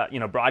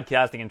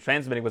broadcasting and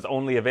transmitting was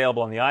only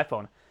available on the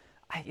iPhone.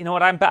 You know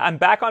what? I'm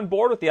back on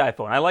board with the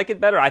iPhone. I like it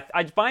better.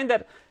 I find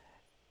that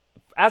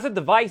as a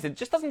device, it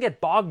just doesn't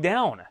get bogged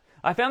down.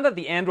 I found that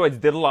the Androids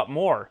did a lot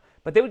more,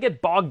 but they would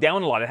get bogged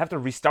down a lot. I'd have to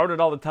restart it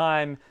all the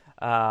time.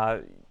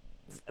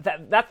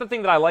 That's the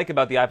thing that I like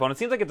about the iPhone. It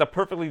seems like it's a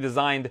perfectly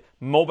designed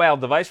mobile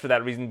device for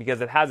that reason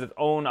because it has its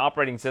own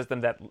operating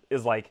system that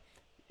is like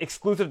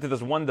exclusive to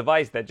this one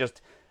device that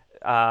just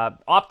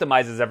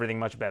optimizes everything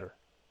much better.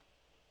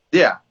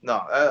 Yeah,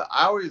 no,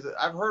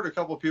 I've heard a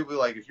couple of people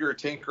like if you're a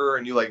tinkerer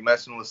and you like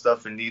messing with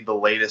stuff and need the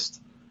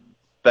latest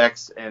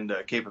specs and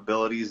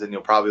capabilities, then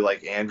you'll probably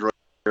like Android.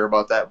 Hear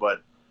about that,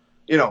 but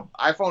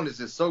iPhone is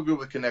just so good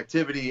with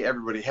connectivity.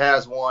 Everybody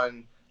has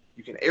one.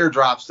 You can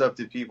airdrop stuff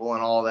to people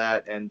and all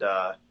that, and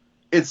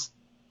it's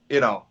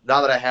now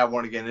that I have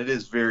one again, it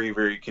is very,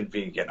 very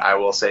convenient. I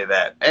will say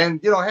that, and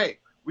hey.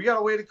 We got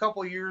to wait a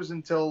couple of years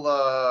until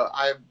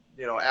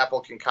Apple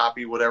can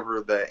copy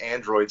whatever the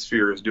Android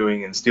sphere is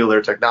doing and steal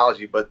their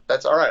technology, but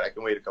that's all right. I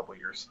can wait a couple of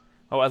years.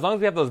 Oh, as long as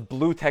we have those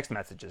blue text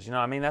messages,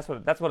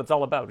 that's what it's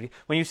all about.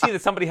 When you see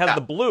that somebody has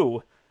the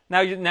blue,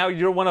 now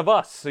you're one of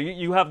us. So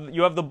you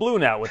have the blue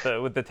now with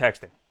the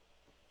texting.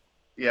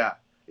 Yeah,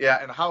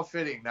 and how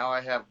fitting. Now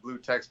I have blue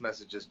text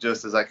messages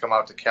just as I come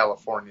out to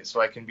California,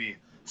 so I can be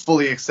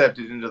fully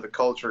accepted into the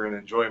culture and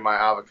enjoy my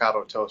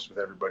avocado toast with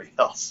everybody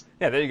else.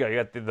 Yeah, there you go.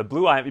 You got the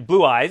blue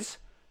eyes,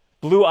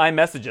 blue eye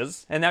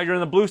messages, and now you're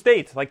in the blue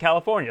state like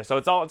California. So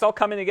it's all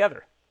coming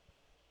together.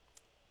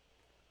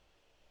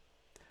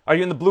 Are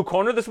you in the blue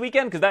corner this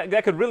weekend? Because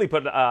that could really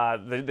put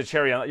the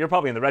cherry on. You're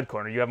probably in the red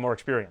corner. You have more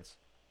experience.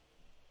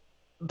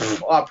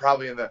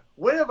 Probably in the.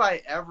 When have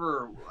I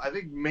ever? I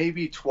think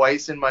maybe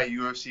twice in my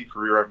UFC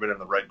career I've been in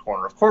the red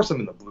corner. Of course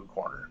I'm in the blue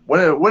corner.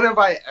 When have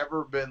I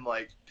ever been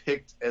like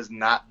picked as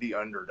not the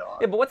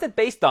underdog? Yeah, but what's it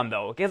based on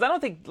though? Because I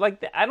don't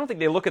think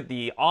they look at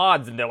the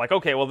odds and they're like,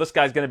 okay, well this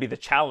guy's going to be the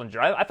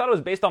challenger. I thought it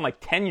was based on like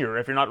tenure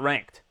if you're not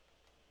ranked.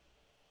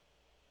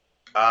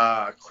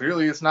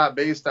 Clearly it's not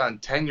based on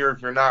tenure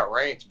if you're not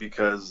ranked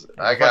because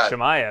I got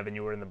Chimaev and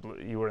you were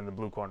in the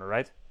blue corner,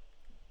 right?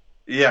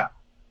 Yeah.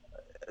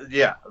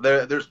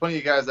 There's plenty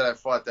of guys that I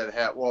fought that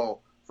had.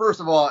 Well, first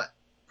of all,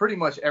 pretty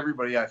much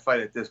everybody I fight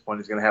at this point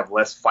is going to have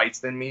less fights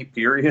than me.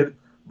 Period.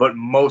 But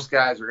most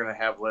guys are going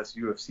to have less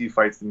UFC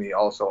fights than me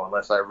also,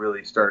 unless I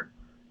really start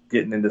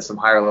getting into some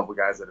higher level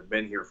guys that have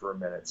been here for a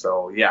minute.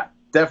 So yeah,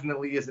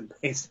 definitely isn't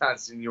based on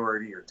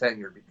seniority or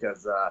tenure,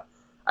 because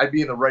I'd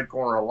be in the red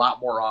corner a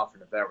lot more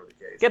often if that were the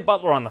case. Get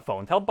Butler on the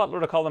phone. Tell Butler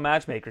to call the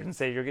matchmakers and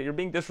say you're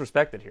being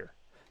disrespected here,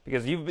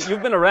 because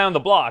you've been around the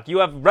block. You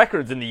have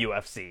records in the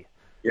UFC.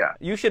 Yeah.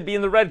 You should be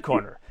in the red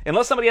corner.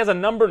 Unless somebody has a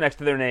number next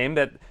to their name,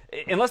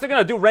 unless they're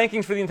going to do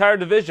rankings for the entire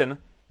division,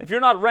 if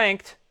you're not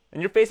ranked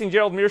and you're facing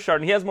Gerald Mearshart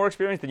and he has more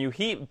experience than you,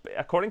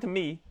 according to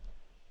me,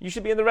 you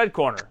should be in the red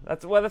corner.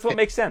 That's what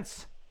makes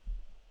sense.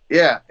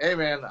 Yeah. Hey,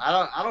 man,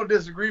 I don't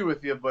disagree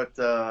with you, but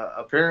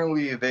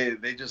apparently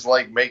they just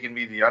like making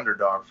me the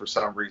underdog for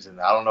some reason.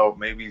 I don't know,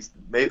 maybe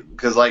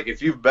because, like,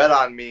 if you've bet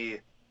on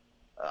me,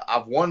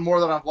 I've won more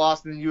than I've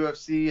lost in the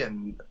UFC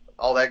and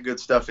all that good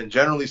stuff. And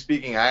generally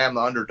speaking, I am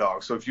the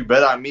underdog. So if you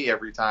bet on me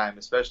every time,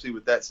 especially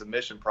with that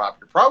submission prop,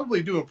 you're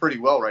probably doing pretty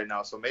well right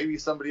now. So maybe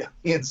somebody on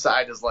the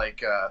inside is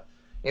like,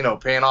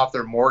 paying off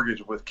their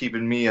mortgage with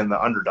keeping me in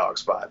the underdog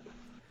spot.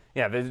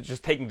 Yeah, they're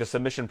just taking the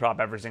submission prop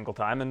every single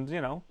time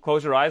and,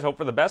 close your eyes, hope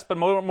for the best. But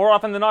more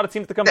often than not, it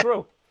seems to come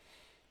through.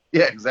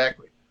 Yeah,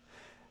 exactly.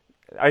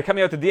 Are you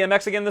coming out to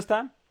DMX again this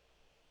time?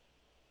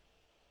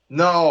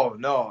 No.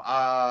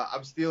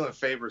 I'm stealing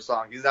Faber's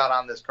song. He's not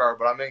on this card,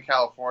 but I'm in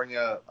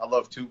California. I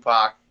love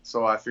Tupac,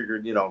 so I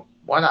figured,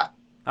 why not?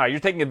 All right, you're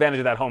taking advantage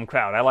of that home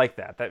crowd. I like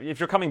that. If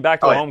you're coming back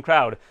to a home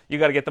crowd, you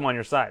got to get them on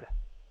your side.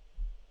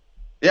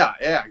 Yeah,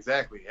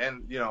 exactly.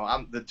 And I'm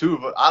out of the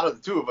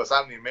two of us,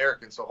 I'm the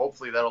American, so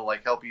hopefully that'll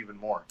help even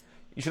more.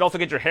 You should also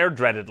get your hair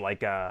dreaded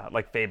like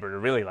Faber to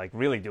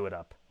really do it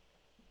up.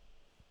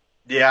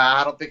 Yeah,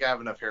 I don't think I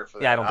have enough hair for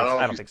that. Yeah,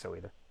 I don't think so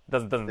either.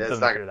 It doesn't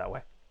appear that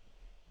way.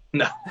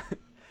 No.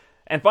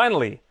 And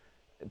finally,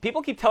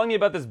 people keep telling me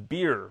about this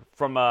beer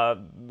from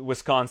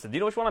Wisconsin. Do you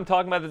know which one I'm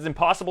talking about? It's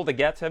impossible to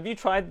get. Have you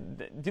tried?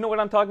 Do you know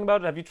what I'm talking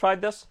about? Have you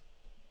tried this?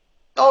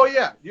 Oh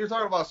yeah, you're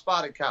talking about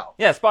Spotted Cow.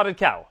 Yeah, Spotted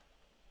Cow.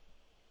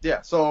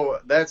 Yeah, so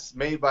that's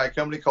made by a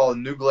company called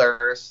New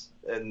Glarus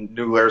in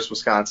New Glarus,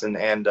 Wisconsin,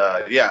 and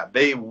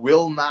they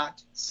will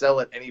not sell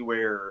it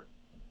anywhere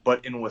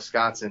but in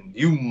Wisconsin.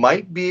 You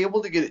might be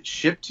able to get it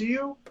shipped to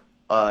you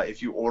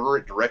if you order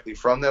it directly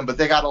from them, but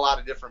they got a lot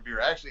of different beer.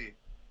 Actually,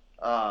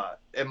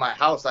 in my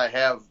house, I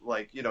have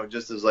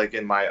just as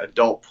in my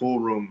adult pool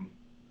room,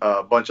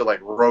 a bunch of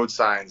road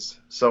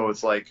signs. So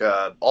it's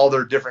all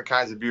their different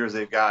kinds of beers.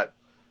 They've got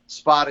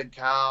Spotted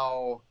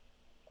Cow.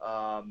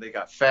 They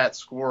got Fat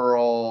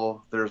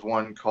Squirrel. There's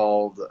one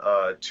called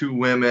Two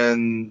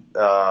Women,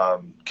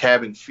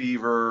 Cabin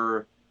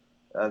Fever.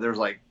 There's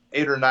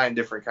 8 or 9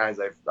 different kinds.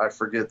 I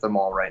forget them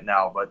all right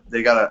now, but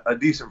they got a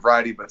decent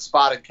variety. But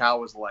Spotted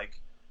Cow is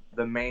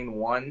the main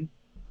one.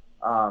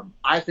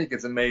 I think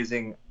it's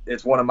amazing.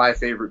 It's one of my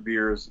favorite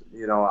beers.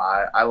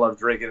 I love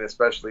drinking it,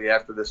 especially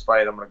after this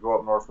fight. I'm going to go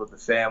up north with the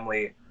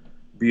family,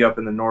 be up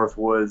in the North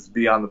Woods,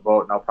 be on the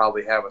boat, and I'll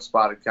probably have a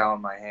Spotted Cow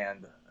in my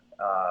hand.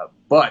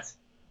 But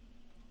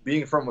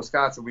being from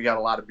Wisconsin, we got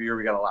a lot of beer.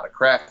 We got a lot of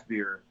craft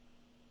beer.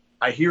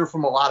 I hear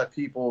from a lot of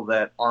people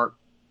that aren't,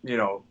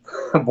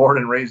 born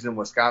and raised in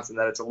Wisconsin,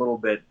 that it's a little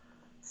bit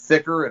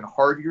thicker and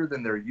heartier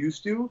than they're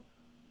used to.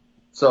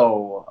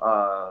 So,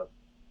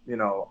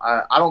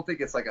 I don't think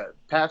it's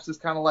Pabst is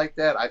kind of like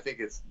that. I think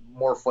it's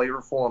more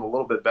flavorful and a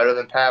little bit better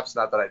than Pabst.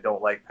 Not that I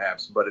don't like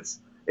Pabst, but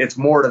it's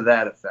more to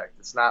that effect.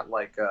 It's not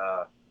like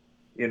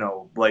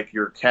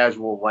your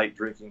casual light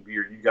drinking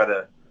beer. You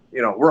gotta,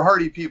 we're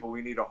hearty people.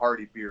 We need a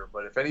hearty beer.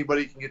 But if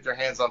anybody can get their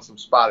hands on some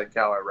Spotted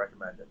Cow, I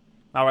recommend it.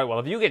 All right, well,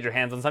 if you get your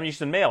hands on some, you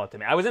should mail it to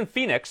me. I was in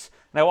Phoenix,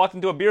 and I walked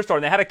into a beer store,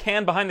 and they had a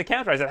can behind the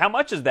counter. I said, how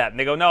much is that? And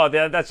they go, no,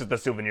 that's just a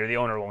souvenir. The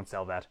owner won't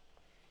sell that.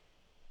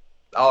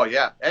 Oh,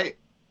 yeah. Hey,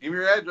 give me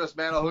your address,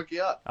 man. I'll hook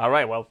you up. All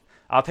right, well,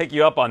 I'll take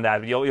you up on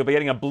that. You'll be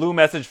getting a blue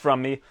message from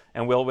me,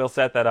 and we'll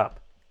set that up.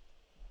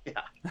 Yeah.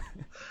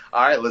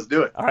 All right, let's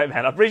do it. All right,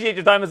 man. I appreciate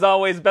your time as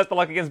always. Best of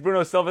luck against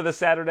Bruno Silva this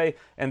Saturday,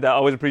 and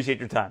always appreciate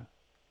your time.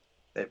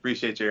 I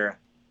appreciate you, Aaron.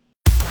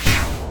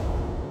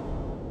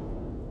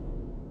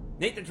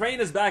 Nate the Train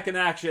is back in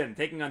action,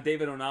 taking on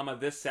David Onama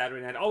this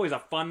Saturday night. Always a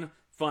fun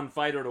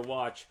fighter to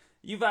watch.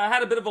 You've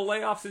had a bit of a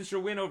layoff since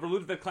your win over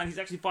Ludwig Klein. He's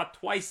actually fought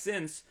twice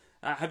since.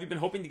 Have you been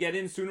hoping to get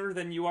in sooner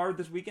than you are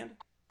this weekend?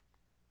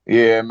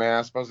 Yeah, man.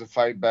 I'm supposed to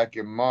fight back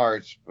in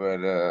March,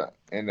 but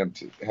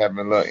ended up having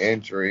a little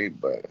injury.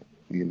 But,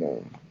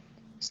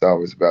 it's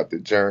always about the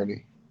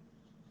journey.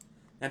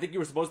 I think you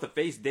were supposed to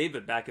face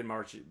David back in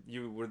March.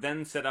 You were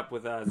then set up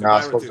with Zubaira. No, I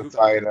was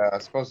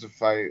supposed to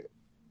fight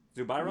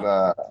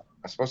Zubaira?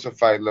 I was supposed to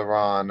fight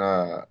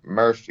LaRon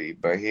Murphy,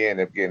 but he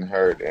ended up getting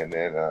hurt, and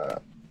then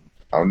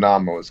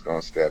Onama was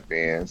going to step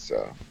in.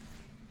 So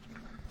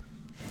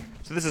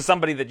this is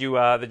somebody that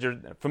you're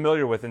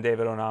familiar with in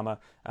David Onama.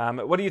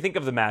 What do you think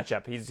of the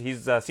matchup? He's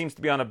seems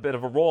to be on a bit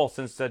of a roll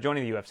since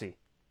joining the UFC.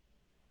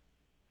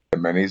 Yeah,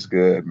 man, he's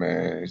good,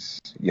 man.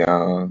 He's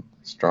young,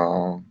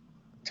 strong,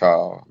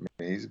 tall. I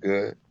mean, he's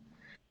good.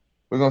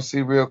 We're going to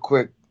see real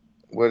quick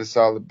what it's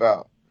all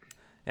about.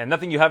 And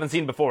nothing you haven't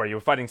seen before. You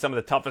were fighting some of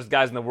the toughest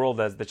guys in the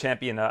world as the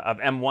champion of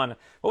M1.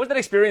 What was that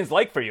experience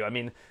like for you? I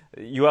mean,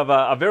 you have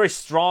a very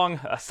strong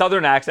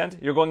southern accent.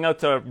 You're going out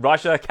to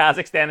Russia,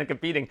 Kazakhstan, and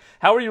competing.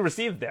 How were you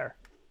received there?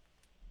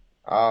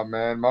 Oh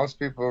man, most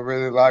people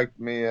really liked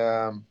me.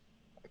 I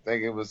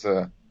think it was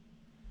a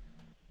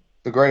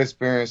great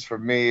experience for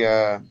me.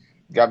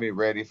 Got me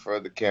ready for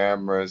the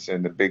cameras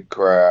and the big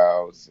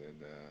crowds,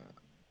 and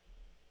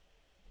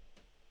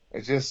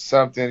it's just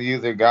something you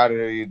either got it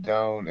or you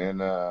don't.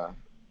 And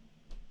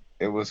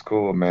it was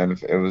cool, man.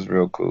 It was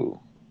real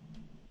cool.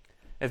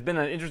 It's been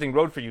an interesting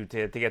road for you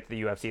to get to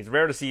the UFC. It's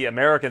rare to see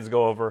Americans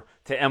go over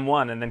to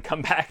M1 and then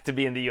come back to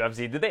be in the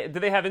UFC. Did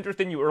they have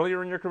interest in you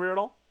earlier in your career at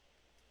all?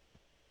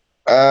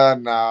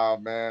 No,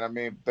 man. I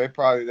mean, they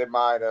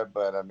might have,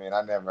 but I mean,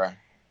 I never.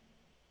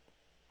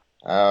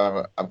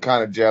 I'm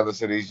kind of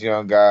jealous of these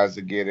young guys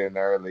that get in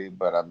early,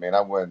 but I mean,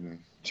 I wouldn't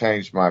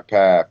change my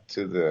path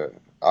to the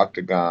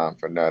octagon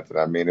for nothing.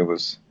 I mean,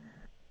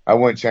 I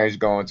wouldn't change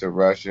going to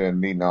Russia and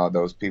meeting all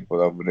those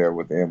people over there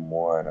with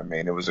M1. I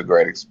mean, it was a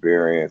great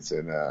experience,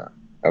 and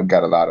I've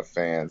got a lot of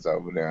fans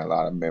over there and a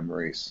lot of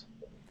memories.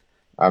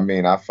 I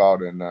mean, I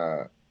fought in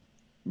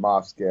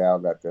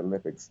Moscow at the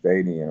Olympic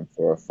Stadium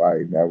for a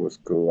fight, and that was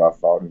cool. I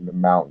fought in the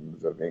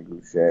mountains of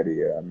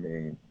Ingushetia. I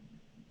mean,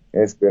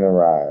 it's been a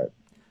ride.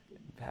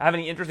 Have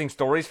any interesting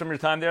stories from your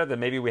time there that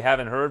maybe we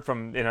haven't heard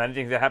from,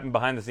 anything that happened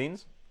behind the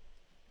scenes?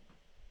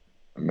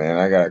 Man,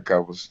 I got a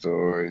couple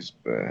stories,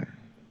 but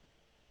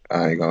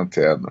I ain't gonna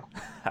tell them.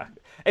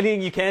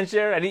 Anything you can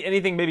share?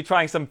 Anything, maybe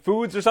trying some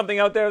foods or something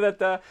out there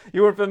that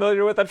you weren't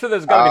familiar with? I'm sure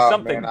there's got to be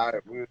something.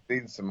 Man, we was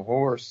eating some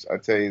horse. I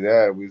tell you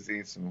that. We was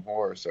eating some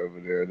horse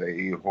over there. They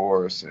eat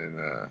horse,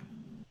 and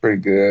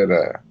pretty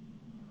good.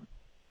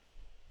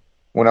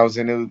 When I was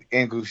in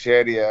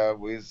Ingushetia,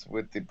 we was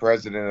with the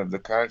president of the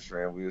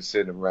country, and we were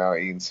sitting around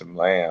eating some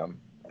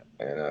lamb,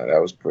 and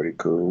that was pretty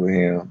cool with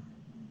him.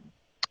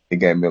 He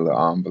gave me a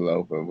little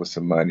envelope with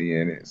some money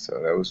in it, so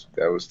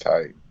that was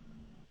tight.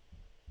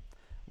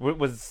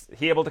 Was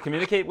he able to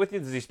communicate with you?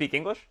 Does he speak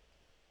English?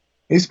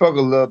 He spoke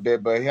a little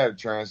bit, but he had a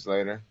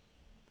translator.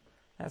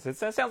 Yes, it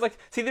sounds like.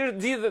 See,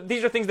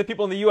 these are things that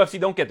people in the UFC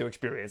don't get to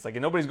experience. Like,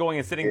 nobody's going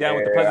and sitting down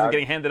with the president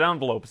getting handed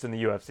envelopes in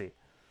the UFC.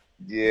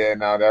 Yeah,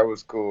 no, that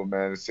was cool,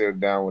 man. To sit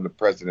down with the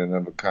president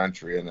of a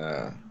country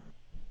and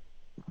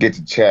get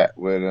to chat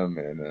with him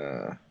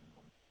and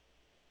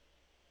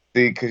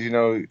see, because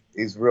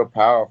he's real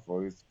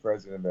powerful. He's the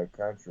president of that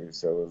country,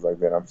 so it was like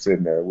that. I'm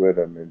sitting there with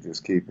him and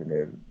just keeping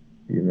it,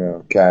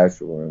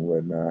 casual and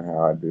whatnot,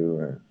 how I do,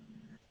 and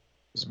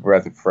it's a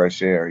breath of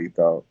fresh air, he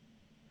thought.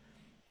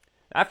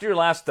 After your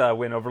last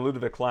win over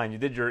Ludwig Klein, you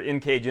did your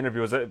in-cage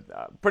interview. It was a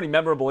pretty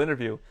memorable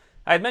interview.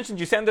 I had mentioned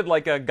you sounded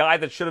like a guy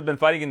that should have been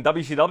fighting in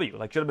WCW,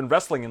 like should have been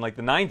wrestling in like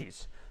the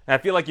 90s. And I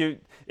feel like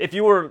if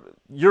you were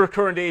your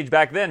current age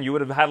back then, you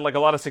would have had like a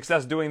lot of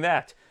success doing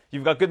that.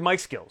 You've got good mic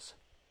skills.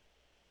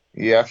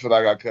 Yeah, I feel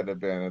like I could have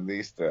been at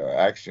least an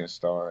action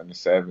star in the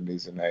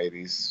 70s and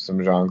 80s,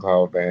 some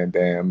Jean-Claude Van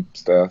Damme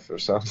stuff or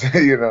something,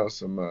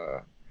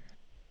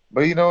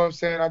 But you know what I'm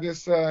saying? I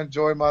just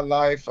enjoyed my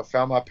life. I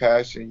found my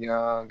passion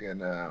young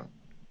and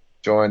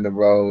joined the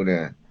road,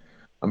 and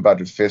I'm about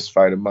to fist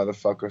fight a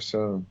motherfucker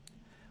soon.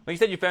 Well, you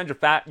said you found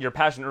your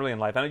passion early in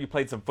life. I know you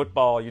played some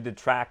football, you did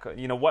track.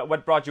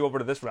 What brought you over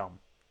to this realm?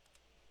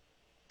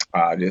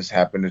 I just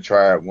happened to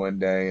try it one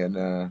day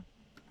and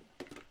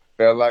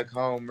felt like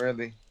home,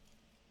 really.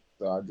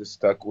 So I just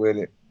stuck with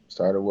it,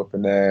 started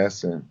whooping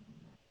ass, and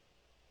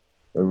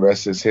the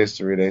rest is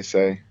history, they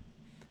say.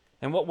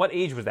 And what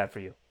age was that for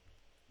you?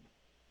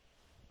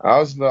 I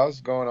was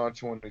going on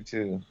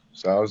 22,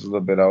 so I was a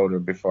little bit older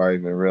before I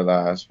even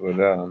realized what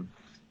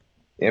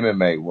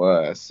MMA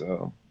was.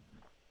 So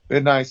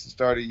it's nice to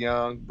start it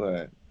young,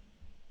 but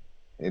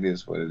it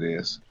is what it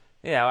is.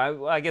 Yeah,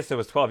 I guess it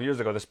was 12 years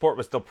ago. The sport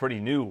was still pretty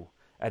new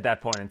at that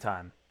point in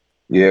time.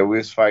 Yeah, we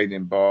was fighting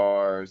in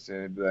bars and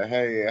it'd be like,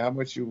 hey, how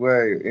much you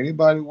weigh?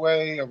 Anybody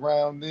weigh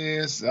around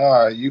this?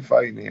 All right, you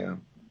fighting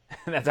him.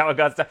 That's how it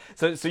got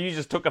started. So you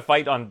just took a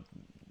fight on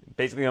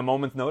basically a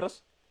moment's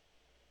notice?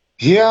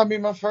 Yeah, I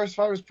mean, my first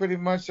fight was pretty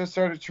much, I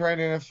started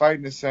training and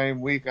fighting the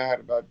same week. I had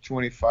about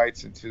 20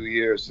 fights in 2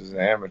 years as an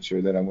amateur,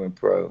 then I went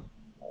pro.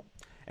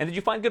 And did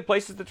you find good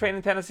places to train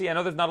in Tennessee? I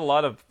know there's not a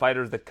lot of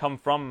fighters that come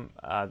from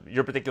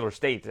your particular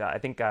state. I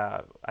think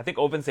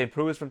Ovince St.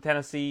 Preux is from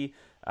Tennessee.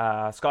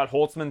 Scott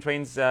Holtzman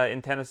trains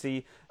in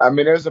Tennessee. I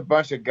mean, there's a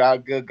bunch of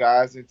good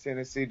guys in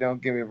Tennessee.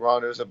 Don't get me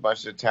wrong. There's a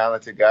bunch of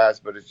talented guys,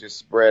 but it's just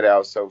spread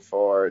out so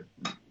far.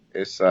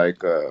 It's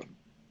like,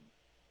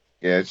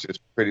 it's just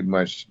pretty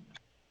much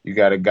you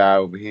got a guy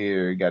over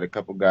here, you got a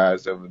couple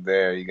guys over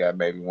there, you got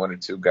maybe one or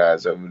two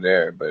guys over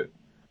there, but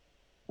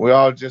we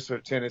all just are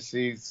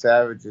Tennessee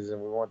savages, and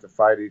we want to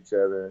fight each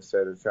other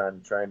instead of trying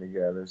to train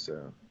together.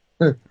 So,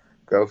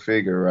 go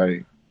figure,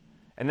 right?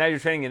 And now you're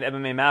training in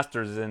MMA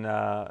Masters in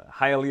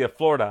Hialeah,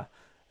 Florida.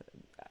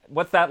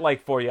 What's that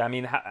like for you? I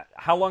mean,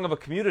 how long of a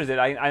commute is it?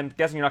 I'm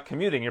guessing you're not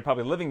commuting. You're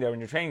probably living there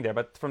when you're training there.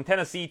 But from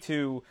Tennessee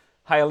to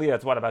Hialeah,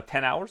 it's what, about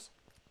 10 hours?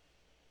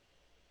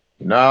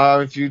 No,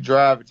 if you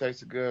drive, it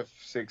takes a good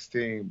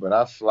 16. But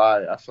I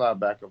fly. I fly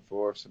back and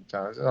forth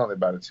sometimes. It's only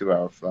about a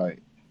 2-hour flight.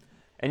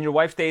 And your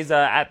wife stays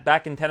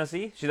back in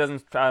Tennessee? She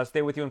doesn't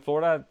stay with you in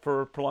Florida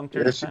for a prolonged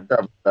period Yeah, of she time?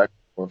 travels back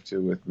and forth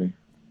too with me.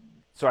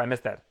 Sorry, I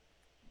missed that.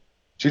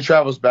 She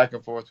travels back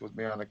and forth with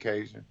me on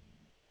occasion.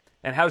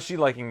 And how's she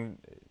liking,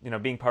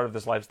 being part of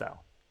this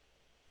lifestyle?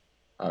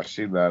 Oh,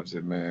 she loves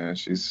it, man.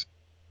 She's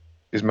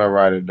my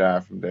ride or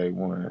die from day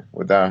one.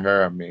 Without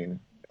her, I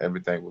mean,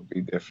 everything would be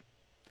different.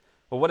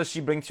 Well, what does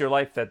she bring to your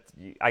life that,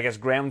 I guess,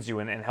 grounds you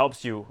and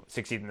helps you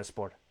succeed in this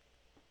sport?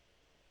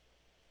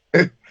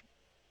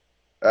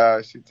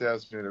 She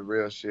tells me the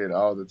real shit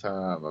all the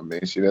time. I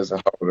mean, she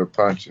doesn't hold her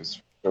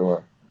punches, for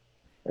sure.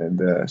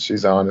 And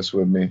she's honest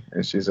with me,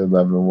 and she's a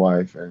loving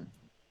wife, and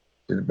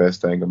she's the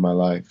best thing in my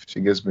life. She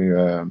gives me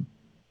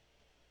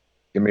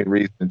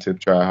reason to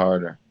try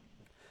harder.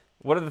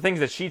 What are the things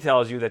that she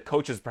tells you that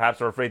coaches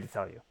perhaps are afraid to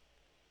tell you?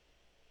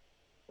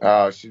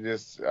 Oh, she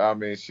tell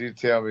me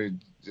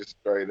just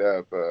straight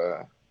up,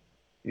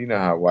 you know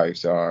how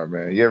wives are,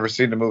 man. You ever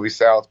seen the movie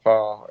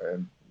Southpaw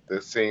and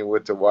the scene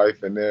with the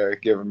wife in there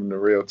giving them the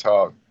real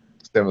talk?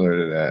 Similar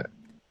to that.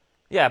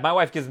 Yeah, my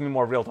wife gives me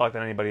more real talk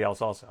than anybody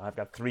else also. I've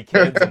got 3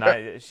 kids,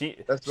 and she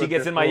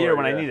gets in my ear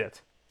when I need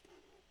it.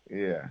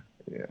 Yeah,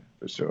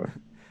 for sure.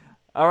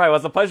 All right, well,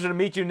 it's a pleasure to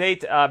meet you,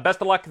 Nate.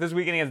 Best of luck this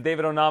weekend against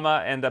David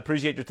Onama, and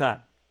appreciate your time.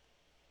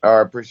 All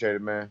right, appreciate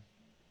it, man.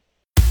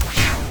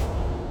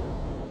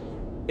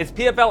 It's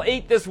PFL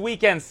 8 this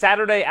weekend,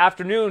 Saturday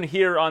afternoon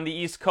here on the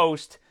East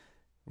Coast.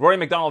 Rory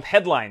McDonald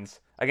headlines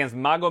against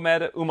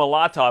Magomed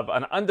Umalatov,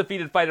 an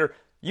undefeated fighter.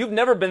 You've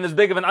never been this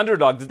big of an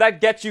underdog. Does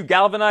that get you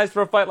galvanized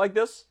for a fight like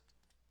this?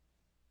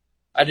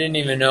 I didn't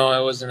even know I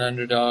was an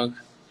underdog.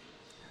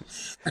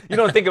 You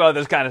don't think about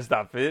this kind of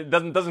stuff. It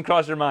doesn't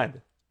cross your mind.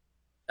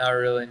 Not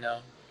really, no.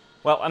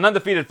 Well, an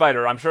undefeated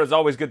fighter, I'm sure it's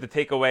always good to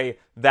take away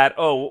that,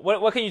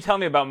 what can you tell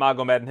me about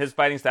Magomed and his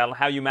fighting style and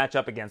how you match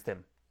up against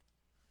him?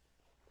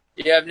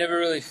 Yeah, I've never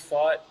really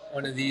fought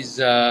one of these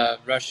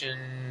Russian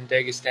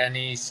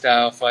Dagestani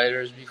style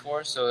fighters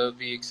before, so it'll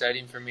be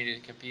exciting for me to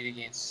compete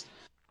against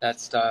that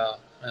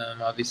style.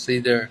 Obviously,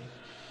 they're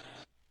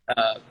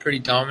pretty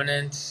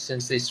dominant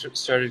since they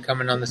started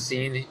coming on the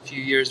scene a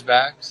few years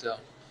back, so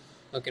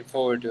looking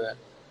forward to it.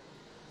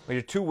 Well,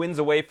 you're 2 wins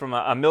away from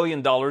 $1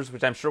 million,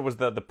 which I'm sure was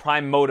the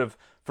prime motive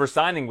for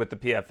signing with the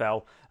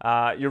PFL.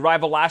 Your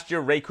rival last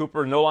year, Ray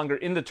Cooper, no longer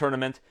in the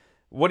tournament.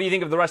 What do you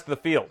think of the rest of the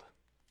field?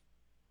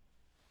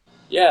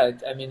 Yeah,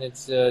 I mean,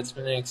 it's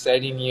been an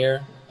exciting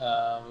year.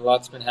 A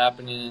lot's been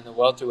happening in the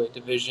welterweight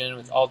division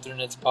with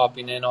alternates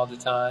popping in all the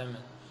time. And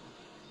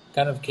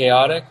kind of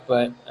chaotic,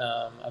 but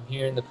I'm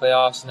here in the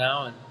playoffs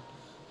now and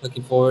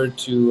looking forward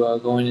to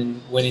going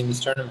and winning this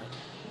tournament.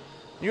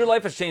 Your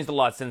life has changed a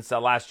lot since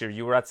last year.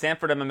 You were at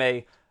Sanford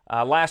MMA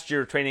last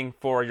year training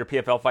for your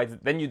PFL fights.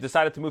 Then you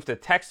decided to move to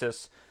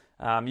Texas.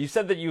 You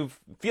said that you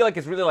feel like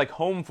it's really like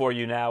home for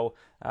you now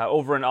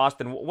over in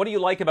Austin. What do you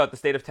like about the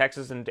state of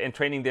Texas and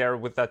training there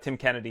with Tim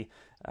Kennedy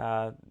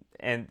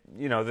and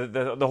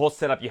the whole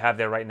setup you have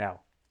there right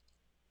now?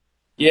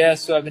 Yeah,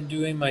 so I've been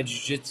doing my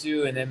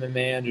jiu-jitsu and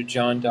MMA under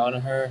John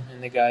Donaher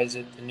and the guys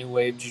at the New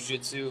Wave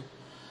Jiu-Jitsu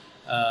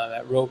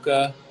at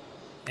Roca,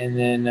 and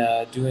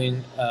then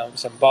doing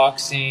some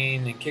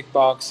boxing and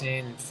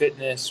kickboxing and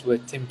fitness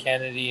with Tim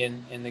Kennedy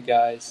and the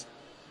guys.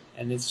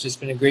 And it's just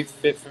been a great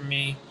fit for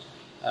me.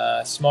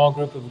 Small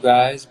group of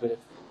guys, but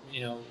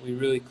we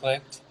really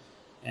clicked,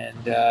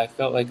 and I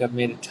felt like I've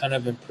made a ton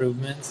of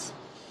improvements.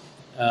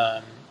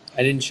 I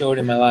didn't show it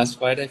in my last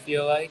fight, I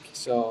feel like,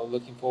 so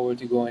looking forward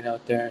to going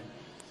out there and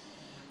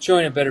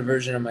showing a better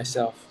version of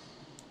myself.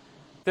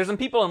 There's some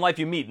people in life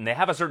you meet, and they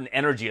have a certain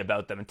energy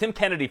about them. And Tim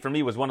Kennedy, for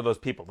me, was one of those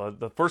people.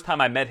 The first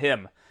time I met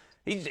him,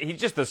 he's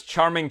just this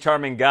charming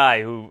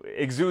guy who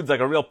exudes like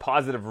a real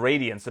positive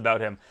radiance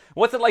about him.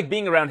 What's it like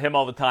being around him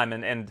all the time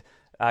and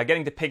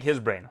getting to pick his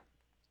brain?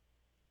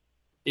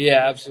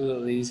 Yeah,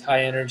 absolutely. He's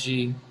high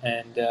energy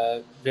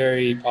and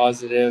very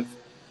positive.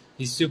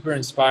 He's super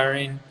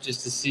inspiring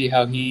just to see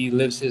how he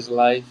lives his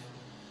life.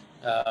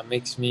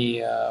 Makes me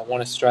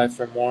want to strive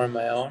for more on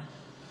my own.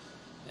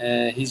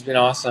 He's been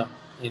awesome.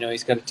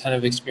 He's got a ton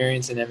of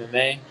experience in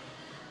MMA,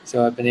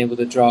 so I've been able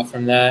to draw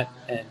from that,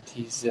 and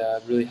he's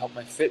really helped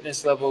my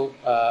fitness level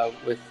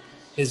with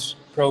his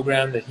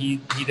program that he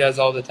does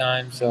all the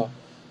time. So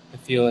I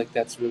feel like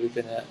that's really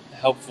been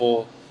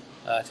helpful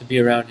to be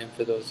around him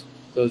for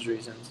those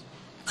reasons.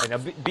 Right, now,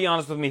 be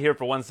honest with me here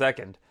for 1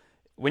 second.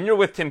 When you're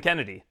with Tim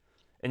Kennedy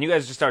and you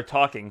guys just start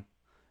talking,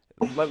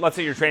 let's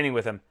say you're training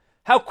with him,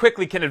 how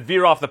quickly can it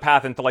veer off the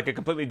path into like a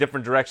completely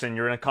different direction?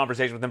 You're in a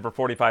conversation with him for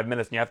 45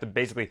 minutes and you have to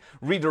basically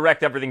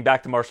redirect everything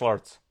back to martial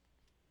arts.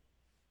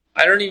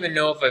 I don't even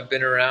know if I've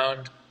been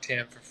around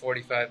Tim for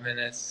 45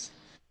 minutes.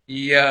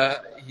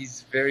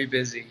 He's very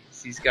busy.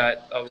 He's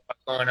got a lot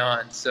going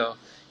on, so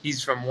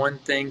he's from one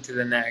thing to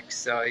the next.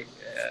 So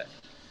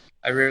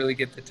I rarely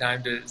get the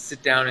time to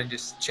sit down and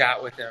just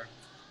chat with him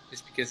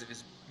just because of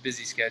his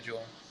busy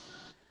schedule.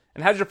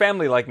 And how's your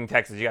family liking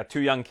Texas? You got 2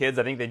 young kids.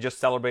 I think they just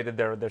celebrated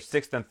their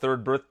 6th and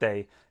 3rd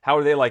birthday. How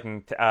are they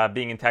liking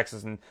being in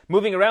Texas and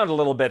moving around a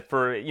little bit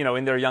for,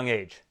 in their young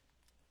age?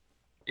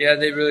 Yeah,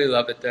 they really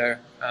love it there.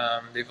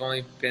 They've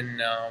only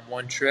been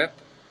one trip.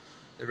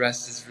 The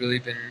rest has really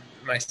been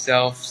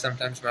myself.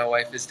 Sometimes my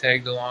wife is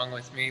tagged along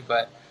with me,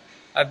 but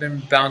I've been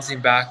bouncing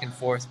back and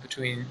forth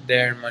between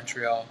there and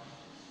Montreal.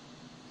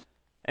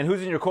 And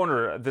who's in your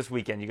corner this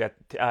weekend? You got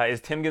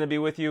is Tim going to be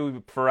with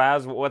you?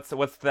 Faraz,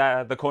 what's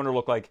the corner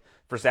look like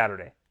for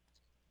Saturday?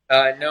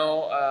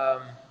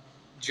 No,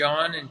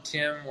 John and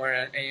Tim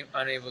were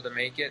unable to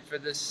make it for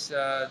this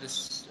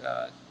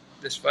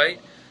fight,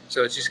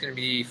 so it's just going to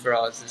be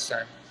Faraz this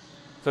time.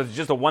 So it's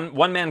just a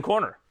one man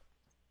corner.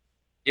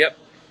 Yep.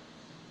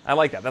 I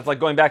like that. That's like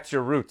going back to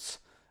your roots.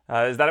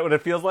 Is that what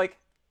it feels like?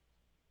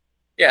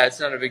 Yeah, it's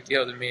not a big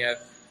deal to me. I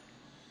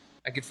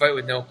could fight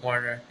with no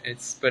corner.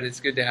 But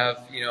it's good to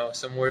have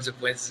some words of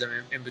wisdom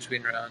in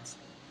between rounds.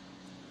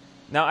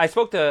 Now, I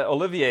spoke to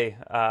Olivier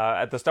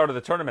at the start of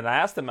the tournament. I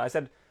asked him. I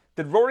said,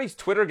 "Did Rory's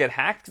Twitter get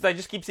hacked? Because I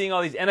just keep seeing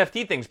all these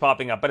NFT things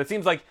popping up. But it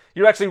seems like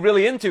you're actually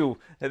really into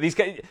these.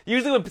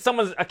 Usually, when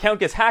someone's account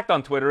gets hacked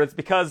on Twitter, it's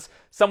because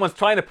someone's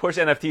trying to push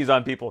NFTs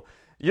on people.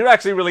 You're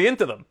actually really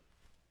into them."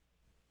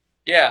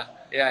 Yeah,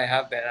 I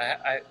have been.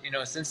 I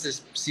since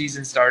this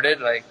season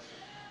started, I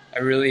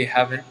really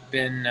haven't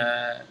been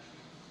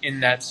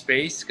in that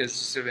space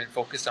because I've been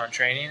focused on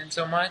training and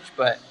so much.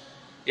 But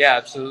yeah,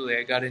 absolutely,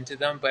 I got into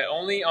them, but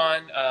only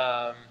on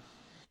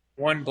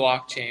one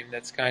blockchain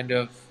that's kind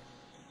of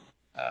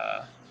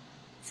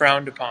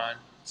frowned upon.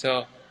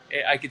 So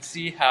I could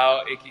see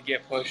how it could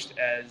get pushed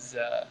as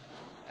a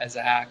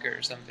hacker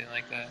or something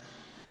like that.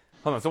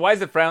 Hold on. So why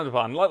is it frowned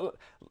upon?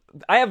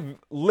 I have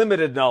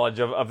limited knowledge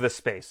of this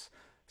space.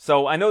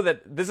 So I know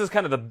that this is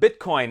kind of the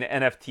Bitcoin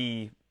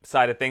NFT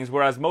side of things,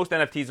 whereas most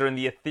NFTs are in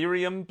the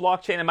Ethereum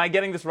blockchain. Am I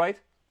getting this right?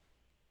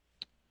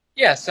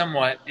 Yeah,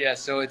 somewhat. Yeah,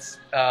 so it's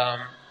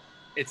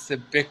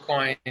the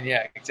Bitcoin.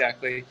 Yeah,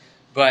 exactly.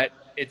 But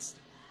it's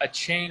a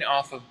chain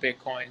off of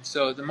Bitcoin.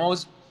 So the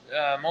most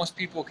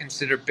people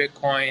consider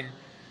Bitcoin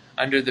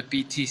under the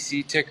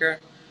BTC ticker,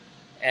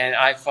 and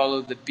I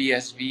follow the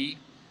BSV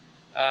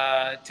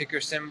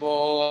ticker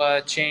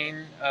symbol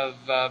chain of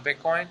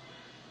Bitcoin,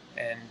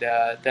 and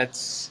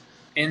that's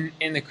in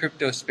the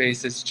crypto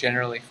space. It's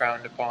generally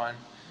frowned upon.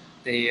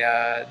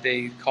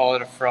 They call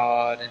it a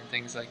fraud and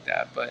things like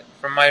that. But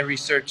from my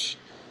research,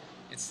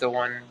 it's the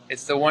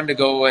one to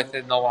go with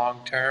in the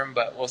long term.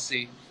 But we'll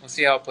see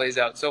how it plays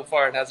out. So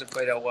far, it hasn't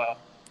played out well.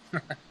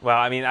 Well,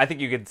 I mean, I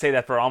think you could say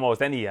that for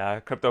almost any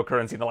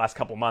cryptocurrency in the last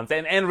couple of months,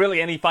 and really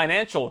any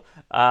financial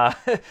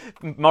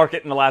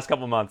market in the last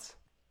couple of months.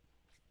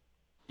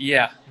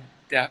 Yeah,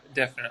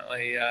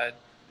 definitely.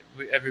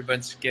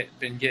 Everyone's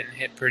been getting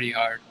hit pretty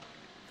hard.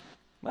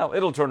 Well,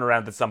 it'll turn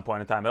around at some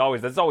point in time.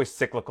 It's always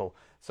cyclical.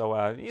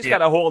 So you just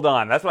gotta hold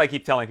on. That's what I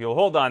keep telling people.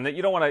 Hold on.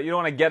 You don't want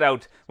to get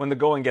out when the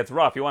going gets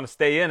rough. You want to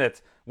stay in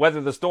it,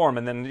 weather the storm,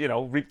 and then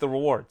reap the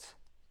rewards.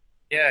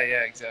 Yeah,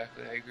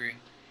 exactly. I agree.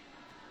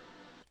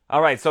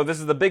 All right, so this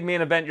is the big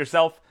main event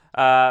yourself.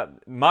 Magomed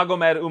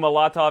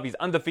Umalatov, he's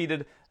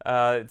undefeated.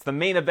 It's the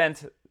main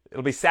event.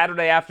 It'll be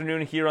Saturday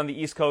afternoon here on the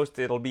East Coast.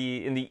 It'll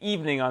be in the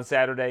evening on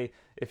Saturday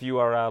if you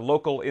are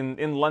local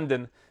in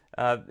London.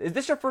 Is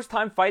this your first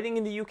time fighting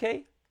in the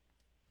UK?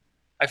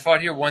 I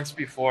fought here once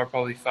before,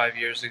 probably 5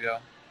 years ago.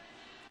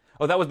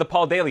 Oh, that was the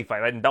Paul Daly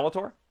fight, right, in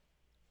Bellator?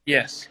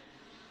 Yes.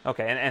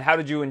 Okay, and how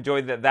did you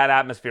enjoy that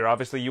atmosphere?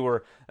 Obviously, you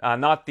were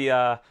not the.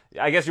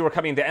 I guess you were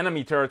coming into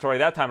enemy territory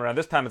that time around.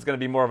 This time, it's going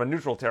to be more of a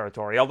neutral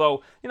territory.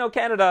 Although,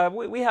 Canada,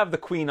 we have the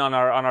Queen on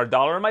our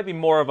dollar. It might be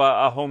more of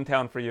a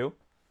hometown for you.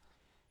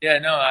 Yeah,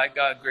 no, I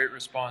got a great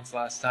response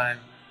last time.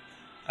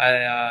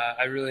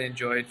 I really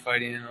enjoyed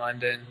fighting in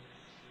London.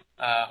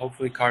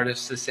 Hopefully,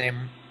 Cardiff's the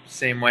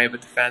same way,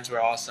 but the fans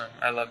were awesome.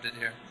 I loved it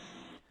here.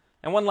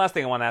 And one last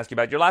thing I want to ask you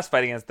about. Your last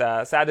fight against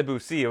Sadib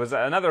Boussi, it was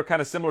another kind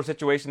of similar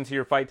situation to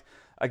your fight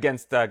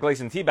against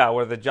Gleison Tibau,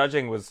 where the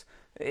judging was,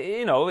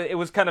 it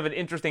was kind of an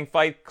interesting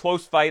fight,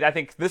 close fight. I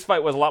think this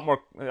fight was a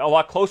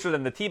lot closer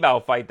than the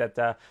Tibau fight that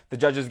the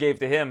judges gave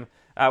to him.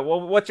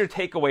 What's your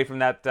takeaway from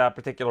that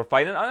particular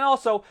fight? And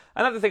also,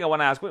 another thing I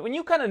want to ask, when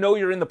you kind of know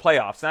you're in the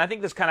playoffs, and I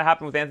think this kind of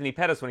happened with Anthony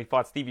Pettis when he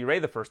fought Stevie Ray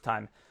the first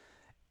time,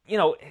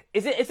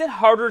 is it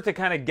harder to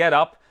kind of get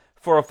up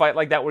for a fight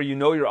like that where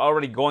you're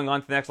already going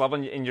on to the next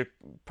level and you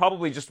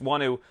probably just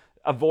want to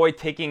avoid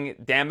taking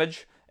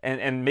damage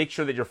and make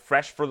sure that you're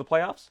fresh for the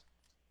playoffs?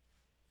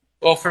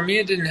 Well, for me,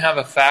 it didn't have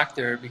a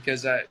factor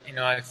because I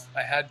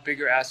had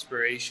bigger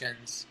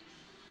aspirations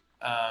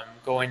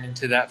going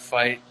into that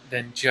fight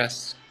than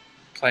just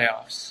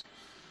playoffs.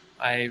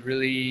 I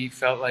really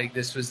felt like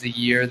this was the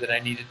year that I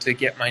needed to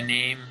get my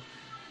name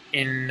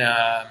in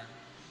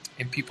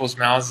people's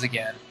mouths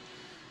again.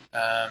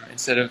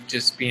 Instead of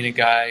just being a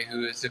guy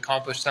who has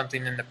accomplished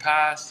something in the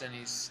past and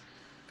he's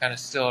kind of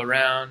still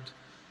around,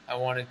 I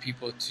wanted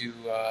people to,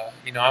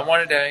 I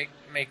wanted to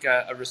make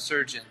a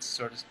resurgence,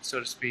 so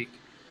to speak.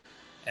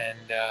 And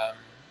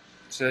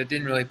so it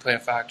didn't really play a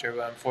factor,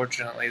 but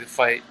unfortunately the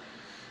fight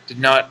did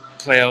not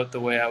play out the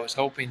way I was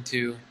hoping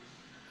to.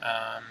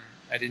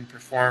 I didn't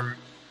perform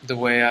the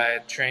way I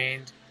had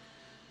trained,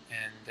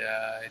 and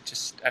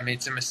I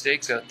made some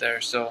mistakes out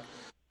there. So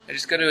I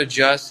just got to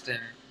adjust and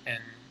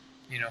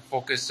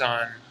focus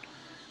on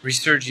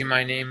resurging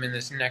my name in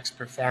this next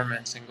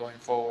performance and going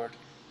forward.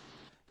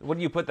 What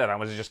do you put that on?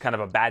 Was it just kind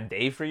of a bad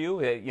day for you?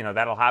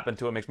 That'll happen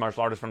to a mixed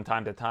martial artist from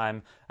time to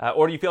time.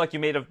 Or do you feel like you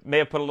may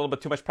have put a little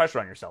bit too much pressure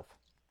on yourself?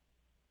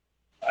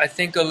 I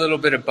think a little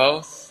bit of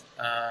both.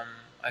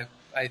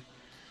 I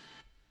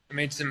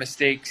made some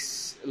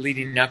mistakes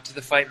leading up to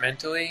the fight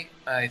mentally.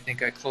 I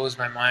think I closed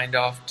my mind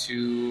off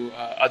to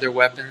other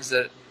weapons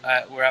that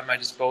were at my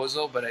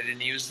disposal, but I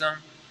didn't use them,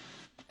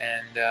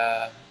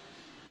 and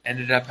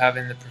ended up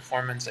having the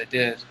performance I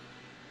did.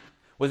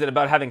 Was it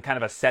about having kind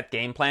of a set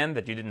game plan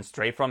that you didn't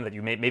stray from, that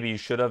maybe you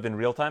should have in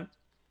real time?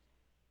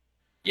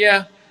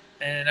 Yeah,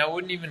 and I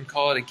wouldn't even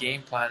call it a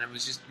game plan. It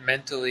was just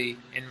mentally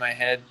in my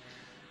head,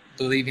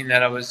 believing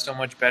that I was so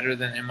much better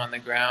than him on the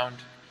ground,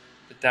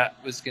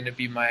 that was going to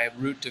be my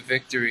route to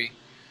victory.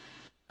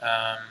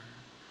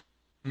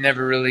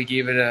 Never really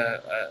gave it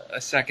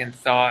a second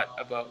thought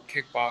about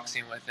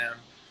kickboxing with him.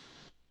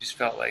 Just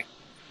felt like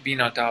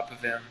being on top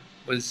of him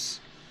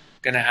was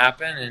going to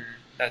happen, and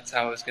that's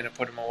how I was going to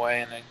put him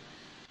away. And I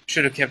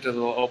should have kept a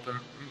little open,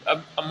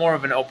 more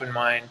of an open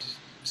mind,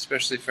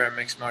 especially for a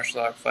mixed martial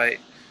art fight.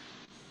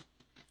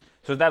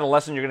 So is that a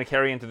lesson you're going to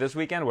carry into this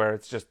weekend, where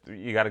it's just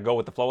you got to go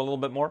with the flow a little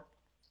bit more?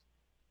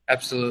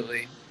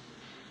 Absolutely.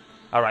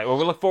 All right. Well,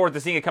 we look forward to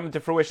seeing it come to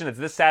fruition. It's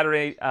this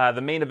Saturday, the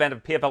main event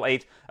of PFL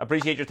 8.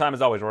 Appreciate your time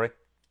as always, Rory.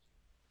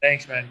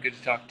 Thanks, man. Good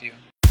to talk to you.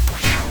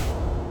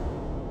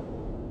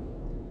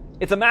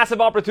 It's a massive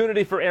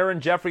opportunity for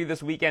Aaron Jeffrey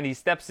this weekend. He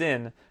steps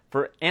in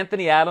for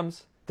Anthony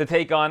Adams to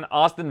take on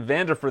Austin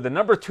Vanderford, the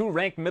number 2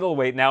 ranked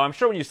middleweight. Now, I'm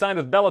sure when you signed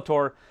with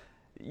Bellator,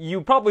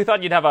 you probably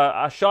thought you'd have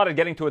a shot at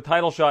getting to a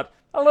title shot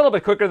a little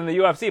bit quicker than the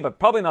UFC, but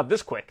probably not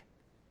this quick.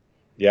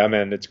 Yeah,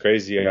 man, it's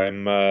crazy.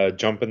 I'm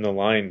jumping the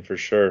line for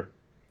sure.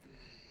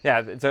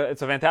 Yeah, it's a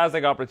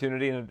fantastic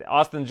opportunity, and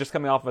Austin's just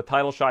coming off of a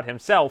title shot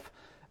himself.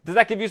 Does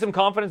that give you some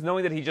confidence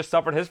knowing that he just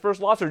suffered his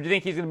first loss, or do you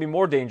think he's going to be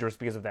more dangerous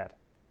because of that?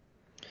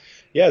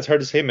 Yeah, it's hard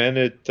to say, man.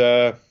 It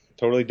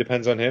totally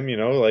depends on him,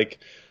 like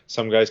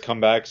some guys come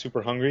back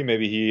super hungry.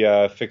 Maybe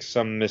he fixed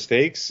some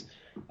mistakes.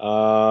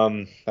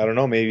 I don't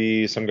know,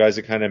 maybe some guys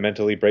it kind of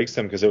mentally breaks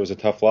them because it was a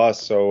tough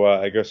loss. So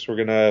I guess we're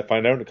going to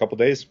find out in a couple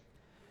days.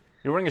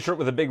 You're wearing a shirt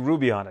with a big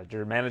ruby on it.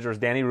 Your manager is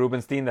Danny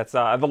Rubenstein. That's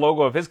the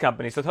logo of his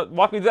company. So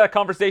walk me through that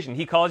conversation.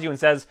 He calls you and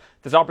says,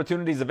 this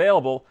opportunity is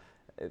available.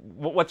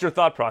 What's your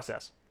thought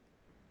process?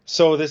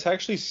 So this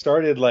actually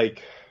started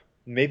like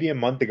maybe a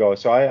month ago.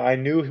 So I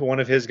knew one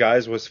of his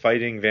guys was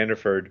fighting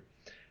Vanderford.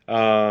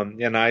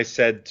 And I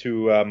said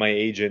to my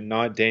agent,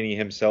 not Danny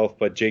himself,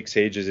 but Jake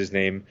Sage is his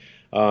name.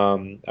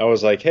 I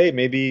was like, hey,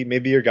 maybe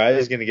your guy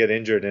is going to get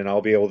injured and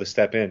I'll be able to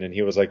step in. And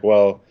he was like,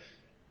 well,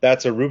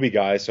 that's a Ruby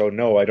guy, so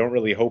no, I don't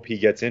really hope he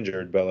gets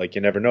injured, but like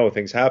you never know,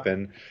 things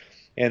happen.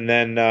 And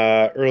then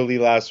early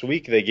last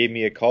week, they gave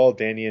me a call,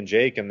 Danny and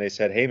Jake, and they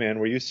said, hey man,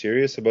 were you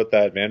serious about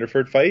that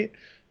Vanderford fight?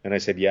 And I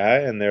said, yeah.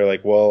 And they're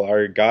like, well,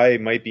 our guy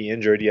might be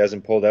injured. He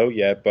hasn't pulled out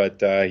yet,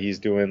 but he's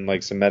doing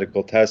like some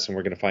medical tests and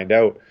we're going to find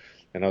out.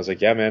 And I was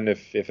like, yeah, man,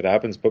 if it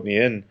happens, put me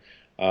in.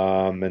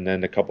 And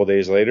then a couple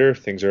days later,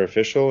 things are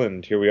official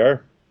and here we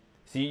are.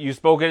 So you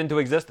spoke it into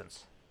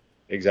existence.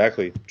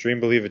 Exactly. Dream,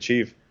 believe,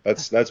 achieve.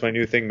 That's my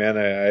new thing, man.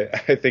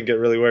 I think it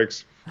really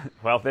works.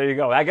 Well, there you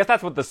go. I guess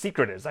that's what The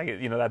Secret is.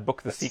 That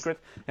book, The Secret,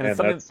 and it's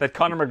something that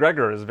Conor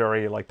McGregor is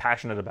very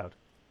passionate about.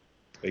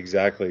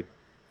 Exactly.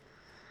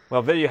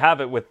 Well, there you have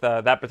it with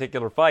that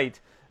particular fight,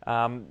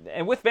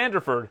 and with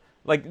Vanderford.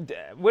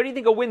 Where do you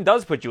think a win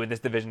does put you in this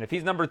division? If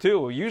he's number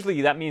 2,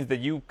 usually that means that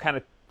you kind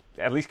of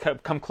at least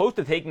come close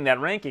to taking that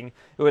ranking.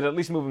 It would at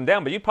least move him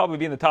down, but you'd probably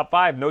be in the top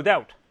 5, no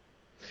doubt.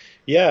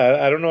 Yeah,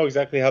 I don't know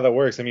exactly how that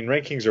works. I mean,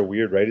 rankings are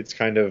weird, right? It's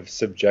kind of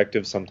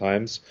subjective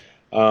sometimes.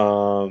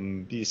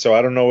 So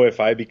I don't know if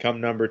I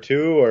become number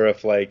 2 or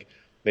if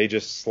they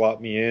just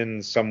slot me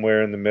in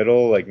somewhere in the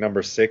middle, like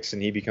number 6,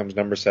 and he becomes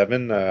number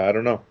 7. I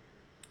don't know.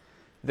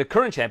 The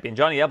current champion,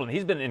 Johnny Eblen,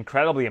 he's been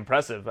incredibly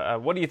impressive.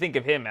 What do you think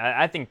of him?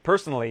 I think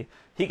personally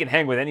he can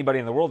hang with anybody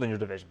in the world in your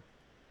division.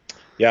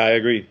 Yeah, I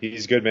agree.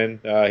 He's good, man.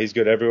 He's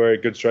good everywhere.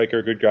 Good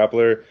striker, good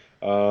grappler.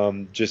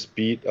 Just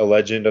beat a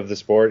legend of the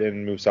sport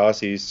in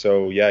Mousasi.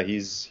 So yeah,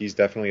 he's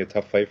definitely a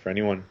tough fight for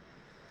anyone.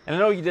 And I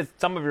know you did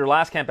some of your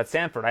last camp at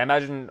Sanford. I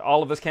imagine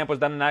all of this camp was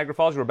done in Niagara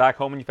Falls. You were back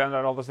home and you found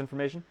out all this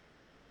information?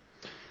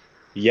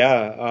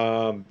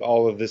 Yeah,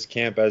 all of this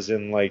camp as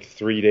in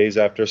 3 days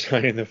after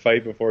signing the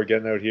fight before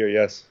getting out here,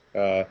 yes.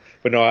 But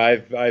no,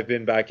 I've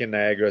been back in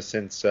Niagara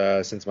since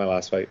my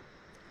last fight.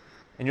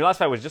 And your last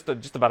fight was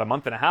just about a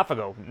month and a half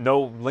ago.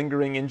 No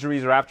lingering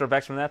injuries or after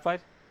effects from that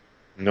fight?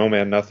 No,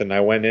 man, nothing. I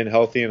went in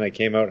healthy and I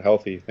came out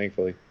healthy,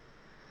 thankfully.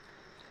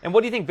 And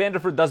what do you think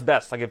Vanderford does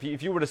best?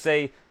 If you were to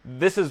say,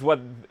 this is what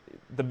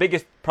the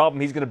biggest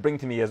problem he's going to bring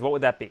to me is, what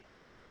would that be?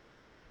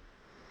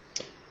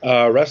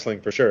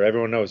 Wrestling, for sure.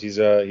 Everyone knows he's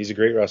a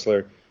great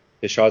wrestler.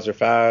 His shots are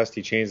fast.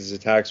 He chains his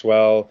attacks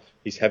well.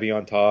 He's heavy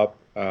on top.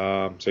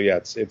 So yeah,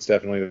 it's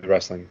definitely the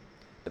wrestling.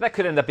 But that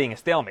could end up being a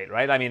stalemate,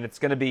 right? I mean, it's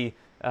going to be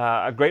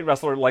a great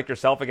wrestler like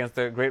yourself against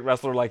a great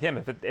wrestler like him.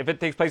 If it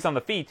takes place on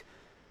the feet,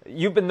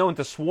 you've been known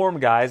to swarm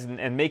guys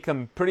and make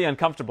them pretty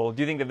uncomfortable.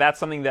 Do you think that that's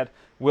something that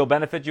will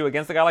benefit you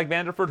against a guy like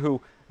Vanderford,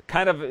 who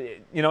kind of,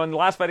 in the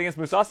last fight against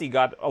Mousasi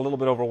got a little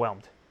bit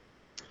overwhelmed?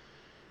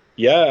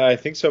 Yeah, I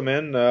think so,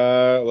 man.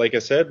 Like I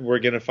said, we're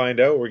going to find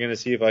out. We're going to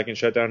see if I can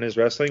shut down his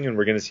wrestling, and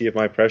we're going to see if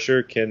my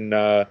pressure can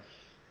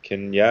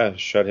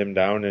shut him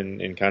down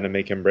and kind of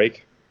make him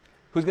break.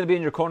 Who's going to be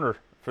in your corner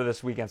for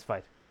this weekend's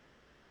fight?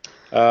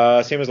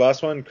 Same as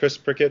last one, Chris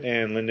Prickett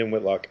and Lyndon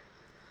Whitlock.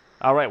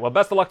 All right, well,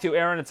 best of luck to you,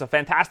 Aaron. It's a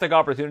fantastic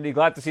opportunity.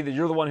 Glad to see that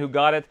you're the one who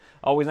got it.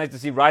 Always nice to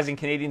see rising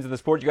Canadians in the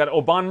sport. You got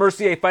Aubin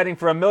Mercier fighting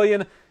for $1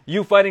 million,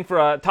 you fighting for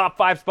a top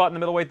 5 spot in the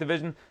middleweight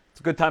division. It's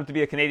a good time to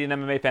be a Canadian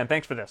MMA fan.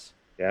 Thanks for this.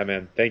 Yeah,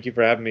 man. Thank you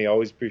for having me.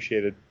 Always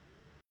appreciated.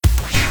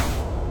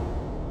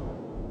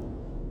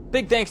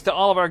 Big thanks to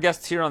all of our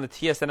guests here on the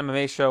TSN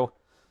MMA show.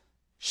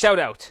 Shout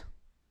out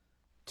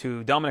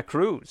to Dominic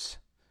Cruz,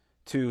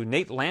 to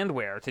Nate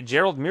Landwehr, to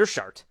Gerald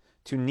Mearshart,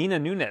 to Nina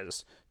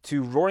Nunez,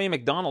 to Rory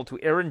McDonald, to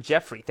Aaron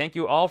Jeffrey. Thank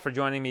you all for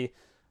joining me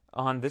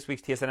on this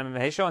week's TSN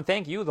MMA show, and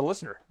thank you, the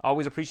listener.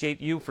 Always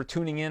appreciate you for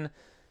tuning in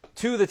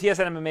to the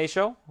TSN MMA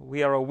show.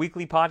 We are a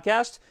weekly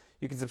podcast.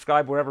 You can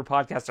subscribe wherever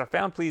podcasts are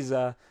found. Please,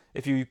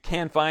 if you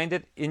can find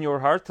it in your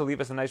heart, to leave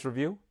us a nice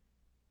review,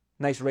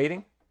 nice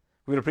rating.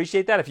 We would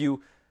appreciate that. If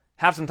you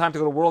have some time to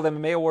go to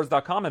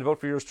worldmmaawards.com and vote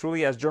for yours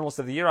truly as Journalist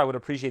of the Year, I would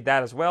appreciate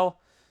that as well.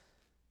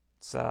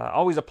 It's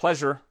always a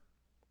pleasure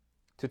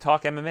to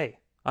talk MMA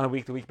on a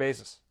week-to-week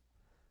basis.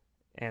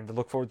 And to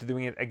look forward to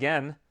doing it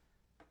again,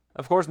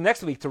 of course,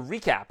 next week to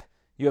recap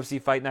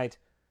UFC Fight Night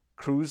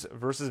Cruz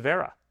versus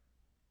Vera.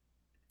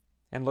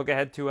 And look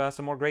ahead to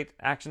some more great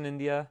action in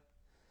the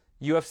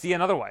UFC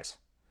and otherwise.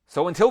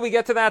 So until we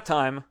get to that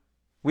time,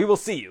 we will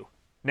see you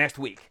next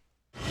week.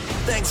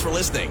 Thanks for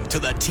listening to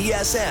the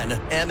TSN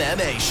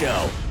MMA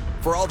Show.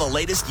 For all the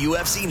latest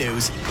UFC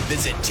news,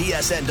 visit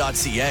tsn.ca/UFC.